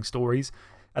writing stories,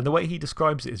 and the way he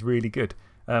describes it is really good.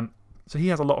 So he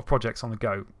has a lot of projects on the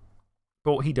go.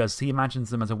 But what he does, he imagines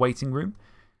them as a waiting room.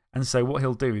 And so what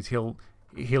he'll do is he'll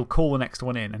call the next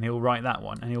one in, and he'll write that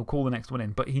one, and he'll call the next one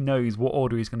in, but he knows what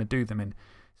order he's going to do them in.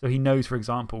 So he knows, for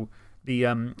example, the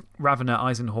Ravener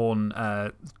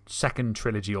Eisenhorn second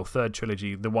trilogy or third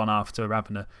trilogy, the one after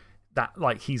Ravener, that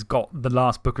he's got the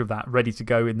last book of that ready to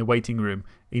go in the waiting room.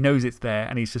 He knows it's there,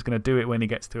 and he's just going to do it when he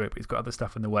gets to it, but he's got other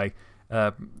stuff in the way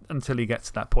until he gets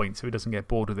to that point so he doesn't get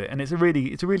bored with it. And it's a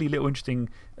really little interesting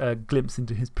glimpse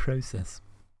into his process.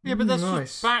 Yeah, but that's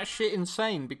just batshit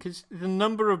insane because the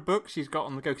number of books he's got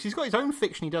on the go. Because he's got his own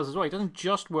fiction he does as well. He doesn't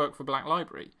just work for Black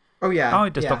Library. Oh, yeah. Oh, he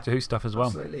does Doctor Who stuff as well.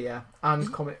 Absolutely, yeah. And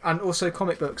also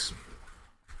comic books.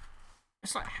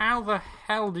 It's like, how the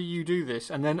hell do you do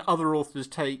this? And then other authors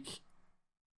take.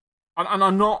 And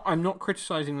I'm not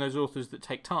criticising those authors that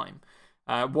take time.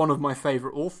 One of my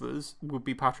favourite authors would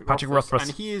be Patrick Rothfuss.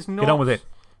 And he is not. Get on with it.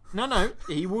 No.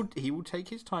 He will take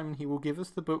his time and he will give us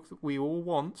the book that we all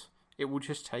want. It will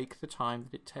just take the time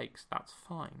that it takes. That's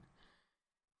fine.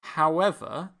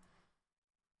 However,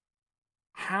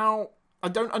 I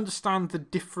don't understand the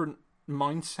different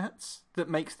mindsets that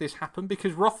makes this happen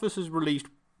because Rothfuss has released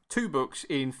 2 books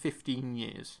in 15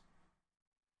 years.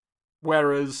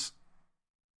 Whereas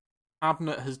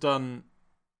Abnett has done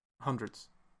hundreds.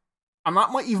 And that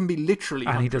might even be literally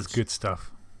and hundreds. He does good stuff.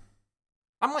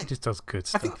 He just does good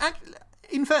stuff. I think,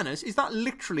 in fairness, is that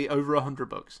literally over 100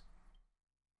 books?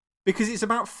 Because it's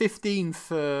about 15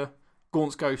 for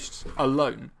Gaunt's Ghost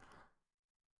alone.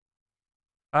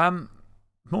 More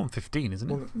than 15,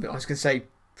 isn't it? Well, I was going to say,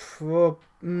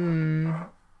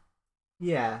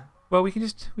 yeah. Well, we can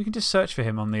just search for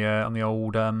him on the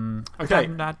old okay.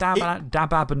 Dab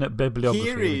Abnett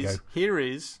bibliography. Here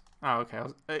is. Oh, okay.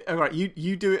 All right,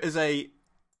 you do it as a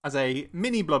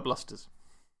mini Bloodblusters.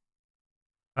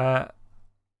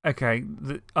 Okay,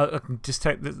 I can just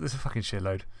take. There's a fucking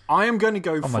shitload. I am going to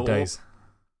go on for my days.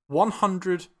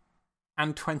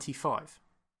 125.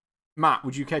 Matt,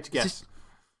 would you care to guess?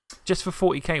 Just for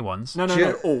 40k ones? No.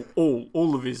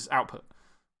 All of his output.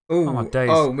 Ooh, my days.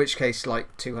 Oh, in which case,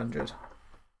 like 200.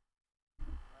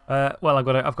 Well,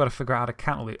 I've got to figure out how to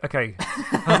count all these. Okay.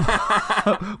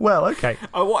 Well, okay.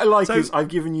 What I like is I've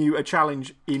given you a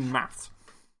challenge in maths.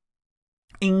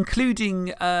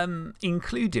 Including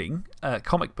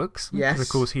comic books. Yes. Because,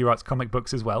 of course, he writes comic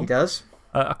books as well. He does.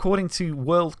 According to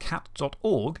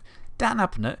worldcat.org, Dan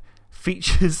Abnett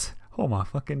features, oh my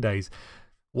fucking days,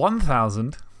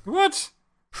 1,000. What?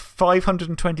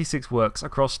 526 works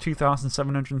across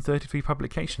 2,733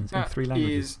 publications in 3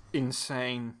 languages. That is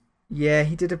insane. Yeah,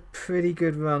 he did a pretty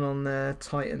good run on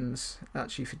Titans,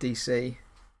 actually, for DC.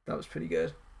 That was pretty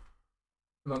good.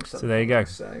 Amongst So there you go.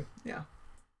 So, yeah.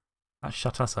 That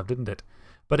shut us up, didn't it?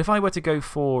 But if I were to go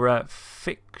for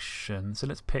fiction, so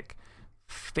let's pick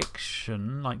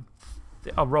fiction, like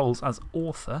our roles as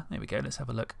author. There we go, let's have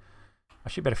a look. I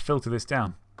should better filter this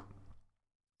down.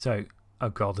 So, oh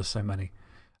God, there's so many.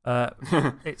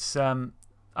 It's, oh,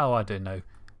 I don't know.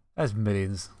 There's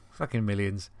millions, fucking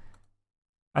millions.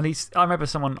 And I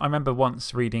remember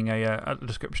once reading a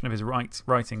description of his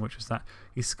writing, which was that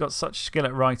he's got such skill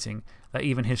at writing that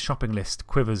even his shopping list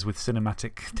quivers with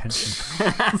cinematic tension.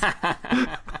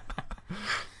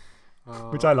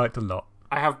 Which I liked a lot.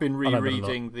 I have been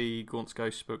rereading the Gaunt's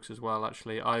Ghosts books as well,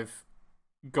 actually. I've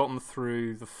gotten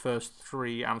through the first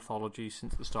 3 anthologies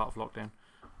since the start of lockdown.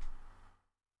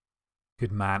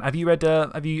 Good man. Have you read,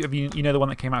 you know the one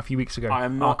that came out a few weeks ago? I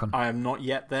am not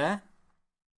yet there.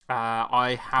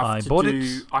 I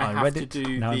read it.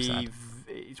 Now I'm sad.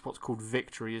 It's what's called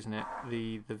Victory, isn't it?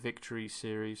 The Victory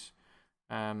series.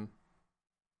 So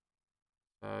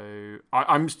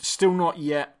I'm still not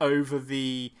yet over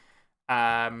the.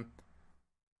 I'm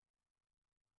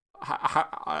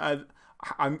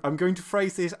going to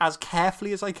phrase this as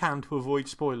carefully as I can to avoid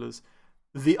spoilers.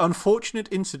 The unfortunate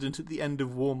incident at the end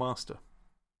of War Master.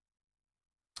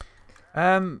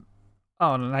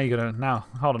 Oh, now you're going to. Now,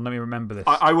 hold on, let me remember this.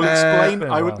 I will explain.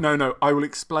 I will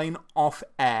explain off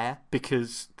air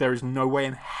because there is no way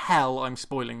in hell I'm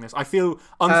spoiling this. I feel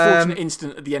unfortunate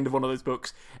incident at the end of one of those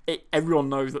books. Everyone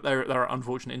knows that there are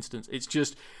unfortunate incidents. It's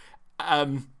just.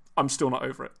 I'm still not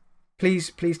over it.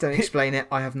 Please don't explain it.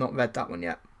 I have not read that one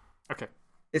yet. Okay.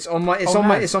 It's on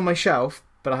my shelf,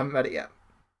 but I haven't read it yet.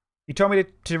 You told me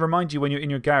to remind you when you're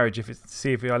in your garage to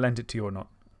see if I lent it to you or not.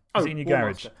 Is it in your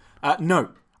garage?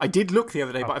 No. I did look the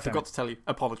other day, but I forgot to tell you.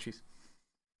 Apologies.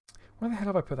 Where the hell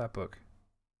have I put that book?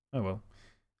 Oh, well.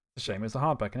 It's a shame. It's a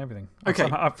hardback and everything. Okay.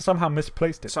 I've somehow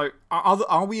misplaced it. So,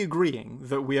 are we agreeing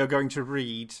that we are going to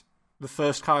read the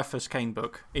first Caiaphas Cain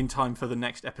book in time for the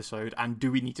next episode? And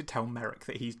do we need to tell Merrick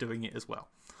that he's doing it as well?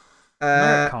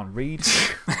 Merrick can't read.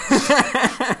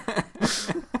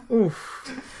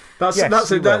 Oof.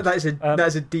 That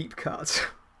is a deep cut.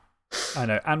 I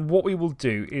know. And what we will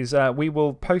do is we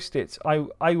will post it.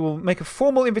 I will make a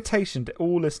formal invitation to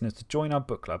all listeners to join our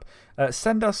book club.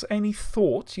 Send us any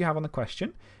thoughts you have on the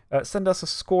question. Send us a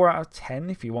score out of 10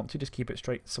 if you want to. Just keep it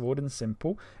straightforward and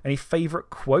simple. Any favourite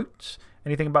quotes?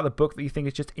 Anything about the book that you think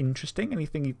is just interesting?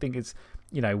 Anything you think is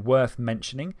worth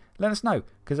mentioning? Let us know.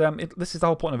 Because this is the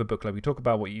whole point of a book club. We talk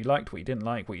about what you liked, what you didn't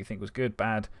like, what you think was good,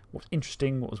 bad, what's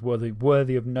interesting, what was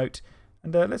worthy of note.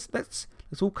 And let's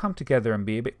all come together and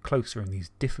be a bit closer in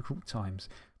these difficult times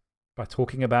by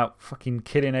talking about fucking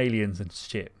killing aliens and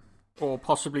shit. Or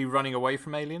possibly running away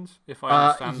from aliens, if I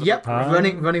understand the Yep, book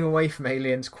right. running away from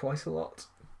aliens quite a lot.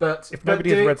 But if nobody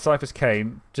has read Caiaphas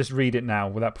Cain, just read it now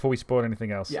before we spoil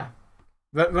anything else. Yeah.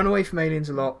 Run away from aliens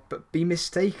a lot, but be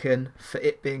mistaken for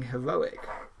it being heroic.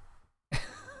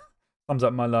 Thumbs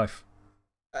up my life.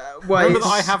 Remember that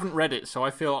I haven't read it, so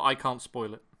I feel I can't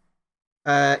spoil it.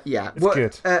 Yeah. It's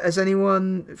good. Has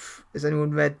anyone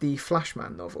read the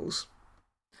Flashman novels?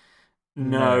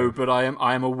 No, but I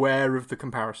am aware of the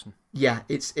comparison. Yeah,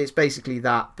 it's basically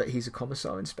that, but he's a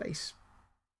commissar in space.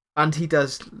 And he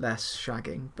does less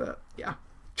shagging, but yeah.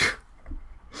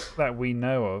 That we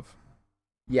know of.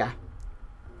 Yeah.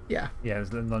 Yeah. Yeah,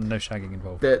 there's no shagging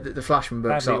involved. The Flashman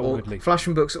books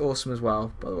Flashman books are awesome as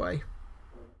well, by the way.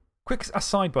 Quick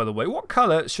aside, by the way, what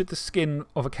colour should the skin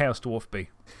of a Chaos Dwarf be?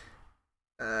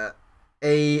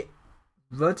 A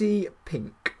ruddy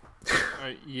pink.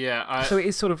 Yeah. So it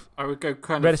is sort of I would go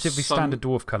kind relatively of standard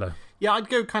dwarf colour. Yeah, I'd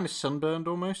go kind of sunburned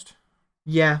almost.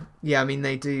 Yeah, I mean,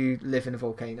 they do live in a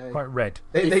volcano. Quite red.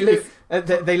 They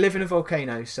live in a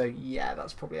volcano, so yeah,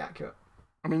 that's probably accurate.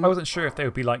 I wasn't sure if they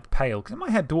would be like pale, because in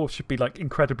my head, dwarves should be like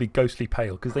incredibly ghostly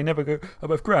pale, because they never go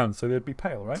above ground, so they'd be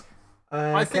pale, right?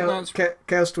 I think that's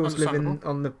Chaos Dwarves live understandable.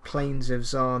 on the plains of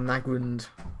Zar Nagrund,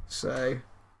 so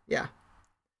yeah.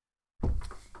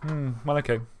 Well,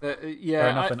 okay. Fair Yeah,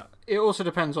 enough, then. it also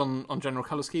depends on general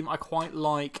colour scheme. I quite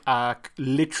like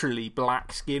literally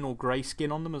black skin or grey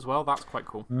skin on them as well. That's quite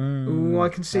cool. Ooh, I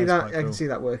can see that's that. quite I can cool. see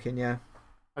that working, yeah.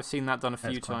 I've seen that done a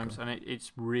few That's quite times, cool. and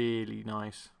it's really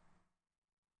nice.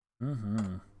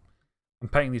 I'm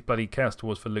painting these bloody Chaos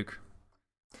Dwarves for Luke.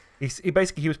 He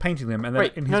basically was painting them, and then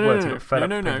Wait, in his no, words, no, he got fed up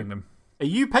no, no. painting them. Are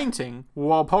you painting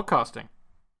while podcasting?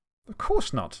 Of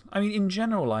course not. I mean, in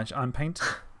general, I'm painting.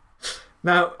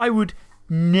 Now, I would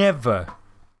never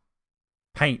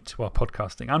paint while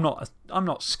podcasting. I'm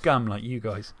not scum like you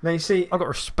guys. now you see, I've got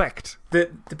respect. the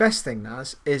best thing,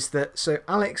 Naz, is that so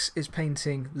Alex is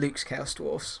painting Luke's Chaos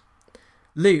Dwarfs.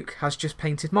 Luke has just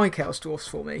painted my Chaos Dwarfs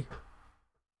for me.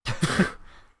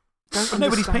 But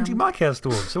nobody's painting my Chaos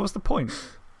Dwarves, so what's the point?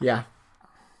 Yeah.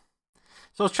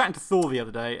 So I was chatting to Thor the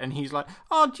other day, and he's like,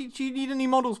 "Oh, do you need any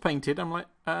models painted?" I'm like,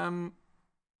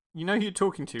 you know who you're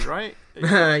talking to, right?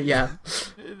 Yeah.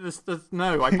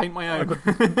 No, I paint my own.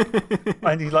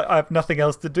 And he's like, I have nothing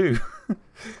else to do.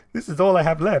 This is all I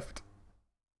have left.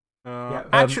 Yeah,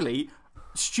 Actually,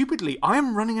 stupidly, I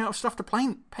am running out of stuff to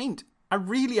paint. I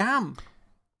really am.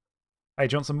 Hey,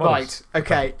 do you want some models? Right.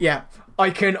 Okay. Yeah. I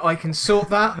can sort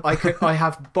that. I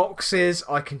have boxes.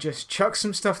 I can just chuck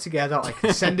some stuff together. I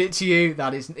can send it to you.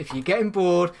 That is, if you're getting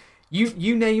bored,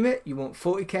 you name it. You want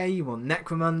 40k. You want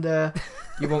Necromunda.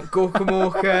 You want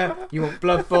Gorkamorka. You want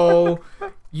Blood Bowl.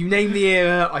 You name the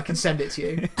era. I can send it to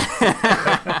you.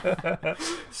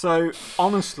 So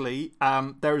honestly,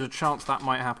 there is a chance that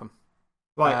might happen.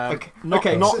 Right.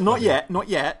 Okay. Not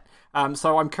yet.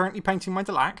 So I'm currently painting my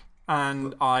Delac,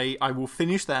 and I will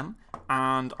finish them.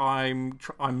 And I'm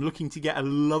looking to get a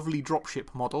lovely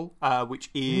dropship model, which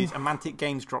is a Mantic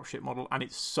Games dropship model, and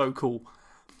it's so cool.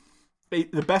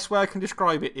 The best way I can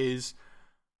describe it is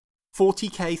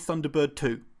 40k Thunderbird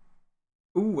 2.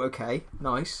 Ooh. Okay.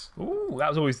 Nice. Ooh, that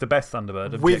was always the best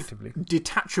Thunderbird, objectively. With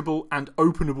detachable and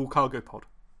openable cargo pod.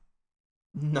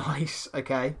 Nice.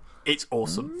 Okay. It's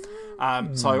awesome.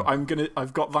 So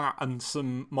I've got that and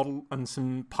some model and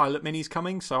some pilot minis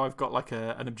coming. So I've got like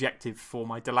an objective for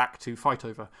my Delac to fight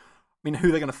over. I mean, who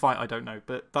they're going to fight, I don't know,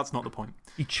 but that's not the point.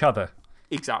 Each other.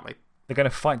 Exactly. They're going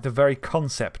to fight the very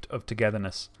concept of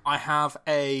togetherness. I have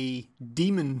a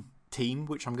demon team,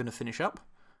 which I'm going to finish up.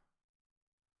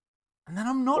 And then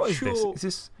I'm not sure Is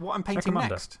this what I'm painting Necromunda?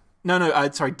 next. No,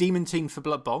 sorry, demon team for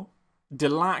Blood Bowl.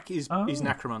 Delac is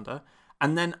Necromunda.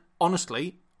 And then,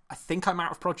 honestly, I think I'm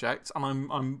out of projects, and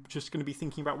I'm just going to be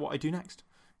thinking about what I do next.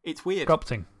 It's weird.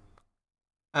 Sculpting.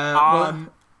 Well,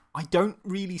 I don't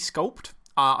really sculpt.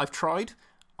 I've tried.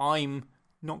 I'm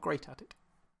not great at it.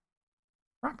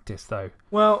 Practice, though.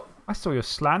 well, I saw your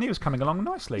Slan. He was coming along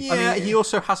nicely. Yeah, he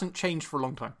also hasn't changed for a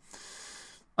long time.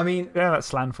 I mean, Yeah, that's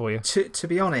Slan for you. to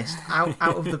be honest, out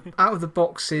of the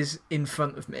boxes in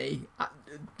front of me,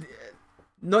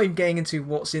 not even getting into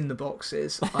what's in the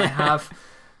boxes, I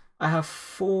have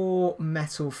 4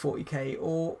 metal 40k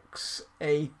orcs,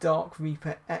 a Dark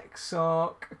Reaper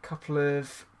Exarch, a couple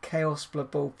of Chaos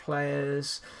Blood Bowl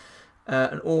players,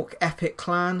 an Orc Epic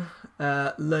clan,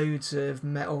 loads of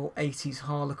metal 80s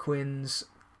Harlequins,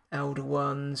 Elder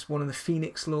ones, one of the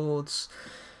Phoenix Lords,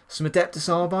 some Adeptus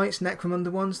Arbites, Necromunda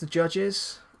ones, the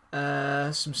judges,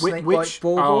 some Snakebite Which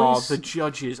Ball are Boys. the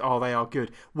judges? They are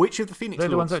good. Which of the Phoenix They're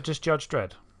the ones Lords? that just judge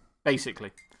Dread.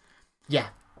 Basically. Yeah,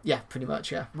 pretty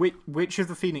much, yeah. Which of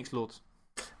the Phoenix Lords?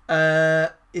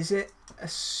 Is it a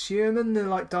Suman, the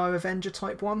like Dire Avenger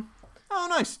type one? Oh,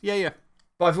 nice. Yeah.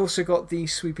 But I've also got the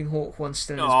Sweeping Hawk one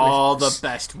still in his Oh, blister. the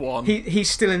best one. He's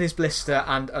still in his blister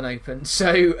and unopened,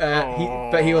 so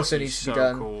but he also needs to be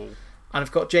done. Cool. And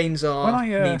I've got Jane's When R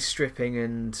I, needs stripping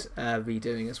and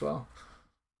redoing as well.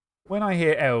 When I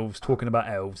hear elves talking about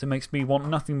elves, it makes me want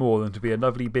nothing more than to be a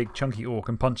lovely big chunky orc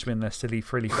and punch them in their silly,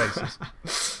 frilly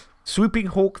faces. Swooping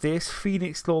Hawk this,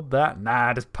 Phoenix Lord that.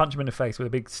 Nah, just punch them in the face with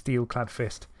a big steel clad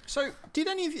fist. So, did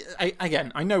any of you.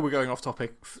 Again, I know we're going off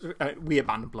topic. We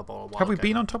abandoned Blood Bowl a while Have we ago.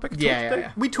 been on topic at all Yeah, today?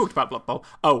 yeah, We talked about Blood Bowl.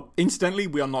 Oh, incidentally,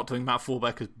 we are not doing Matt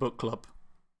Forbeck's book club.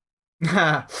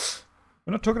 Yeah.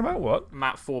 We're not talking about what?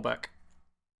 Matt Forbeck.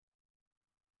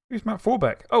 Who's Matt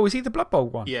Forbeck? Oh, is he the Blood Bowl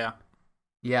one? Yeah.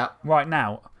 Yeah. Right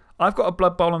now, I've got a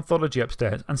Blood Bowl anthology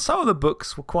upstairs, and some of the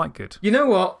books were quite good. You know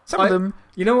what? Some of them.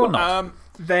 You know what? not.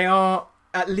 They are.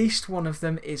 At least one of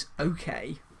them is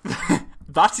okay.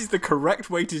 That is the correct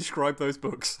way to describe those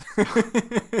books.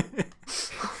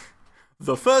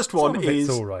 The first one Some of it's is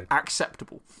all right.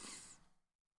 acceptable.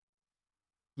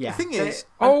 Yeah. The thing is.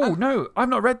 Oh, no, I've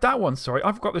not read that one, sorry.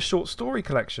 I've got the short story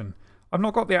collection. I've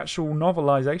not got the actual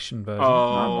novelisation version.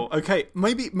 Oh, okay.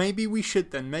 Maybe we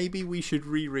should then. Maybe we should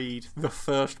reread the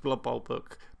first Blood Bowl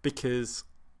book because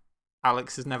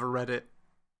Alex has never read it.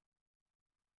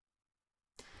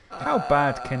 How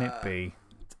bad can it be?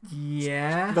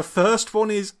 Yeah. The first one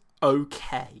is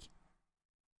okay.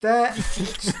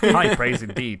 High praise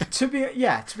indeed. To be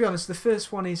honest, the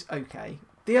first one is okay.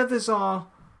 The others are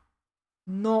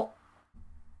not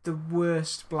the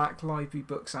worst Black Library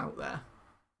books out there.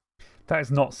 That is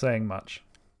not saying much.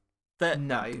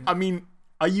 No. I mean,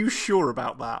 are you sure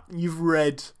about that? You've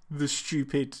read the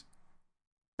stupid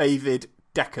David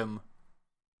Deckham.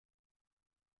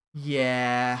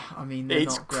 Yeah, I mean, they're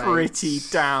It's not great. pretty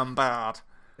damn bad.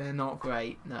 They're not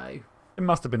great, no. It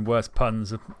must have been worse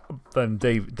puns than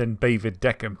David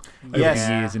Deckham over Yes,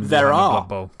 the years in there Warhammer are. Blood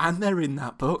Bowl. And they're in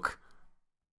that book.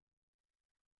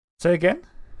 Say again?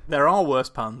 There are worse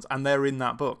puns, and they're in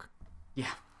that book.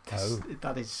 Yeah. Oh.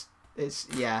 That is.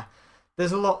 Yeah.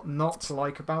 There's a lot not to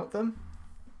like about them.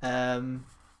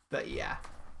 But yeah.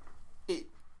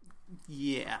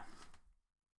 Yeah.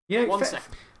 Yeah, One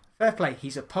second. fair play.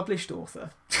 He's a published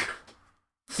author.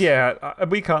 Yeah,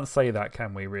 we can't say that,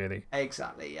 can we, really?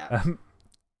 Exactly, yeah.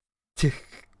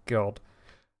 God.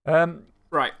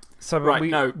 Right. So Right,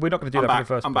 no. we're not going to do that for the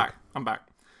first I'm book. back.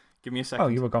 Give me a second. Oh,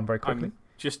 you were gone very quickly.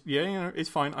 Yeah, it's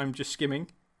fine. I'm just skimming.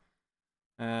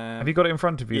 Have you got it in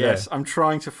front of you Yes, there? I'm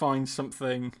trying to find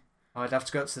something. I'd have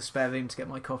to go up to the spare room to get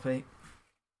my copy.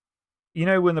 You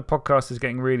know when the podcast is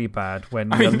getting really bad, when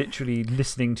we're literally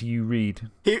listening to you read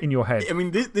in your head? I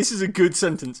mean, this is a good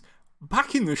sentence.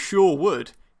 Back in the Shore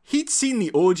Wood, he'd seen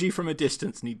the orgy from a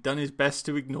distance and he'd done his best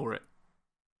to ignore it.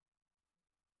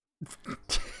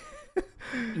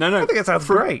 No. I think it sounds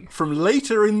great. From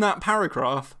later in that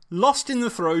paragraph, lost in the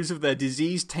throes of their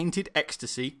disease-tainted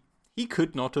ecstasy, he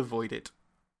could not avoid it.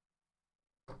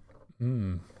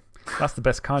 That's the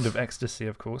best kind of ecstasy,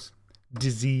 of course.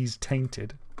 Disease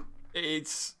tainted.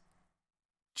 It's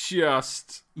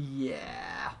just.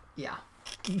 Yeah. Yeah.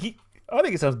 I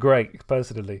think it sounds great,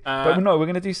 personally. But no, we're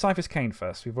going to do Cyphers Kane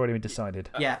first. We've already decided.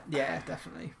 Yeah,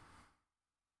 definitely.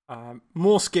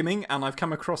 More skimming, and I've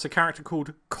come across a character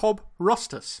called Cobb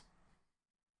Rustus.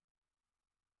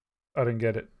 I didn't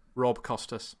get it. Rob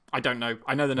Costas. I don't know.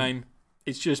 I know the name.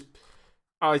 It's just.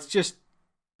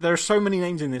 There are so many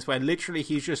names in this where literally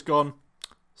he's just gone,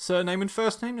 surname and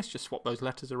first name, let's just swap those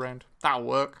letters around. That'll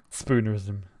work.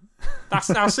 Spoonerism.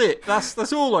 That's it.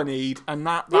 That's all I need, and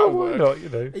that'll Well, work. why not, you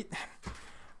know?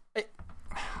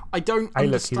 I don't Hey,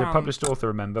 look, understand. he's a published author,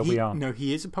 remember? We aren't. No,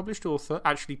 he is a published author.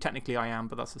 Actually, technically I am,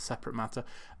 but that's a separate matter.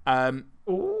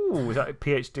 Ooh, is that a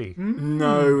PhD?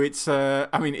 No, it's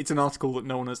it's an article that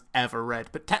no one has ever read,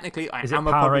 but technically I Is am it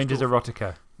a Power published Rangers author.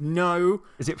 erotica? No.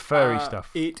 Is it furry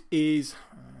stuff? It is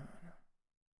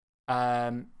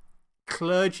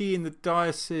clergy in the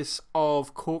Diocese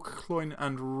of Cork, Cloyne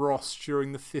and Ross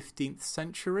during the 15th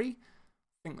century.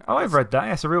 I've read that.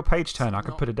 Yeah, it's a real page turner. I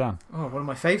could put it down. Oh, one of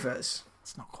my favourites.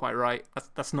 That's not quite right.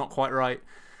 That's not quite right.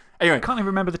 Anyway. I can't even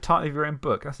remember the title of your own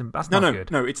book. That's not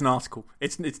good. No, it's an article.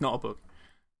 It's not a book.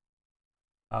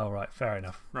 Oh, right. Fair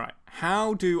enough. Right.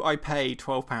 How do I pay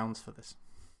 £12 for this?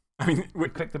 I mean, you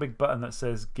click the big button that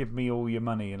says, give me all your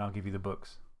money and I'll give you the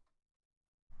books.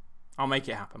 I'll make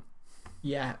it happen.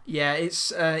 Yeah, it's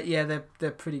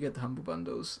they're pretty good, the Humble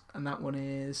Bundles. And that one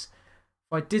is,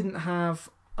 if I didn't have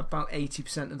about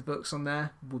 80% of the books on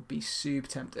there, would be super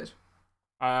tempted.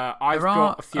 I've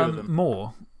got a few of them.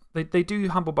 More. They do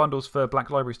Humble Bundles for Black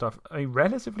Library stuff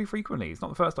relatively frequently. It's not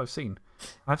the first I've seen.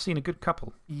 I've seen a good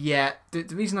couple. Yeah, the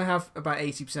reason I have about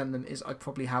 80% of them is I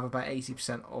probably have about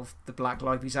 80% of the Black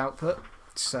Library's output.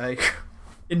 So,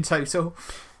 in total.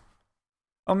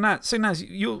 Oh, Naz, so Naz,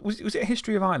 was it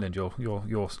History of Ireland, your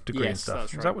degree and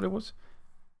stuff? That's right. Is that what it was?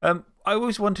 I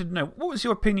always wanted to know, what was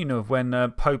your opinion of when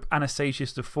Pope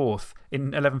Anastasius IV in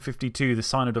 1152, the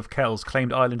Synod of Kells,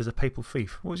 claimed Ireland as a papal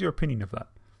fief? What was your opinion of that?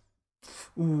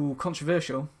 Ooh,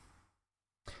 controversial.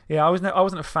 Yeah, I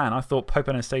wasn't a fan. I thought Pope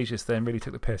Anastasius then really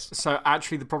took the piss. So,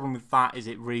 actually, the problem with that is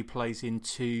it really plays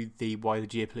into the wider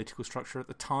geopolitical structure at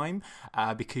the time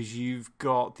because you've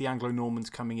got the Anglo Normans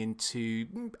coming in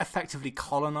to effectively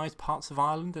colonise parts of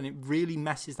Ireland, and it really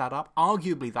messes that up.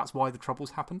 Arguably, that's why the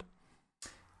Troubles happened.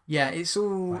 Yeah, it's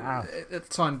all, at the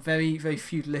time, very, very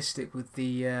feudalistic with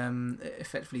the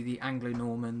effectively the Anglo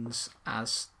Normans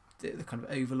as the kind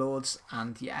of overlords,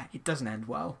 and yeah, it doesn't end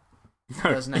well.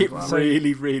 No,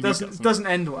 it really doesn't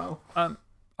end well.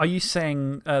 Are you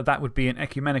saying that would be an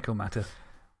ecumenical matter?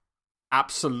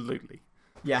 Absolutely.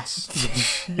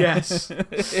 Yes. Yes.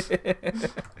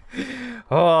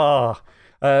 Oh,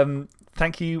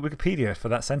 thank you, Wikipedia, for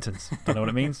that sentence. Don't know what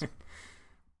it means.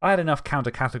 I had enough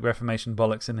counter-Catholic Reformation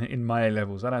bollocks in my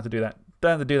A-levels. I don't have to do that.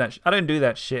 I don't do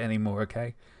that shit anymore,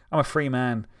 okay? I'm a free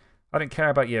man. I don't care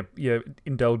about your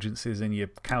indulgences and your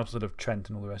Council of Trent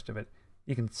and all the rest of it.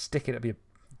 You can stick it up your.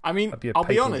 I mean, I'll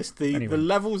be honest, the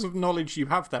levels of knowledge you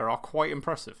have there are quite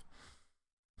impressive.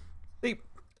 See,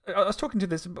 I was talking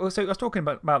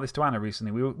about this to Anna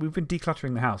recently. We've been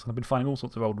decluttering the house and I've been finding all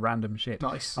sorts of old random shit.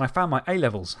 Nice. And I found my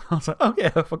A-levels. I was like, oh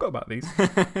yeah, I forgot about these.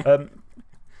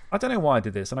 I don't know why I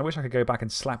did this, and I wish I could go back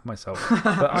and slap myself.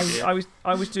 But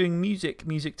I was doing music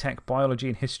tech, biology,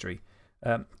 and history.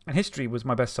 And history was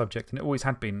my best subject, and it always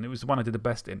had been. And it was the one I did the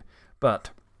best in.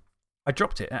 But I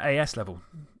dropped it at AS level.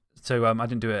 So I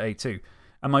didn't do it at A2.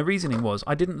 And my reasoning was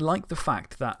I didn't like the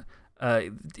fact that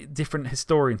different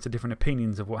historians had different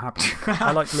opinions of what happened.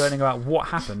 I liked learning about what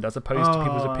happened as opposed to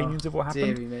people's opinions of what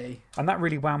happened. Dear me. And that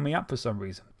really wound me up for some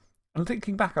reason. And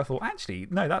thinking back, I thought, actually,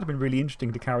 no, that would have been really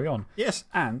interesting to carry on. Yes.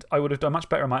 And I would have done much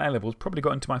better in my A levels, probably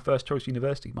got into my first choice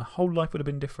university. My whole life would have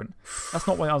been different. That's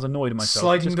not why I was annoyed at myself.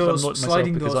 Sliding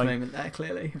doors moment there,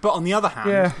 clearly. But on the other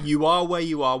hand, you are where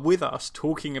you are with us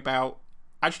talking about.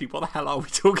 Actually, what the hell are we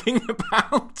talking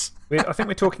about? I think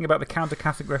we're talking about the Counter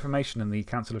Catholic Reformation and the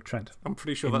Council of Trent. I'm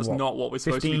pretty sure that's not what we're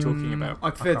supposed to be talking about.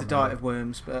 I prefer the Diet of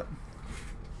Worms, but.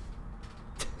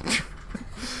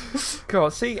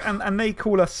 God, see, and they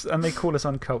call us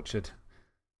uncultured.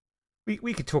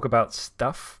 We could talk about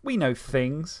stuff. We know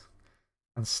things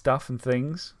and stuff and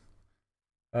things.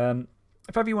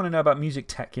 If ever you want to know about music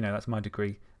tech, that's my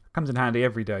degree. It comes in handy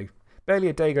every day. Barely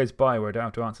a day goes by where I don't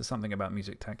have to answer something about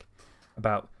music tech,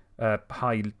 about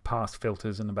high pass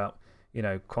filters and about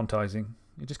quantizing.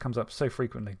 It just comes up so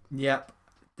frequently. Yep,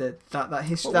 that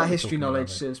history knowledge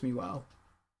serves me well.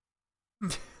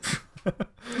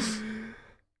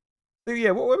 So,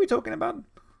 yeah, what were we talking about?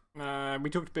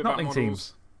 We talked a bit about models.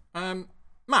 Teams.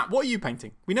 Matt, what are you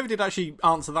painting? We never did actually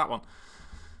answer that one.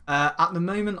 At the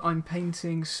moment, I'm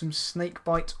painting some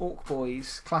Snakebite Orc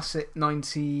Boys, classic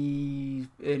early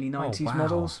 90s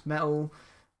models, metal.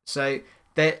 So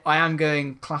I am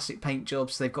going classic paint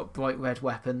jobs. They've got bright red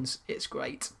weapons. It's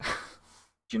great.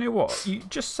 Do you know what?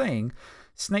 Just saying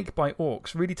Snakebite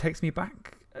Orcs really takes me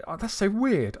back. Oh, that's so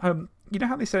weird. You know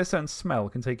how they say a certain smell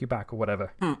can take you back or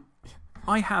whatever?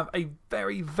 I have a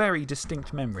very, very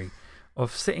distinct memory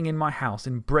of sitting in my house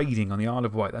in Brading on the Isle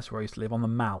of Wight. That's where I used to live, on the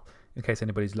Mall, in case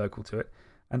anybody's local to it.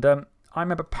 And I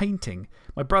remember painting.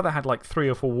 My brother had like 3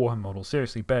 or 4 Warhammer models,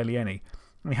 seriously, barely any.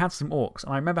 And he had some orcs.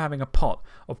 And I remember having a pot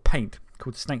of paint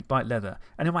called Snakebite Leather.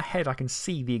 And in my head, I can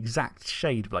see the exact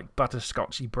shade of like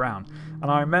butterscotchy brown.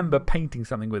 And I remember painting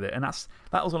something with it. And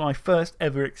that was one of my first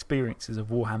ever experiences of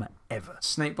Warhammer ever.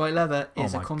 Snakebite Leather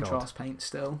is a contrast paint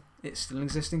still. It's still an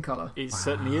existing colour. It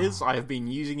certainly is. I have been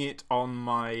using it on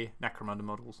my Necromunda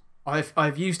models.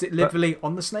 I've used it literally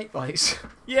on the Snakebites.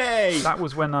 Yay! That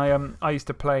was when I used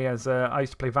to play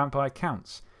Vampire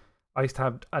Counts. I used to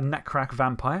have a Necrack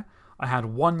Vampire. I had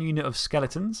 1 unit of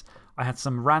skeletons. I had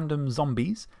some random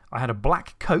zombies. I had a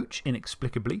black coach,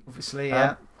 inexplicably. Obviously,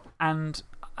 yeah. And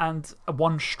 1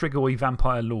 Strigoi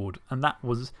Vampire Lord. And that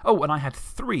was. Oh, and I had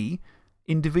 3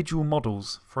 individual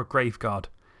models for a Graveguard.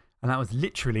 And that was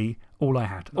literally all I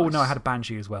had. Nice. Oh, no, I had a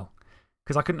Banshee as well.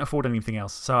 Because I couldn't afford anything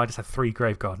else. So I just had 3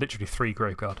 Graveguard. Literally 3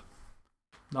 Graveguard.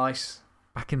 Nice.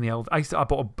 Back in the old. I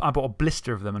bought a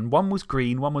blister of them. And 1 was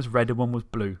green, 1 was red, and 1 was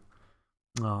blue.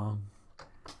 Oh.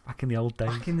 Back in the old days.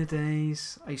 Back in the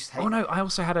days. I used to hate. Oh, no, I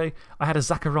also had a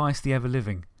Zacharias the Ever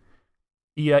Living.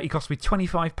 He cost me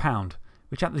 £25,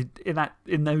 which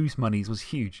in those monies was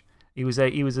huge. He was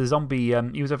a zombie.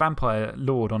 He was a vampire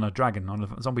lord on a dragon, on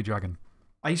a zombie dragon.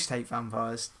 I used to hate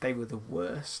vampires. They were the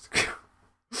worst.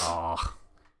 Oh.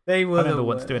 They were the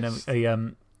worst. I remember once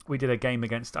doing we did a game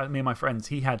against me and my friends.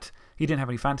 He didn't have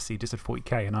any fantasy, just had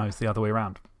 40k, and I was the other way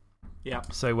around. Yeah.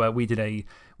 So we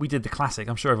did the classic,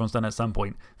 I'm sure everyone's done it at some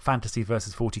point, fantasy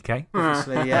versus 40k.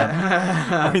 Obviously,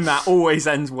 yeah. I mean, that always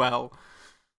ends well.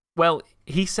 Well,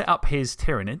 he set up his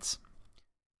Tyranids.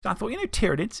 So I thought,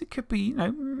 Tyranids, it could be,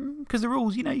 because the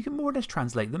rules, you can more or less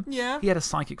translate them. Yeah. He had a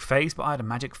psychic phase, but I had a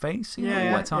magic phase.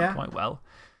 It worked out quite well.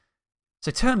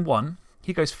 So turn 1,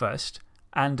 he goes first.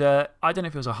 And I don't know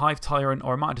if it was a Hive Tyrant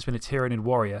or it might have just been a Tyranid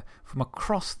warrior. From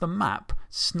across the map,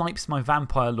 snipes my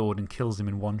Vampire Lord and kills him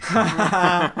in 1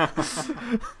 shot.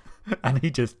 And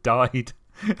he just died.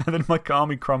 And then my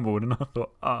army crumbled, and I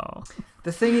thought, oh.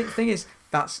 The thing is,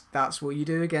 that's what you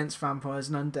do against vampires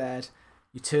and undead.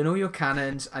 You turn all your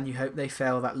cannons and you hope they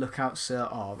fail that Lookout Sir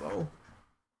R roll.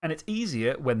 And it's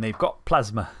easier when they've got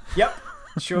plasma. Yep,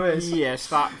 sure is. Yes,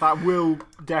 that will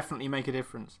definitely make a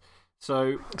difference.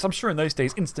 So, Because I'm sure in those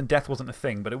days instant death wasn't a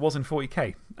thing, but it was in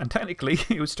 40k. And technically,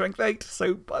 it was strength 8,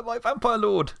 so bye bye Vampire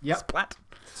Lord. Yep. Splat.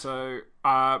 So,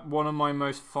 one of my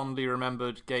most fondly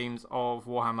remembered games of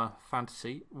Warhammer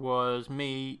Fantasy was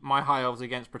my High Elves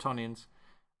against Bretonnians.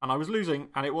 And I was losing,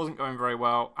 and it wasn't going very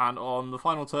well. And on the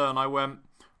final turn, I went,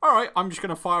 alright, I'm just going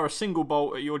to fire a single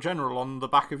bolt at your general on the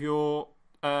back of your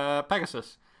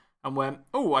Pegasus. And went,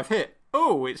 oh, I've hit.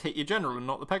 Oh, it's hit your general and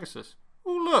not the Pegasus.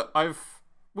 Oh, look, I've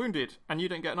wounded, and you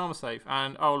don't get an armor save.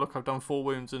 And oh, look, I've done 4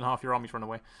 wounds and half your army's run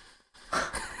away.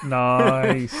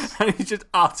 Nice. And it's just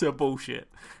utter bullshit.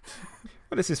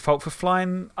 Well, it's his fault for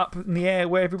flying up in the air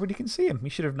where everybody can see him. He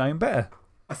should have known better.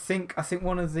 I think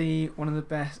one of the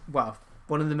best, well,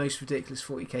 one of the most ridiculous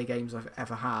 40k games I've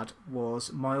ever had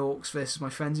was my Orcs versus my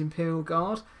friend's Imperial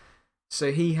Guard.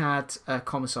 So he had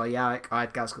Commissar Yarrick, I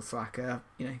had Ghazghkull Thraka,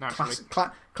 you know,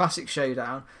 classic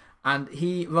showdown. And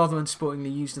he, rather unsportingly,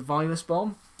 used the virus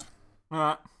bomb.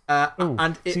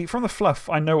 And see, from the fluff,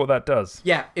 I know what that does.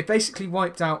 Yeah, it basically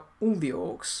wiped out all the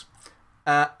Orcs.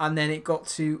 And then it got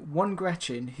to one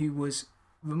Gretchen who was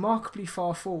remarkably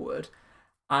far forward.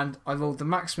 And I rolled the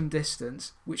maximum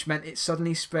distance, which meant it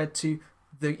suddenly spread to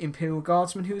the Imperial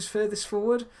Guardsman who was furthest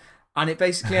forward. And it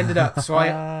basically ended up. So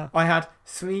I had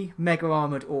 3 mega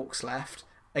armoured Orcs left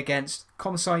against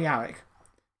Commissar Yarrick.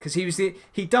 Because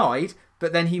he died,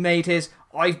 but then he made his,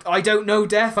 I don't know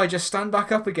death, I just stand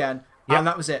back up again. Yep. And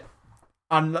that was it.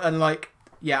 And like,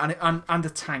 yeah, and a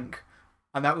tank.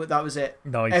 And that was it.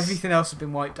 Nice. Everything else had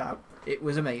been wiped out. It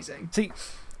was amazing. See,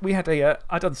 we had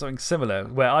I'd done something similar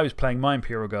where I was playing my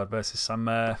Imperial Guard versus some,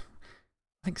 I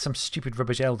think some stupid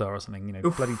rubbish Eldar or something, you know,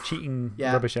 bloody cheating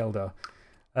rubbish Eldar.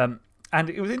 And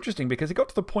it was interesting because it got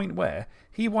to the point where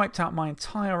he wiped out my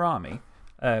entire army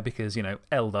because, you know,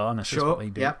 Eldar, and that's just what they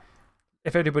do. Yeah.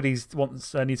 If anybody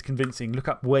needs convincing, look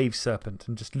up Wave Serpent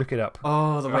and just look it up.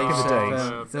 Oh, the Wave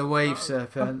Serpent. The Wave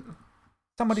Serpent.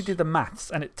 Somebody did the maths,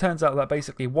 and it turns out that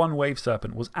basically one Wave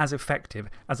Serpent was as effective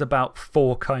as about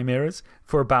 4 Chimeras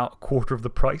for about a quarter of the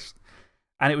price.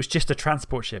 And it was just a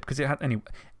transport ship because it had. Anyway,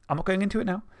 I'm not going into it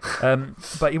now.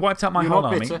 But he wiped out my whole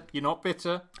army. You're not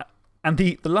bitter. And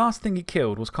the last thing he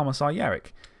killed was Commissar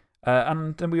Yarrick.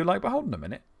 And then we were like, but hold on a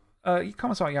minute.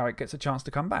 Commissar Yarrick gets a chance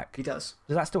to come back. He does.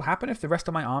 Does that still happen if the rest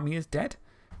of my army is dead?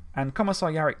 And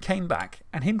Commissar Yarrick came back,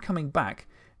 and him coming back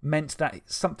meant that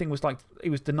something was like he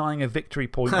was denying a victory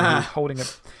point and he was holding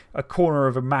a corner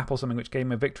of a map or something which gave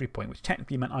him a victory point, which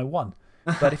technically meant I won.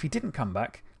 But if he didn't come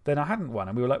back, then I hadn't won.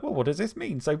 And we were like, well, what does this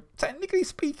mean? So, technically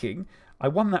speaking, I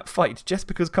won that fight just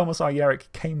because Commissar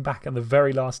Yarrick came back on the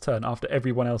very last turn after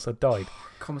everyone else had died.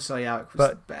 Commissar Yarrick was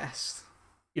the best.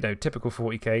 You know, typical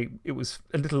 40k, it was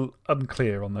a little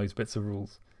unclear on those bits of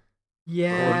rules.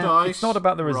 Yeah. It's not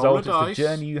about the result, it's the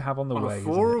journey you have on the way. On a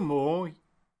 4 or more,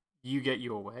 you get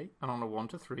your way, and on a 1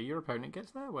 to 3, your opponent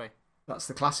gets their way. That's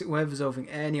the classic way of resolving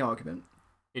any argument.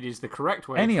 It is the correct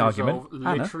way to resolve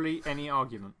literally any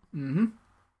argument.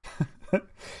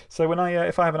 So, when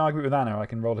if I have an argument with Anna, I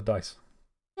can roll a dice.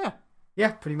 Yeah.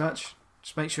 Yeah, pretty much.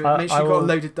 Just make sure you've got a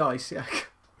loaded dice. Yeah.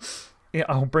 Yeah,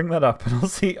 I'll bring that up and I'll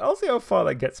see how far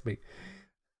that gets me.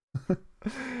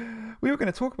 We were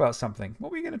going to talk about something.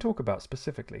 What were we going to talk about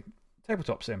specifically?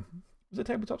 Tabletop Sim. Was it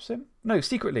Tabletop Sim? No,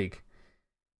 Secret League.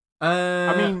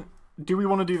 I mean, do we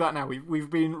want to do that now? We've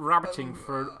been rabbiting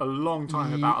for a long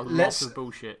time about a lot of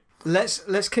bullshit.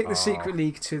 Let's kick the Secret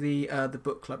League to the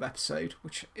book club episode,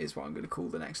 which is what I'm going to call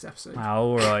the next episode.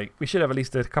 All right. We should have at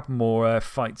least a couple more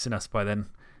fights in us by then.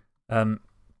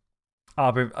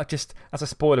 Just as a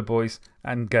spoiler, boys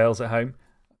and girls at home,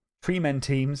 3-men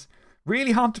teams,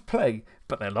 really hard to play,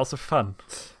 but they're lots of fun.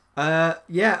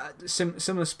 Yeah,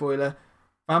 similar spoiler.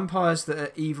 Vampires that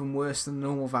are even worse than the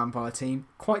normal vampire team,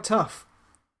 quite tough.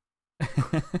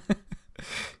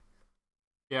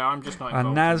 Yeah, I'm just not involved.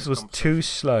 And Naz was too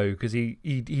slow because he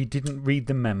didn't read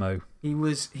the memo. He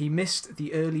missed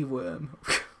the early worm.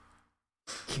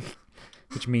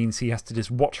 Which means he has to just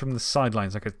watch from the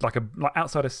sidelines like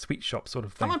outside a sweet shop sort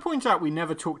of thing. Can I point out we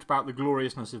never talked about the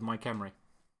gloriousness of my Khemri?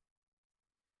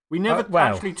 We never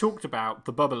actually talked about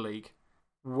the Bubble League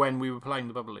when we were playing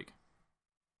the Bubble League.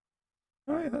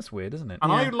 Oh, yeah, that's weird, isn't it?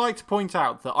 And I would like to point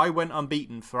out that I went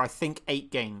unbeaten for, I think,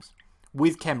 8 games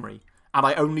with Khemri, and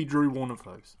I only drew 1 of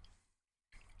those.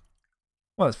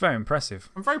 Well, it's very impressive.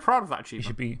 I'm very proud of that achievement. You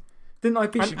should be. Didn't I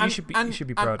beat you should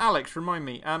be proud. And Alex, remind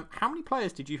me, how many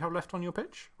players did you have left on your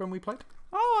pitch when we played?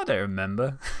 Oh, I don't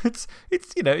remember. It's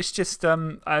just, we don't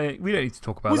need to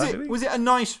talk about that, do we? Was it a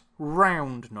nice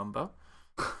round number?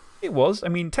 It was. I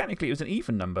mean, technically, it was an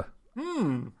even number.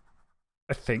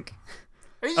 I think.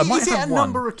 Is it a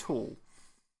number at all?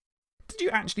 Did you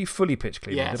actually fully pitch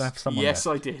clean? Yes, Did I have someone yes,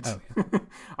 there? I did. Oh, yeah.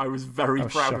 I was very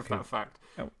proud of shocking. that fact.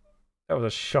 That was a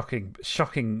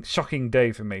shocking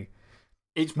day for me.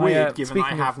 It's My, weird given I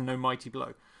speaking have no Mighty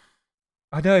Blow.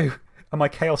 I know. And my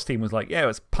Chaos team was like, yeah,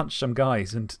 let's punch some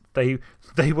guys. And they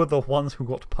were the ones who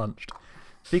got punched.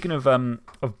 Speaking of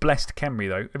blessed Khemri,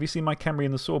 though, have you seen my Khemri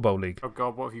in the Saw Bowl League? Oh,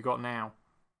 God, what have you got now?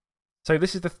 So,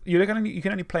 this is you can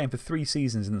only play them for 3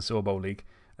 seasons in the Saw Bowl League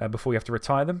before you have to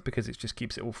retire them because it just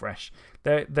keeps it all fresh.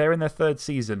 They're in their 3rd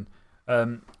season.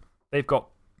 They've got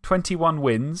 21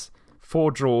 wins,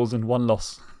 4 draws, and 1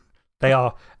 loss. They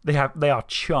are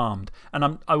charmed.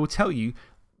 And I will tell you,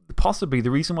 possibly the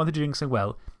reason why they're doing so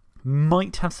well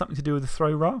might have something to do with the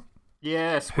Throw Ra.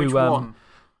 Yes, which one?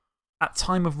 At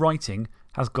time of writing,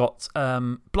 has got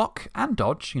block and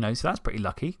dodge, so that's pretty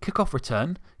lucky. Kick off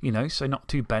return, so not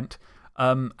too bent.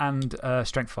 And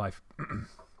strength 5.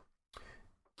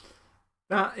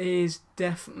 That is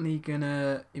definitely going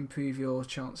to improve your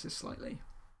chances slightly.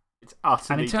 It's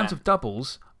utterly And in terms of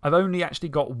doubles, I've only actually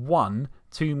got 1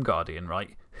 Tomb Guardian,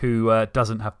 right, who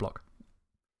doesn't have block.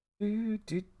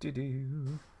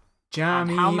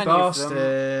 Jammy how many bastard. of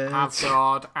them have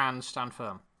guard and stand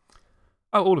firm?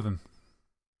 Oh, all of them.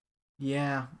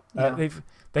 Yeah.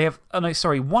 They have. Oh, no,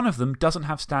 sorry. One of them doesn't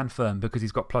have stand firm because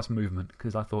he's got plus movement.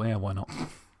 Because I thought, yeah, why not?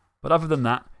 But other than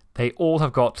that, they all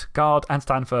have got guard and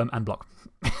stand firm and block.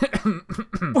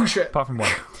 Oh, shit. Apart from 1.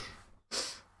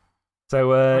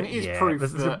 So, And it is proof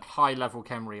that high level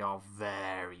Khemri are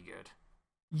very good.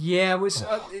 Yeah,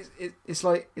 it's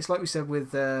like we said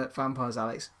with vampires,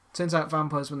 Alex. Turns out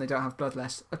vampires, when they don't have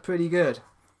bloodlust, are pretty good.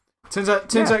 Turns out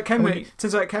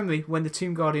Khemri, when the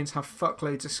Tomb Guardians have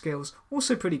fuckloads of skills,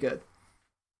 also pretty good.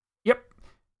 Yep.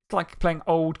 It's like playing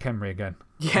old Khemri again.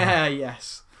 Yeah,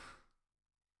 yes.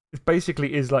 It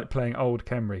basically is like playing old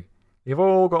Khemri. You've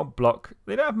all got block.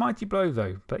 They don't have Mighty Blow,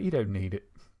 though, but you don't need it.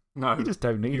 No. You just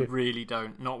don't need You it. really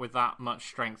don't. Not with that much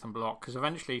strength and block, because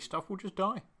eventually stuff will just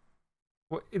die.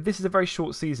 Well, this is a very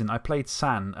short season. I played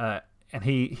San, and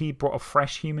he brought a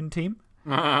fresh human team.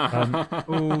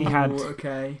 Ooh, he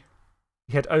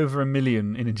had over 1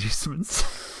 million in inducements.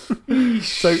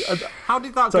 So, how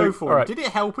did that go for him? Did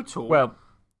it help at all? Well,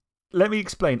 let me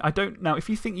explain. I don't now. If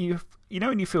you think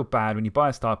when you feel bad when you buy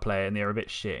a star player and they're a bit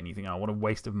shit and you think, oh, what a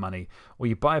waste of money. Or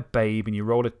you buy a babe and you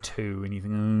roll a 2 and you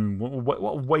think, what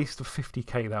a waste of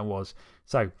 50k that was.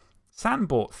 So, San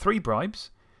bought 3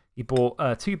 bribes. He bought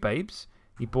 2 babes.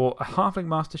 He bought a Halfling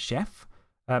Master Chef.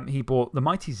 He bought the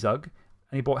Mighty Zug.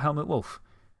 And he bought Helmut Wolf.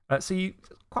 So,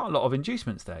 quite a lot of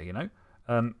inducements there,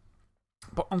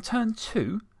 But on turn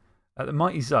 2, the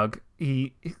Mighty Zug,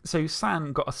 so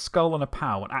San got a skull and a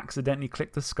pow and accidentally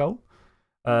clicked the skull,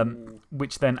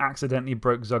 which then accidentally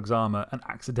broke Zug's armor and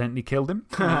accidentally killed him.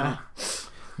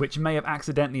 Which may have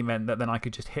accidentally meant that then I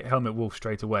could just hit Helmut Wolf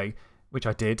straight away, which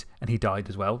I did, and he died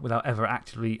as well without ever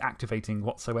actually activating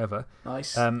whatsoever.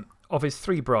 Nice. Of his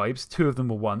 3 bribes, 2 of them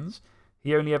were 1s.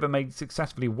 He only ever made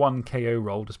successfully 1 KO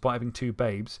roll despite having 2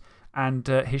 babes, and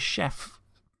his chef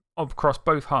across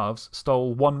both halves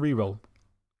stole 1 reroll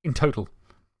in total.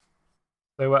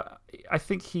 So I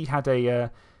think he had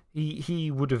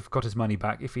he would have got his money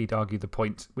back if he'd argued the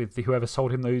point with whoever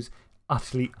sold him those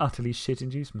utterly shit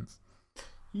inducements.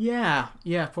 Yeah,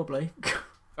 probably.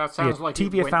 That sounds like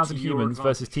TV 1,000 humans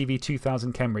versus TV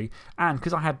 2,000 Khemri. And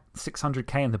because I had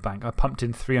 600k in the bank, I pumped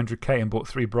in 300k and bought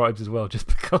 3 bribes as well just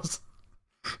because.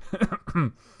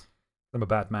 I'm a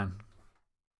bad man.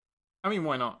 I mean,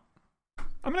 why not?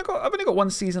 I mean, I've only got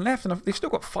 1 season left and they've still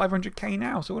got 500k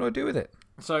now, so what do I do with it?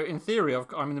 So, in theory,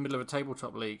 I'm in the middle of a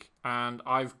tabletop league and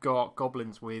I've got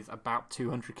goblins with about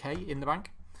 200k in the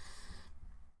bank.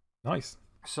 Nice.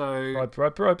 So.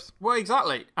 Bribes. Well,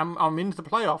 exactly. I'm into the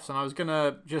playoffs and I was going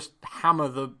to just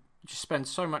just spend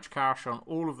so much cash on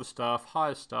all of the stuff,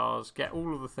 higher stars, get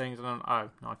all of the things, and then, oh,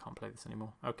 no, I can't play this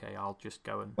anymore. Okay, I'll just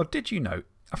go and. Well, did you know?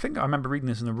 I think I remember reading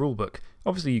this in the rule book.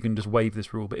 Obviously, you can just waive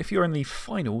this rule, but if you're in the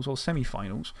finals or semi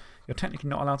finals, you're technically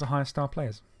not allowed to hire star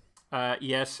players.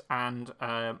 Yes, and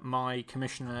my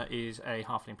commissioner is a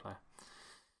halfling player.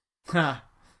 Ha.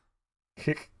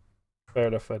 Fair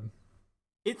enough, then.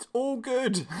 It's all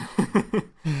good.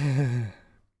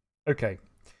 Okay.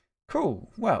 Cool.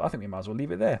 Well, I think we might as well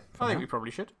leave it there. I think we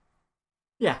probably should.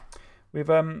 Yeah. We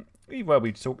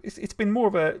talked. It's been more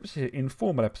of an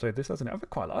informal episode, this, hasn't it? I've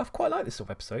quite liked this sort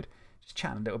of episode. Just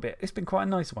chatting a little bit. It's been quite a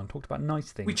nice one. Talked about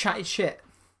nice things. We chatted shit.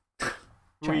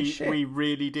 We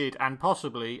really did. And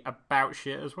possibly about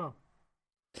shit as well.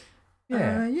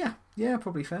 Yeah. Yeah,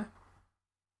 probably fair.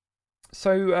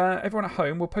 So, everyone at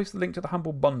home, we'll post the link to the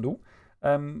Humble Bundle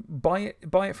buy it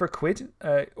for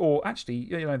 £1. Or actually,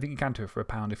 I think you can do it for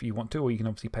 £1 if you want to, or you can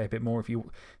obviously pay a bit more if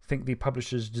you think the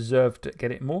publishers deserve to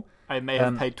get it more. I may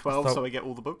have paid 12 so I get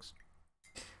all the books.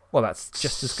 Well, that's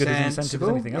just as good as an incentive as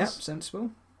anything else. Yep,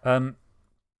 sensible.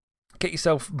 Get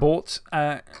yourself bought,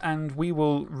 and we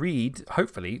will read,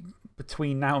 hopefully,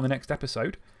 between now and the next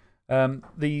episode,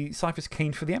 the Cyphers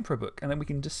Keen for the Emperor book, and then we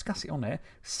can discuss it on air.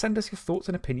 Send us your thoughts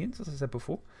and opinions, as I said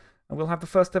before, and we'll have the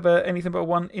first ever Anything But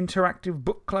One interactive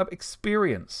book club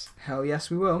experience. Hell yes,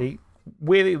 we will.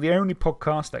 We're the only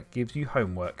podcast that gives you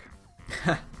homework.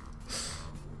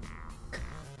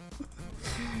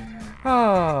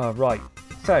 Right.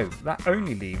 So, that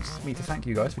only leaves me to thank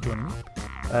you guys for joining me.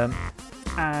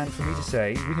 And for me to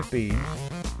say, we have been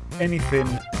Anything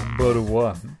But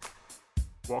One.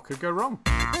 What could go wrong?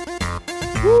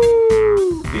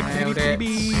 Woo! Nailed it.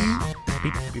 Beep,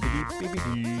 beep, beep, beep, beep, beep,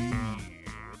 beep.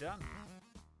 We're done.